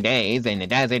 100 days in the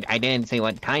desert. I didn't say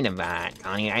what kind of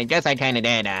colony. I guess I kind of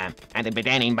did at the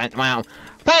beginning, but, well,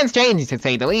 plans changed, to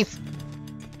say the least.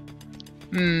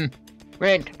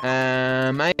 Right,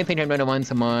 I think I'm gonna want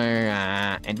some more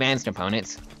advanced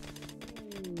opponents.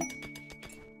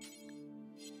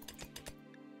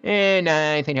 And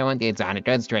I think I want the exotic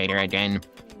goods trader again.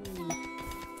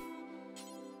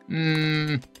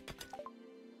 And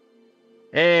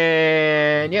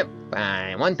yep,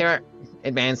 I want their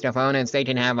advanced opponents. They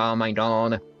can have all my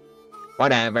gold.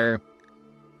 Whatever.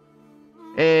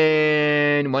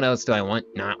 And what else do I want?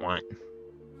 Not want.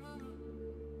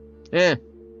 Yeah.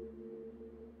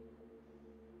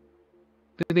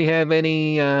 Do they have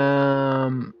any,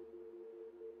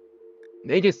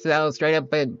 they just sell straight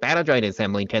up battle droid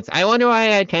assembly kits. I wonder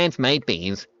why I can't make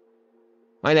these.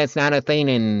 Why that's not a thing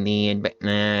in the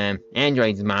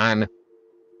Androids mod.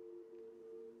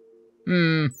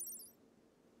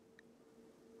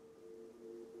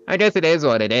 I guess it is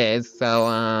what it is, so,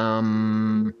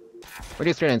 we're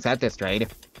just gonna set this trade.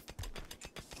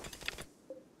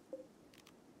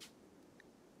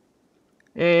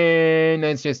 And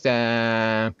let's just,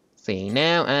 see.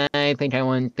 Now, I think I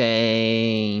want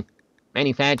a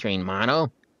manufacturing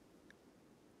model.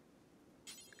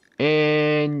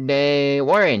 And a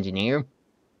war engineer.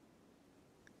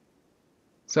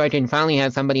 So I can finally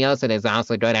have somebody else that is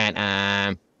also good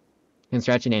at,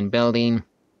 construction and building.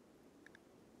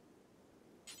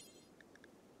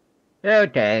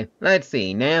 Okay, let's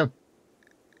see now.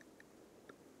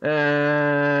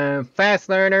 Fast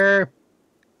learner.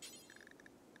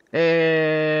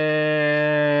 And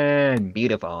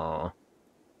beautiful.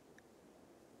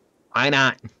 Why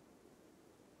not?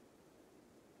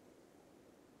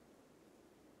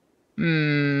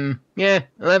 Yeah,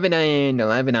 11 and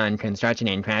 11 on construction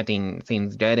and crafting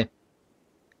seems good.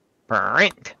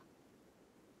 Print!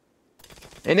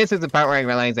 And this is the part where I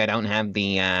realize I don't have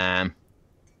the,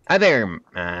 other,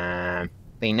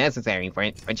 thing necessary for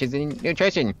it, which is in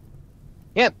nutrition.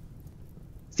 Yep.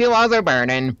 Steel walls are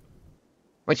burning.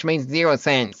 Which makes 0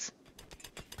 sense.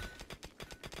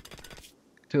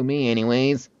 To me,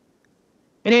 anyways.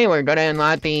 And hey, we're gonna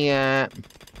unlock the,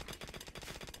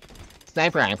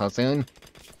 sniper rifle soon.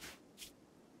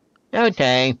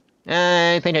 Okay.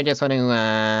 I think I just want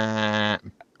to,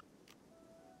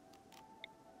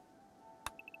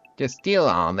 just steal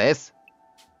all this.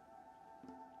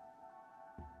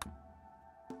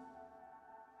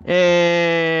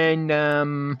 And,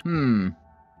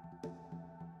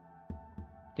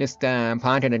 just,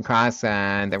 plant it across,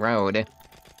 the road.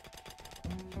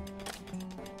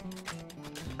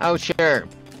 Oh, sure.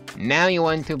 Now you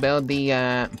want to build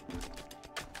the,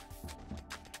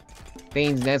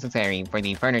 things necessary for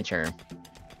the furniture.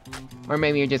 Or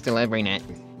maybe you're just delivering it.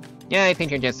 Yeah, I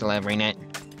think you're just delivering it.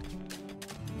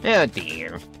 Oh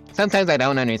dear. Sometimes I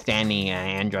don't understand the,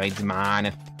 androids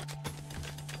mod.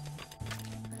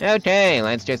 Okay,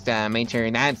 let's just, make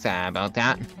sure that's, built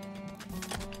out.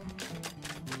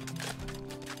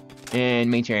 And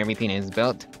make sure everything is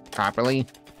built properly.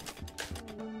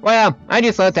 Well, I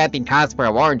just looked at the cost for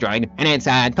a war droid, and it's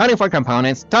 24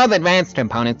 components, 12 advanced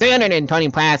components, 320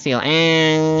 plasteel,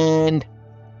 and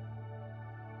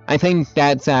I think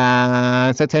that's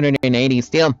 680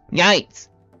 steel. Yikes!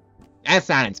 That's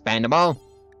not expendable.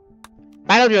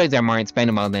 Battle droids are more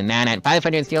expendable than that at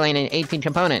 500 steel and 18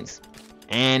 components.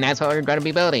 And that's what we're going to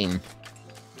be building.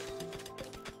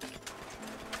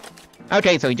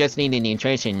 Okay, so we just need the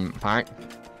nutrition part.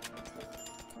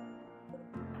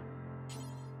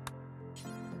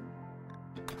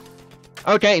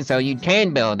 Okay, so you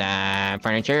can build,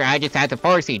 furniture, I just have to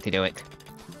force you to do it.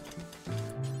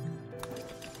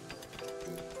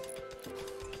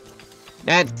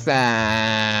 That's,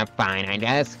 fine, I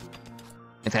guess.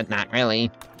 Except not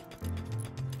really.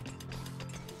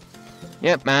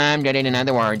 Yep, I'm getting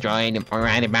another war droid, or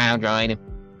rather battle droid.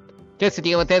 Just to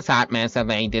deal with this hot mess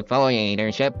of a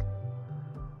defoliator ship.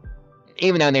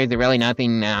 Even though there's really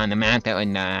nothing on the map that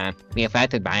would, be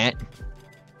affected by it.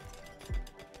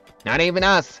 Not even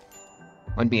us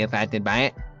would be affected by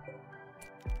it.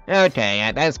 Okay,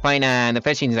 at this point, the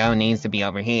fishing zone needs to be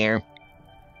over here.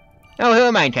 Oh, who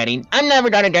am I kidding? I'm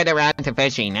never gonna get around to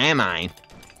fishing, am I?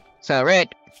 So,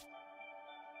 Rick,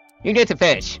 you get to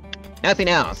fish. Nothing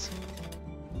else.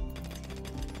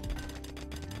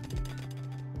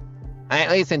 At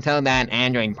least until that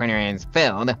android printer is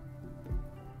filled.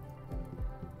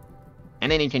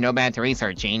 And then you can go back to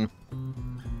researching.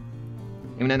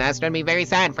 Even though that's gonna be very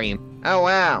sad for you. Oh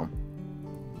well.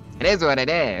 It is what it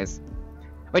is.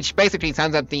 Which basically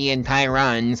sums up the entire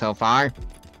run so far.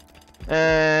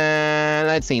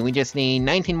 Let's see, we just need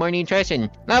 19 more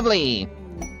nutrition. Lovely!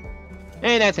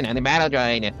 And that's another battle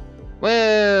droid.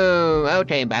 Whoa!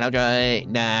 Okay, battle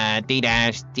droid,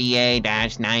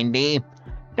 D-DA-9D.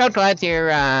 Don't collect your,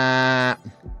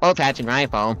 bolt-action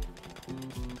rifle.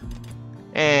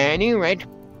 And you, Rick.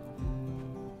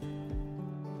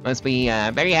 Must be,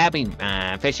 very happy,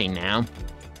 fishing now.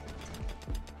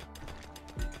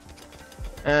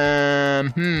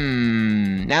 That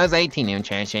was 18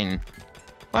 nutrition.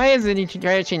 Why is the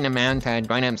nutrition amount,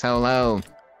 going up so low?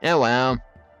 Oh well.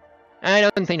 I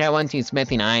don't think I want you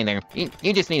smithing either.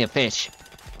 You just need to fish.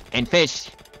 And fish.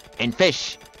 And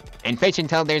fish. And fish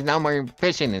until there's no more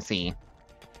fish in the sea.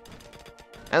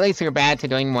 At least you're back to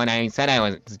doing what I said I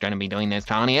was gonna be doing this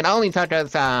colony. It only took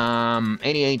us,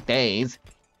 88 days.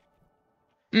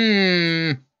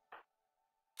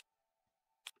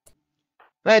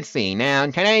 Let's see, now,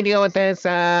 can I deal with this,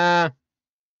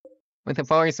 with the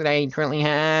force that I currently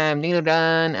have? Needle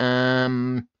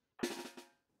done,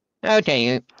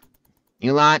 okay,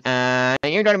 you lot,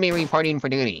 you're gonna be reporting for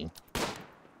duty.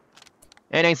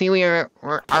 And I see we're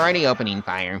already opening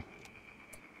fire.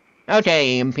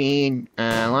 Okay, EMP,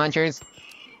 launchers,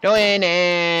 go in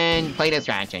and play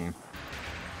distraction.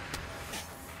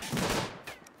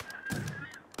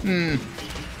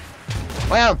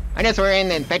 Well, I guess we're in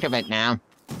the thick of it now.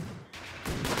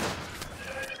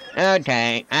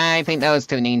 Okay, I think those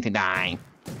two need to die.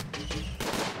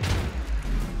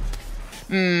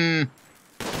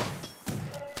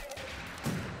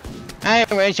 I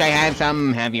wish I had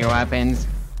some heavier weapons.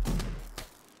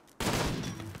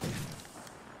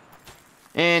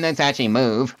 And let's actually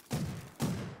move.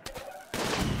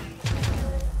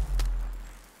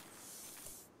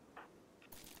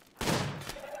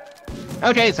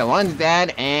 Okay, so one's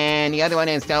dead, and the other one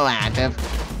is still active.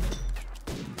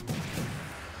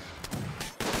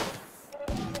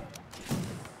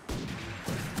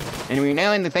 And we're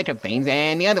now in the thick of things,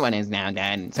 and the other one is now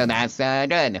dead, so that's,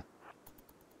 good.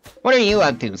 What are you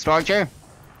up to, Storcher?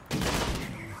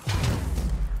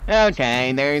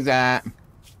 Okay, there's,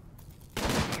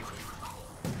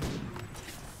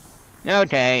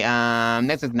 okay,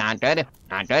 this is not good.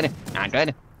 Not good. Not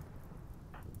good.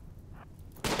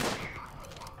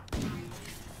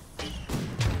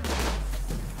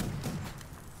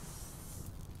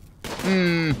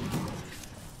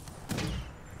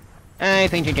 I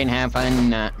think you can have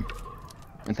fun,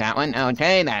 with that one.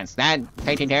 Okay, that's that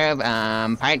taken care of.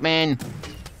 Pikeman.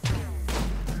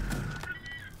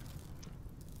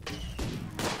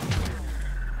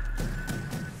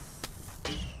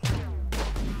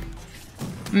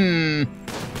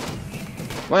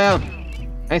 Well,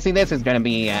 I see this is gonna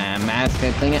be a mess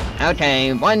to clean it.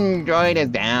 Okay, one droid is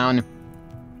down.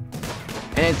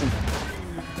 And it's...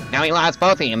 Now we lost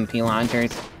both the MP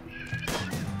launchers.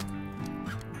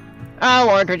 Oh,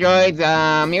 water droids,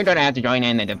 you're gonna have to join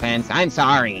in the defense. I'm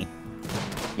sorry.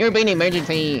 You're being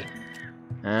emergency...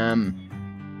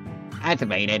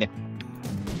 activated.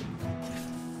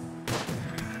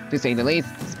 To say the least.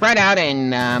 Spread out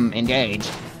and, engage.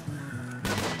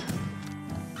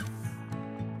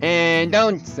 And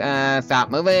don't, stop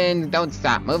moving, don't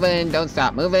stop moving, don't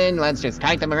stop moving. Let's just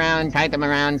kite them around, kite them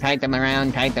around, kite them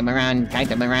around, kite them around, kite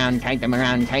them around, kite them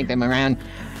around, kite them around,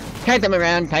 kite them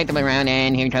around, kite them around,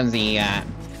 and here comes the,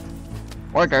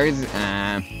 workers,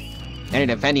 that are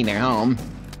defending their home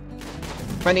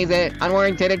from these,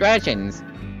 unwarranted aggressions.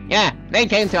 Yeah, they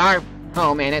came to our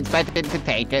home and expected to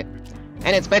take it,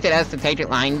 and expected us to take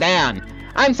it lying down.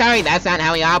 I'm sorry, that's not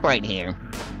how we operate here.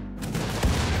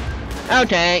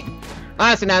 Okay,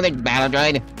 lost another battle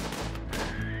droid.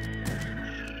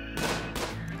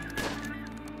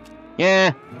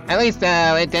 Yeah, at least,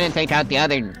 it didn't take out the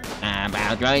other,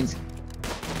 battle droids.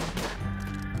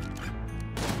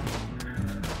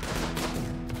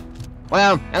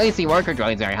 Well, at least the worker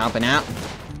droids are helping out.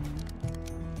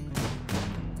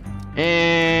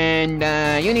 And,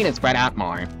 you need to spread out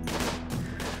more.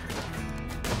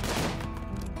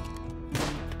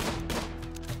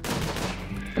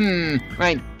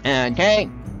 Right, okay.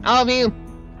 All of you,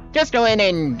 just go in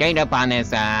and gang up on this,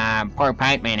 poor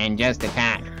pipeman and just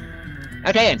attack.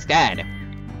 Okay, it's dead.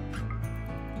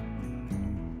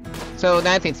 So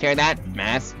that takes care of that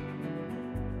mess.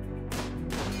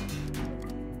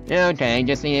 Okay,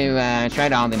 just need to,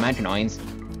 shred all the mechanoids.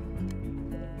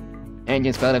 And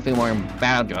just build a few more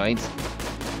battle droids.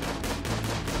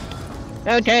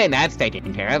 Okay, that's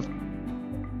taken care of.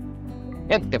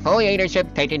 Yep, defoliator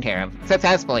ship taken care of.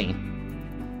 Successfully.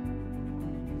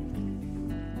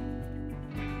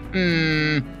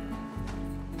 And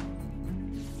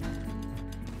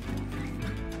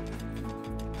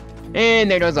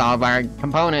there goes all of our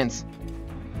components.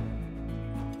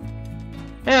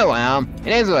 Oh well,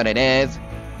 it is what it is.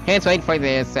 Can't wait for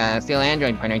this, steel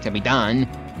android printer to be done.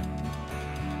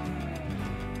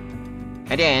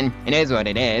 Again, it is what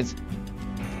it is.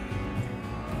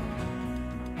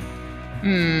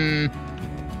 I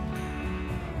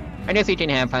guess you can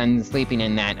have fun sleeping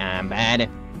in that, bed.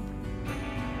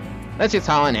 Let's just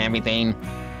haul in everything.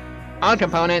 All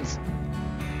components.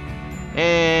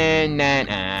 And that,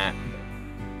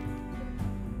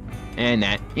 and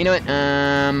that. You know what,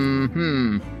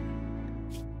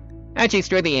 Actually,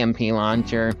 screw the MP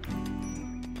launcher.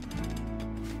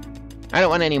 I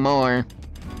don't want any more.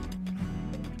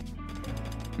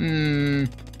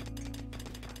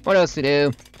 What else to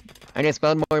do? I just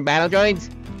build more battle droids?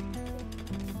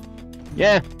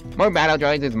 Yeah, more battle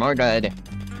droids is more good.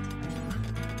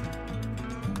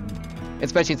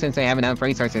 Especially since I have enough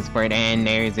resources for it and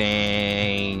there's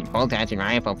a bolt action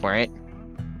rifle for it.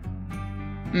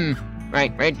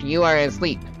 Right, Rick, you are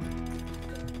asleep.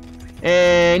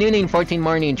 And you need 14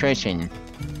 more nutrition.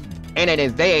 And it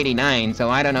is day 89, so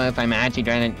I don't know if I'm actually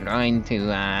going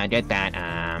to get that,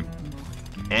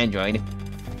 android.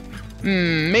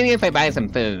 Maybe if I buy some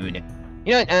food.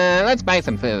 You know what, let's buy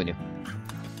some food.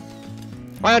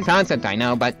 Wild concept, I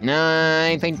know, but no,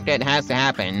 I think it has to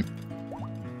happen.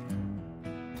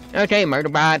 Okay,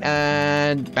 Murderbot,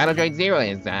 Battle Droid 0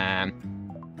 is, back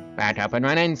up and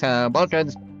running, so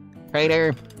Boltrod's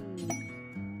Crater.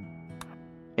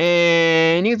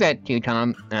 And use that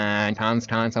Tom's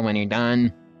console when you're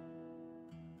done.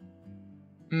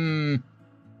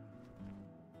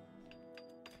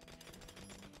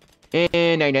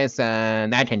 And I guess,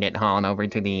 that can get hauled over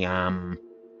to the,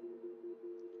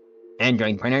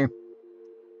 Android printer.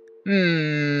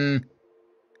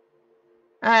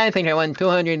 I think I want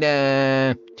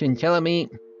 200 chinchilla meat.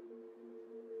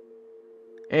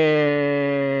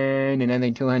 And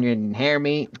another 200 hare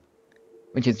meat,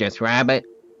 which is just rabbit.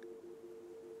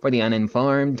 For the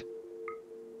uninformed.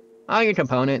 All your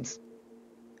components.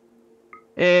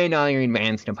 And all your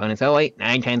advanced components. Oh wait,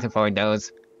 I can't afford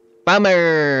those.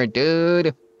 Bummer,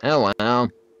 dude. Oh well.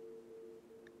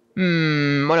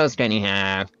 What else can you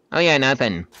have? Oh yeah,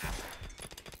 nothing.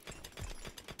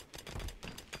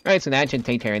 Right, so that should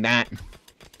take care of that.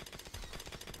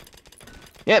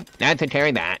 Yep, that took care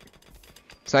of that.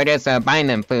 So I guess buying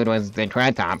them food was the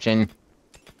correct option.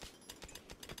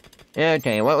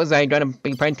 Okay, what was I gonna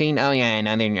be printing? Oh yeah,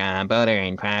 another builder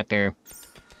and crafter.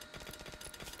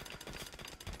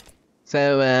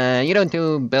 So, you don't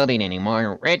do building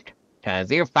anymore, Rick,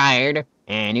 cause you're fired,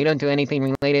 and you don't do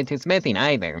anything related to smithing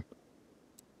either.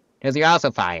 Cause you're also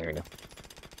fired.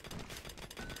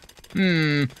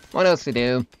 What else to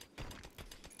do?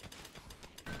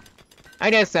 I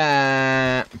guess,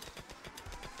 Emma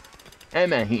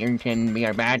here can be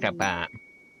our backup,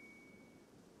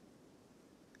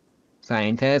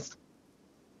 scientist.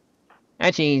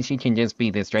 Actually, she can just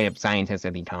be the straight-up scientist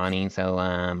of the colony, so,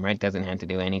 Red doesn't have to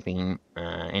do anything,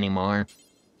 anymore.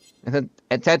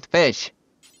 Except fish.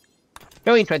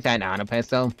 Can we put that on a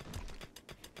pistol?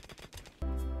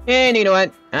 And you know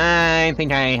what? I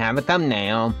think I have a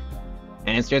thumbnail.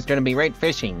 And it's just gonna be right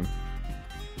fishing.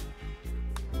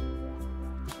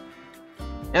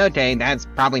 Okay, that's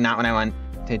probably not what I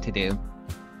wanted to do.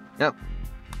 Nope.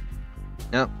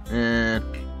 Nope.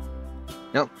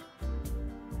 Nope.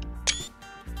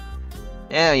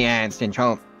 Oh yeah, it's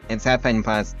control. It's F10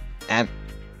 plus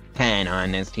F10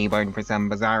 on this keyboard for some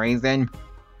bizarre reason.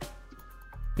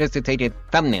 Just to take a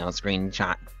thumbnail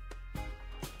screenshot.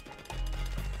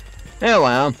 Oh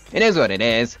well, it is what it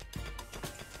is.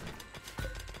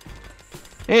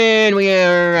 And we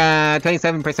are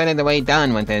 27% of the way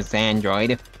done with this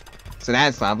android. So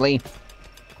that's lovely.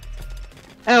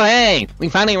 Oh hey, we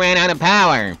finally ran out of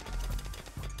power.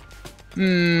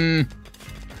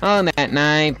 On that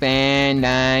knife, and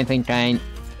I think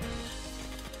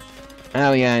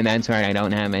oh yeah, that's right, I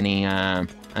don't have any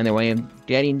other way of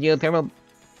getting geothermal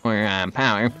or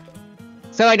power.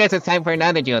 So I guess it's time for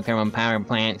another geothermal power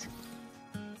plant.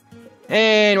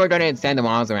 And we're gonna extend the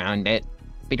walls around it.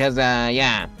 Because,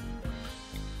 yeah.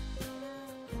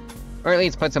 Or at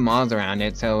least put some walls around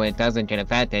it so it doesn't get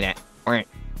affected, or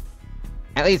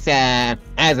at least,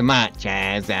 as much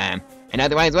as, it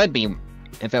otherwise would be.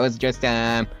 If it was just,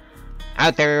 out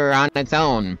there on its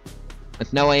own.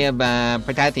 With no way of,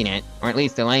 protecting it. Or at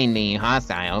least delaying the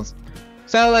hostiles.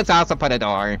 So let's also put a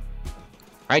door.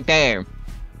 Right there.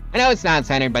 I know it's not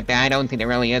centered, but I don't think there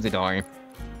really is a door.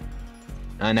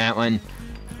 On that one.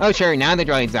 Oh sure, now the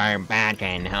droids are back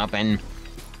and helping.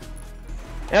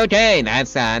 Okay,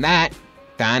 that's, that.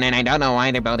 Done, and I don't know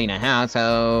why they're building a house,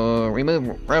 so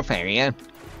remove roof area.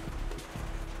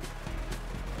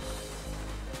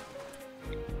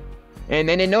 And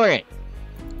then ignore it.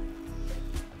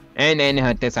 And then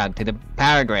hook this up to the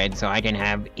power grid so I can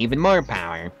have even more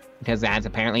power. Because that's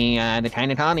apparently the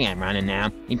kind of colony I'm running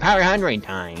now. The power hungry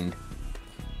kind.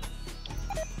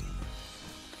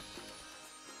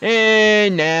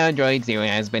 And now Droid Zero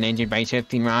has been injured by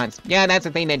shifting rots. Yeah, that's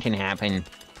a thing that can happen.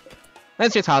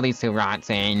 Let's just haul these two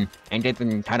rots in and get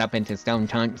them cut up into stone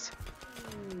chunks.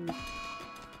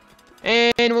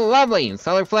 And lovely!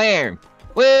 Solar flare!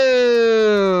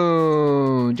 Woo!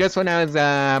 Just when I was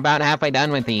about halfway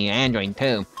done with the android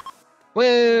too.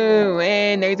 Woo!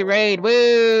 And there's a raid!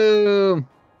 Woo!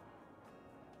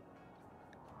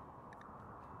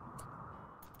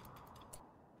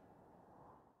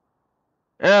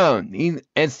 Oh,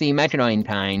 it's the Metroid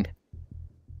kind.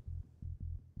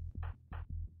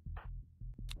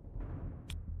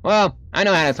 Well, I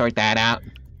know how to sort that out.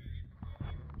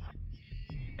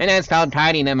 And that's called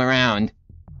tidying them around.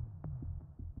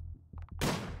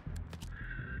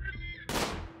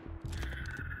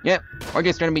 Yep, we're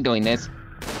just gonna be doing this.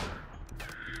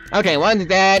 Okay, one's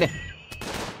dead.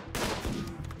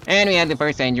 And we had the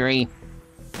first injury.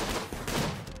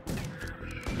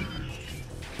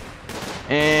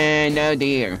 And oh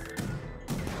dear.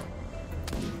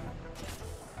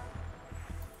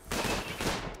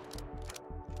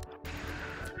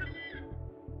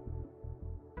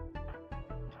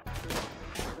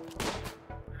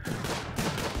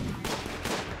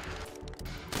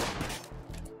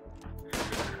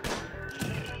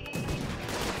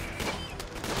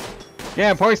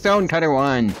 Yeah, poor stone cutter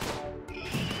won.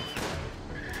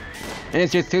 And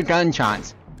it's just 2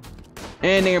 gunshots.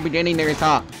 And they're beginning their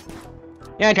assault.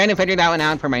 Yeah, trying to figure that one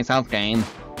out for myself, game.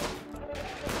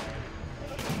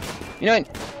 You know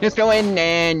what? Just go in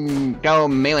and go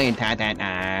melee attack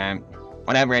that,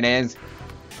 whatever it is.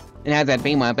 It has that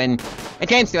beam weapon. I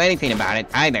can't do anything about it,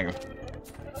 either.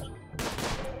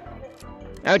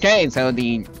 Okay, so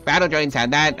the battle droids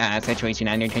have that, situation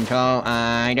under control.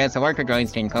 I guess the worker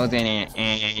droids can close in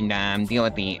and deal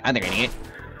with the other idiot.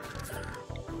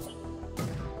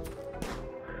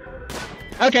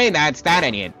 Okay, that's that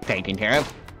idiot taken care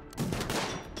of.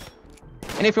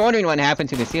 And if you're wondering what happened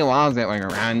to the steel walls that were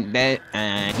around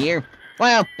here,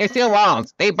 well, they're steel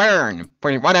walls. They burn,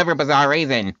 for whatever bizarre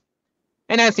reason.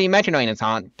 And that's the Metanoid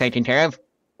assault taken care of.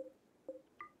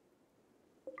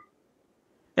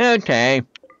 Okay.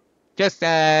 Just,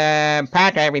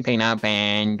 pack everything up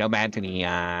and go back to the,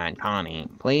 colony,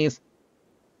 please.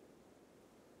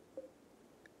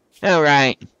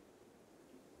 Alright.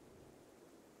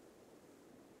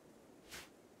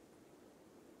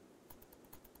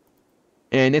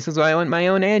 And this is why I want my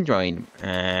own android,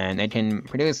 that can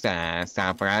produce,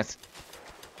 stuff for us.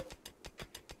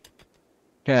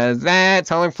 Cause that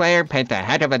solar flare picked a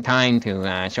heck of a time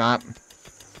to, show up.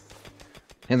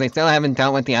 Cause I still haven't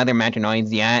dealt with the other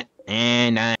Metanoids yet,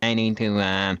 and I need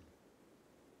to,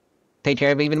 take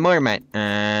care of even more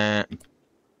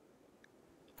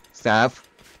stuff.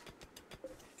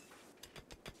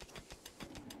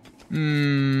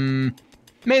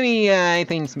 Maybe, I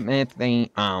think smithing,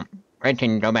 Red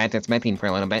can go back to smithing for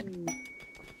a little bit.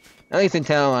 At least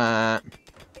until,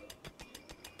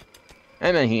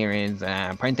 Emma here is,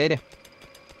 printed.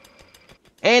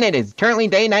 And it is currently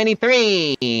day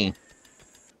 93!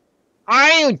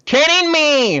 Are you kidding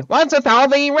me? What's with all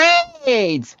the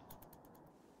raids?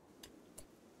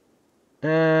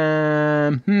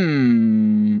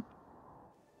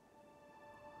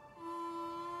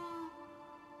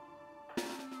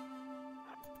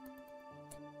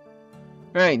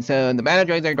 Right, so the battle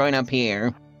droids are going up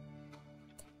here.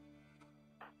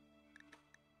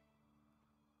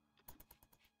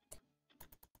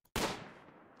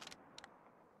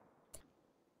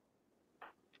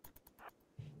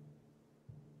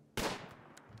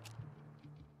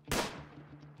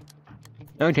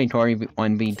 Okay, Quarry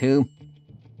 1v2.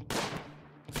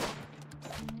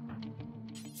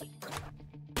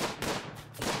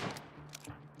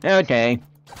 Okay.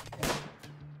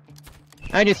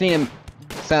 I just need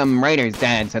some raiders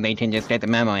dead so they can just get the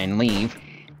memo and leave.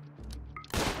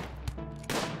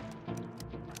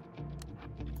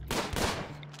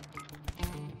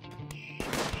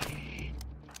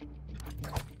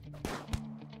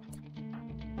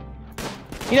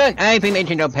 You know what? I think they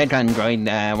can go pick on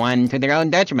droid 1 to their own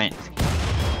detriment.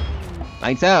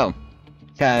 Like so.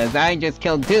 Cause I just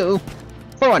killed 2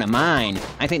 for one of mine.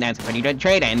 I think that's a pretty good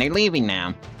trade, and they're leaving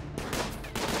now.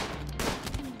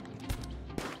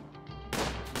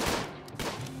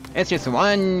 It's just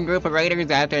one group of raiders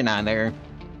after another.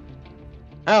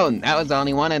 Oh, that was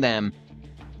only one of them.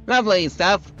 Lovely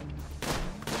stuff.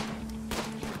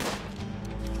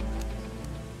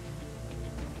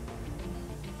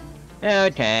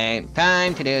 Okay,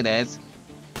 time to do this.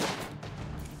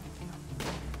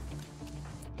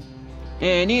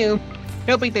 And you,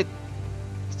 don't beat the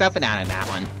stuffing out of that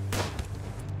one.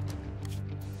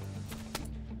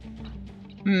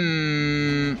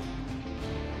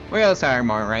 Where else are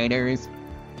more raiders?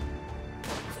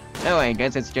 Oh, I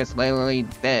guess it's just literally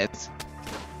this.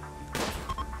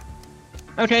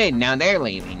 Okay, now they're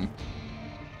leaving.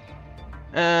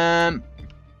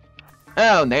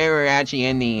 Oh, they were actually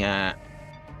in the,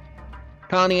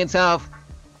 colony itself.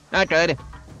 Not good.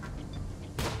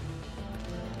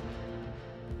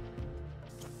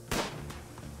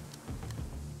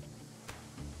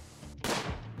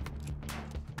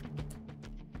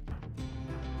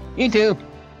 You too.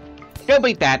 Go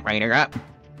beat that raider up.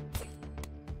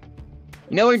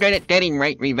 You know we're good at getting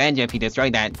revenge if you destroy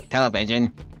that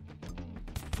television.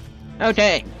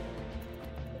 Okay.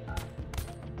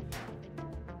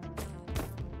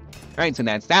 Alright, so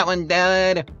that's that one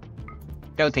dead.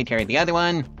 Go take care of the other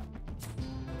one.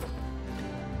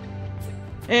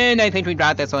 And I think we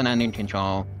got this one under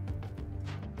control.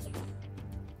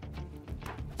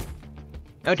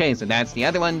 Okay, so that's the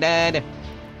other one dead.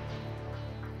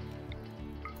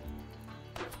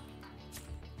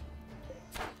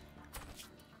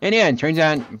 And yeah, it turns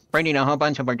out bringing a whole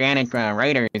bunch of organic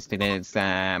raiders to this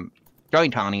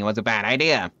droid colony was a bad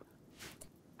idea.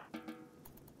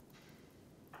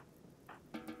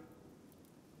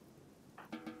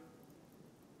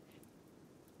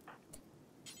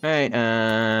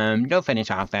 Alright, go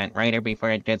finish off that raider before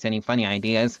it gets any funny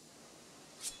ideas.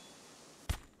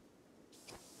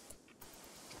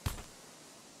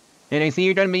 And I see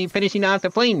you're gonna be finishing off the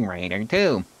flame raider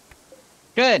too.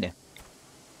 Good.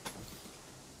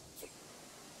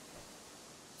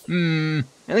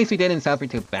 At least we didn't suffer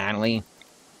too badly.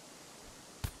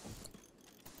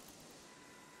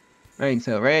 Alright,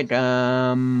 so Rick,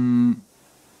 oh,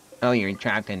 you're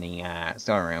trapped in the,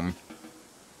 storeroom.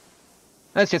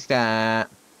 Let's just,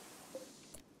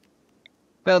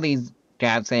 fill these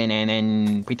gaps in and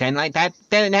then pretend like that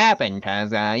didn't happen,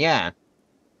 cause, yeah.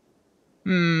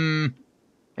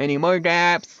 Any more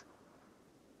gaps?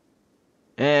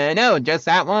 No, just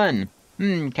that one.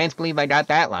 Can't believe I got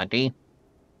that lucky.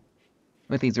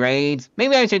 With these raids.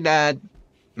 Maybe I should,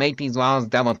 make these walls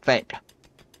double thick.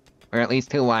 Or at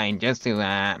least too wide, just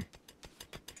to,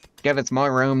 give us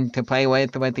more room to play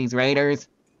with these raiders.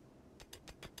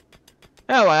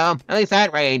 Oh well, at least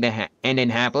that raid ended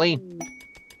happily.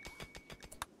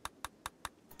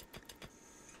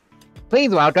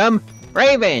 Please welcome,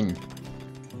 Raven!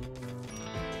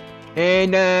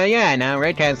 And, yeah, now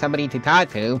Rick has somebody to talk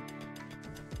to.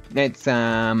 That's,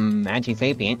 actually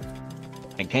sapient.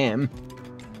 Like him.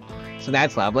 So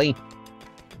that's lovely.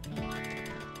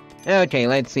 Okay,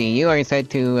 let's see. You are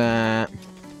set to,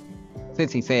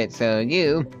 66, so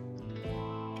you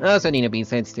also need to be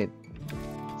set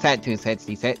to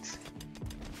 66.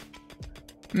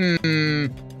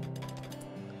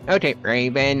 Okay,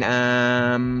 Raven,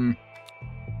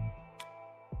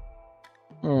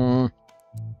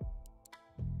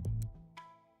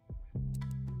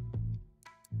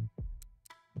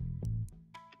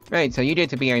 Right, so you get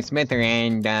to be our smither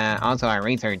and, also our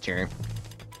researcher.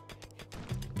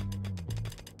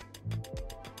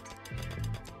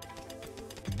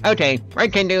 Okay,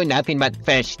 Rick can do nothing but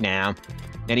fish now.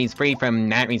 That he's free from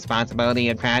that responsibility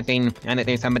of crafting, and that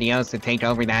there's somebody else to take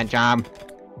over that job.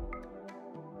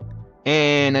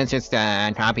 And let's just,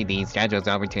 copy these schedules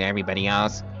over to everybody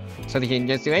else. So they can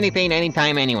just do anything,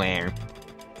 anytime, anywhere.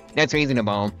 That's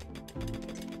reasonable.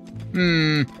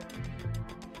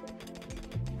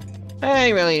 I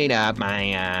really need to up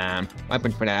my,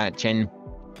 weapon production.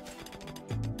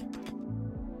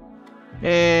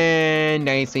 And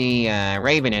I see,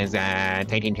 Raven is,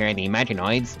 taking care of the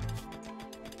mechanoids.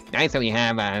 Nice that we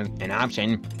have, an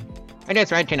option. I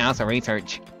guess Red can also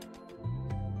research.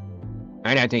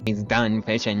 Right after he's done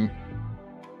fishing.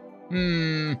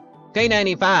 Day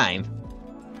 95.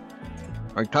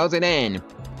 Or close it in.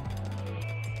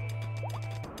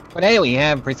 But hey, we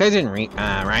have precision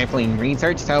rifling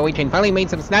research, so we can probably make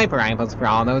some sniper rifles for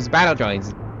all those battle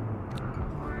droids.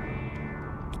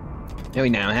 That we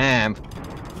now have.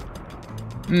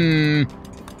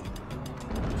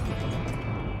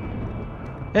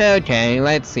 Okay,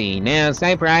 let's see. Now,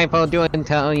 sniper rifle, do it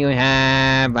until you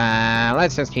have,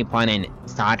 let's just keep one in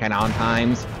stock at all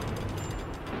times.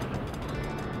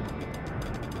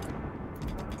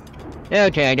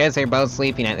 Okay, I guess they're both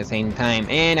sleeping at the same time,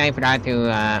 and I forgot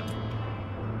to,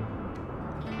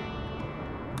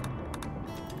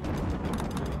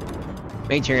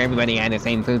 make sure everybody had the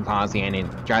same food policy and a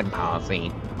drug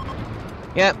policy.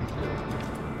 Yep.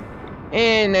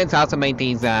 And let's also make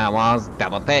these, walls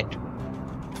double thick.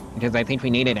 Because I think we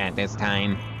need it at this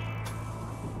time.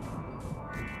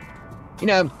 You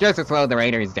know, just to slow the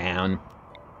raiders down.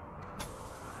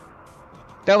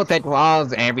 Double thick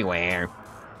walls everywhere.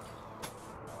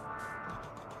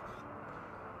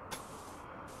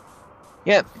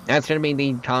 Yep, that's gonna be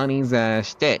the colony's,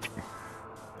 shtick.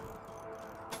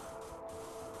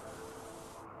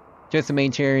 Just to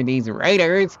make sure these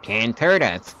raiders can't hurt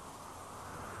us.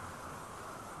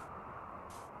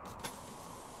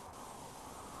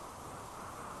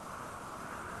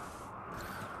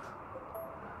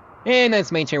 And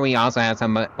let's make sure we also have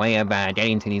some way of,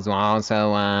 getting to these walls,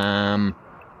 so,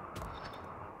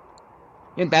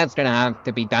 if that's gonna have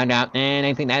to be dug out, and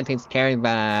I think that takes care of,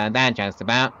 that just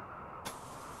about.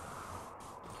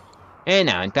 And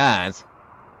now it does.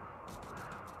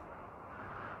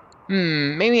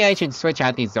 Maybe I should switch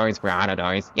out these doors for auto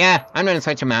doors. Yeah, I'm gonna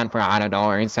switch them out for auto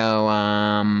doors, so,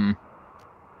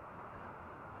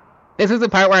 this is the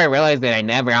part where I realized that I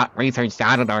never researched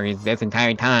auto doors this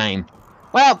entire time.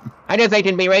 Well, I guess they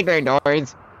can be regular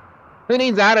doors. Who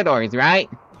needs auto doors, right?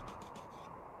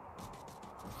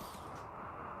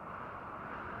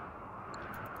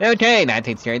 Okay, that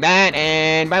takes care of that,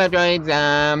 and battle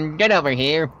droids, get over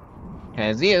here.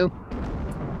 Cause you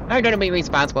are gonna be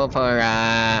responsible for,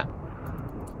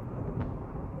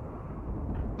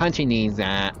 punching these,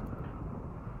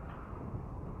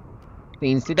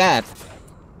 things to death.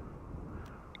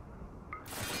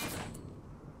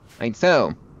 Like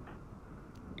so.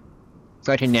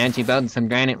 So I can actually build some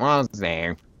granite walls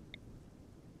there.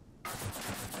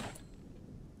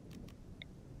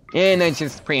 And let's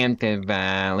just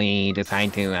preemptively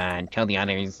decide to, kill the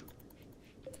others.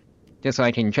 Just so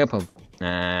I can triple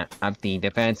up the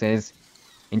defenses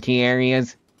in key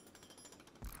areas.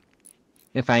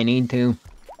 If I need to.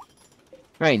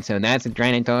 Right, so that's a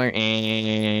Granitor,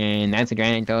 and that's a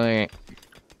Granitor.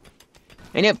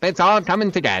 And yep, it's all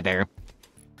coming together.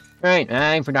 Right,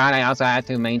 I forgot I also have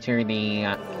to make sure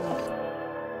the,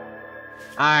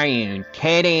 Are you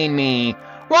kidding me?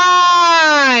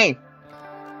 Why?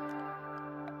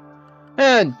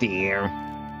 Oh dear.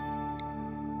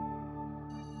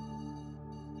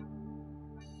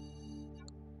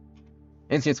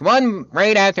 It's just one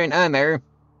right after another.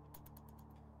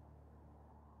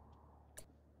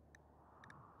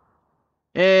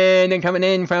 And they're coming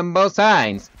in from both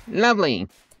sides. Lovely.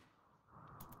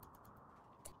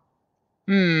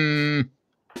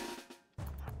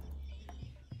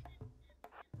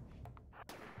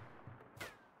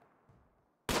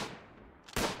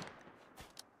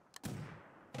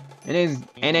 It is,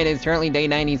 and it is currently day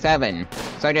 97.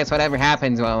 So I guess whatever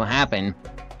happens will happen.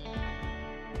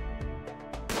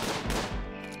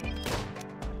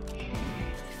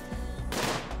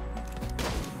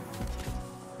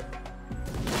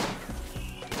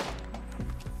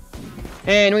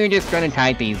 And we're just gonna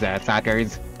kite these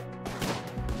suckers.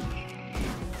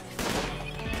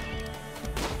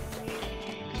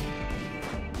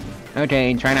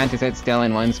 Okay, try not to sit still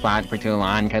in one spot for too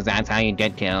long, because that's how you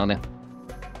get killed.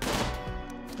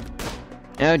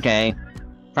 Okay.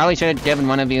 Probably should have given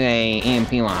one of you a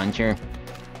EMP launcher.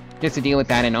 Just to deal with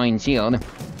that annoying shield.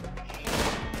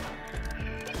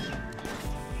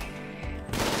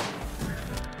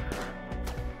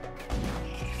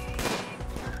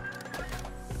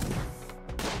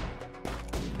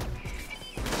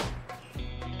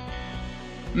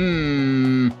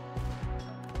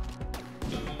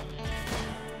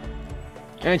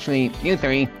 Actually, you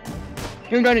three.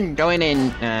 You're going to go in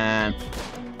and,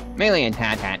 melee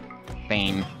attack that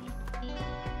thing.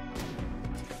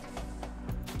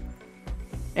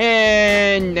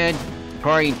 And,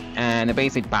 Quarry, the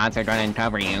basic bots are going to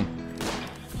cover you.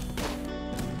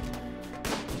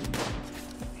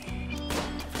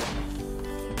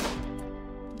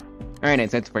 Alright,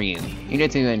 it's for you. You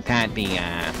get to attack the,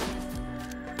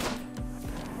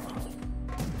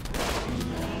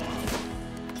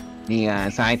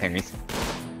 scythers.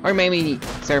 Or maybe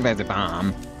serve as a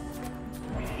bomb.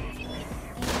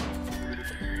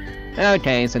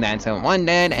 Okay, so that's one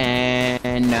dead,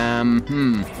 and,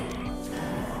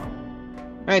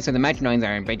 Alright, so the Metronoids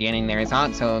are beginning their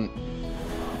assault, so...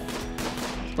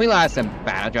 We lost a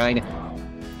battle droid.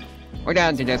 We're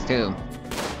down to just 2.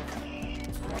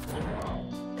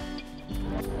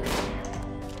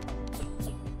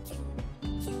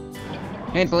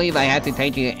 Can't believe I had to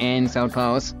take you in so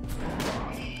close.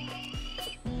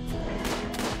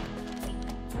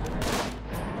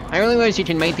 I really wish you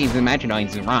can make these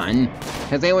Metronoids run,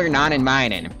 because they were not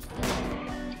invited.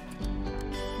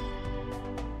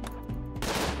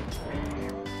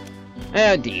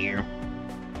 Oh dear.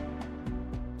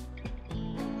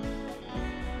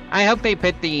 I hope they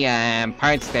put the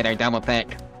parts that are double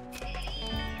thick.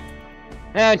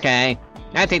 Okay,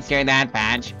 that takes care of that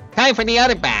batch. Time for the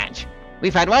other batch!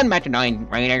 We've had one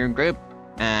Metronoid Raider group,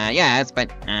 yes,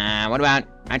 but what about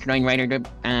Metronoid Raider group,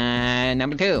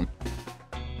 number 2?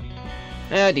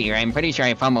 Oh dear, I'm pretty sure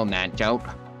I fumbled that joke.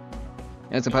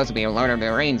 It was supposed to be a Lord of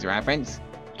the Rings reference.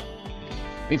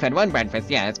 We've had one breakfast,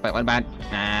 yes, but what about,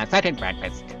 second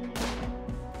breakfast?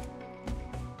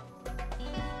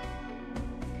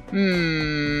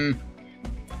 And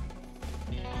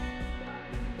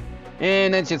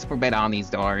let's just forbid all these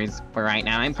doors for right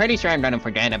now. I'm pretty sure I'm gonna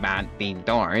forget about the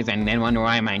doors and then wonder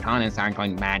why my colonists aren't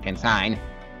going back inside.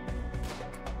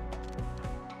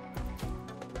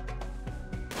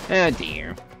 Oh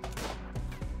dear.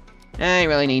 I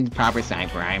really need proper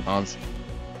sniper rifles.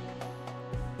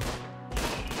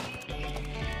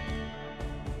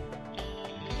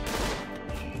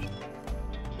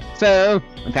 So,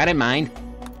 with that in mind...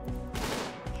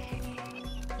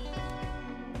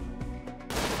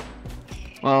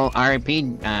 Well,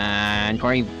 RP,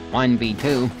 Quarry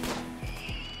 1v2.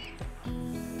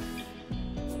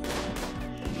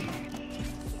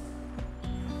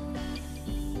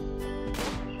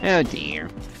 Oh dear.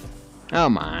 Oh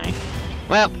my.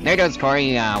 Well, there goes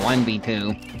Quarry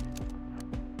 1v2.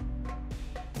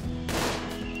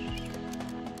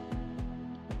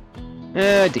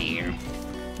 Oh dear.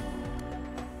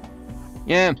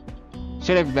 Yeah,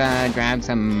 should have grabbed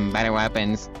some better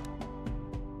weapons.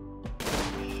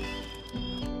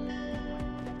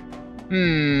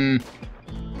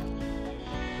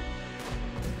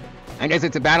 I guess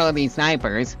it's a battle of these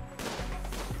snipers.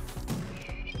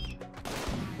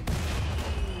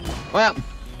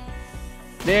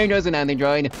 There goes another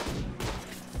droid.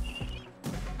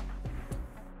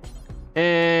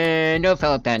 And don't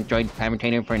fill up that droid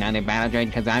fabricator for another battle droid,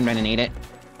 because I'm gonna need it.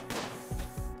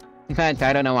 In fact,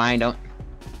 I don't know why I don't.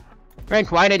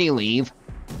 Rick, why did he leave?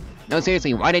 No,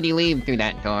 seriously, why did he leave through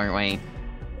that doorway?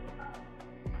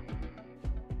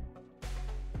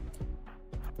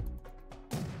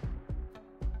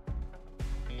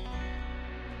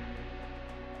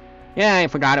 Yeah, I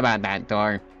forgot about that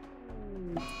door.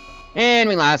 And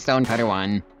we lost Stonecutter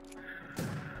 1.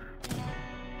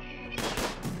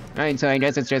 Alright, so I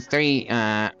guess it's just 3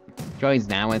 droids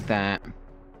now with that.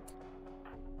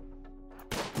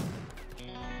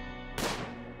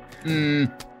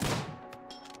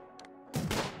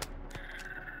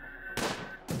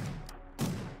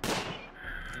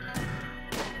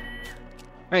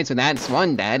 Alright, so that's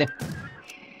 1 dead.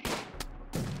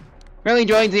 Really,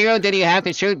 Droid Zero? Did he have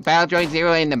to shoot Battle Droid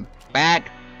Zero in the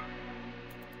back?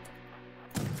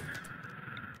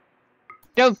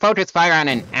 Don't focus fire on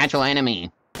an actual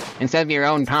enemy instead of your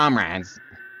own comrades,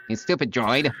 you stupid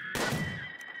droid.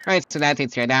 Alright, so that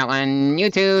takes care of that one.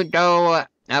 You two go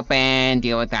up and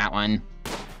deal with that one.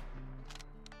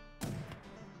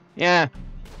 Yeah,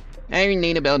 I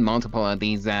need to build multiple of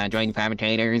these droid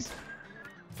fabricators.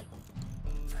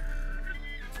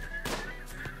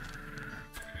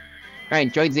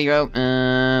 Alright, Droid Zero,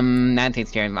 that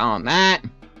takes care of all of that.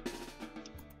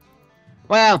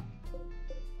 Well,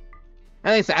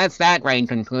 at least that's that raid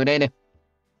concluded.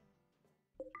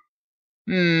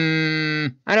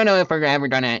 I don't know if we're ever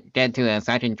gonna get to a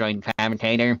second droid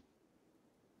fabricator.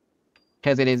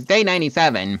 Because it is day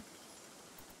 97.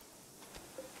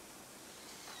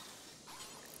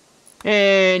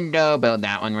 And go build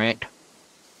that one, Rick.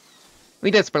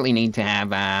 We desperately need to have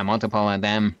multiple of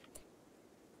them.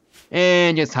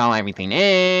 And just haul everything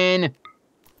in.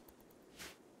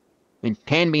 It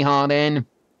can be hauled in.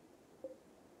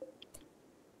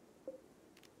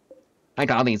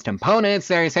 Like all these components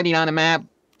that are sitting on the map.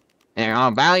 They're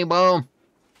all valuable.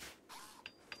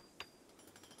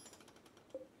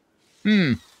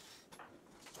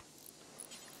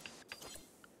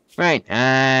 Right,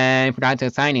 I forgot to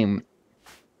assign him.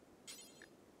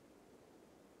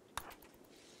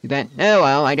 Is that? Oh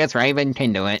well, I guess Raven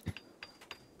can do it.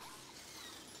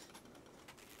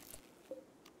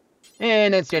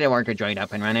 And let's get a worker droid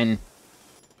up and running.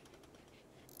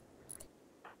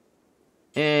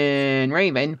 And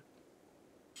Raven,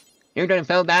 you're gonna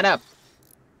fill that up.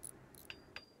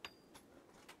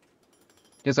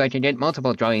 Just so I can get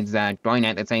multiple droids going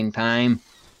at the same time.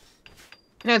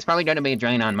 And that's probably gonna be a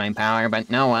drain on my power,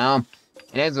 but no well.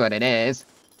 It is what it is.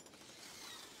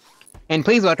 And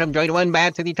please welcome Droid 1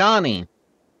 back to the colony.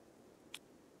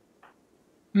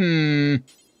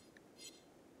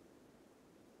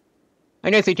 I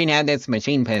guess we can have this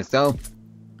machine pistol.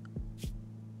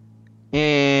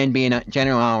 And be a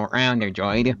general all-rounder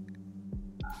droid.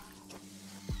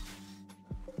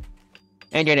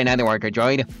 And get another worker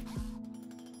droid.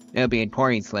 It'll be a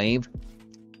Quarry slave.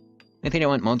 I think I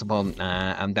want multiple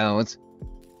of those.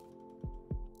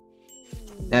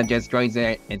 Not just droids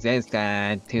that exist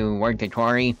to work the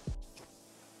Quarry.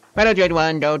 Battle Droid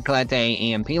 1, go collect a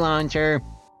EMP launcher.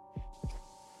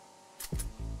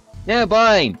 Oh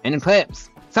boy, an eclipse.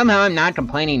 Somehow I'm not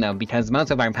complaining though, because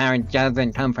most of our power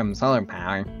doesn't come from solar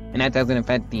power. And that doesn't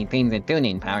affect the things that do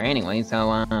need power anyway,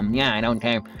 so yeah, I don't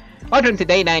care. Welcome to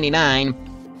day 99.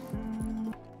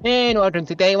 And welcome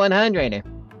to day 100.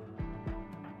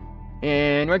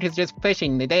 And Rick is just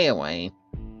fishing the day away.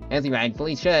 As he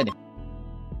rightfully should.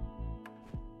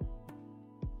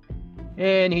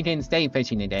 And he can stay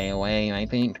fishing the day away, I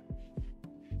think.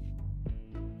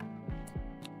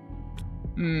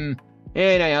 And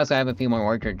I also have a few more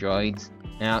worker droids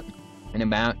out and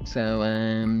about, so,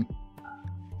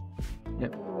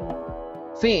 yep.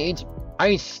 Siege?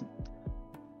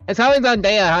 It's always on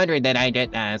day 100 that I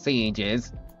get,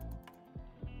 sieges.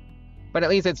 But at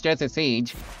least it's just a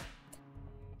siege.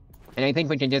 And I think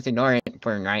we can just ignore it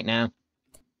for right now.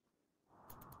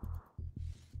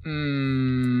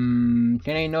 Can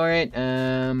I ignore it?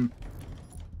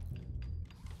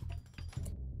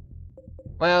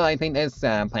 Well, I think this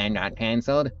plan got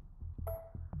cancelled.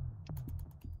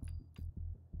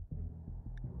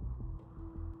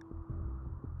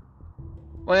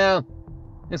 Well,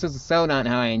 this was so not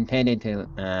how I intended to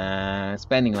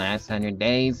spend the last 100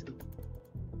 days.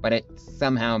 But it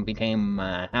somehow became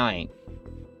how I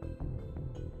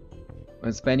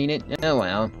was spending it. Oh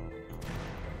well.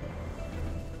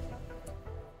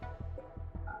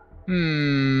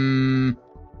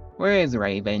 Where is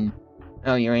Raven?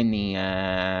 Oh, you're in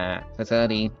the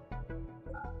facility.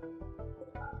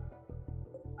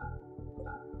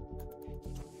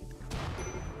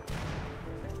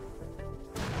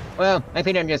 Well, I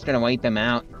think I'm just gonna wait them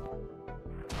out.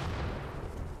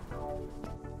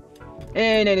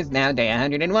 And it is now day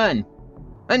 101.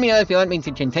 Let me know if you want me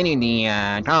to continue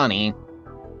the colony.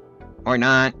 Or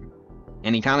not.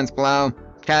 Any comments below?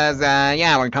 Because,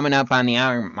 yeah, we're coming up on the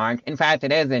hour mark. In fact,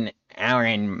 it is an hour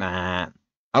and,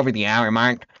 over the hour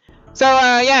mark. So,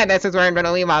 yeah, this is where I'm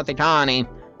gonna leave out the colony.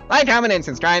 Like, comment, and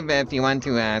subscribe if you want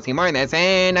to, see more of this.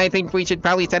 And I think we should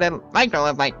probably set a like goal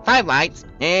of, like, 5 likes.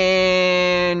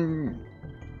 And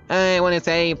I want to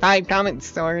say 5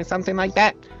 comments or something like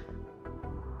that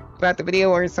about the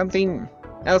video, or something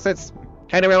else that's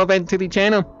kind of relevant to the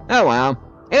channel. Oh well,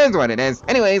 it is what it is.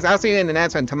 Anyways, I'll see you in the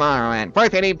next one tomorrow at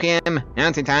 4:30 p.m.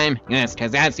 Mountain Time. Yes,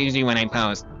 because that's usually when I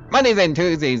post. Mondays and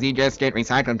Tuesdays, you just get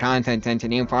recycled content into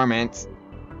new formats.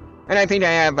 And I think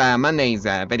I have Monday's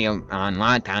video on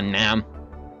lockdown now.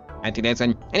 After this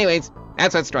one. Anyways,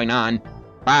 that's what's going on.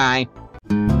 Bye.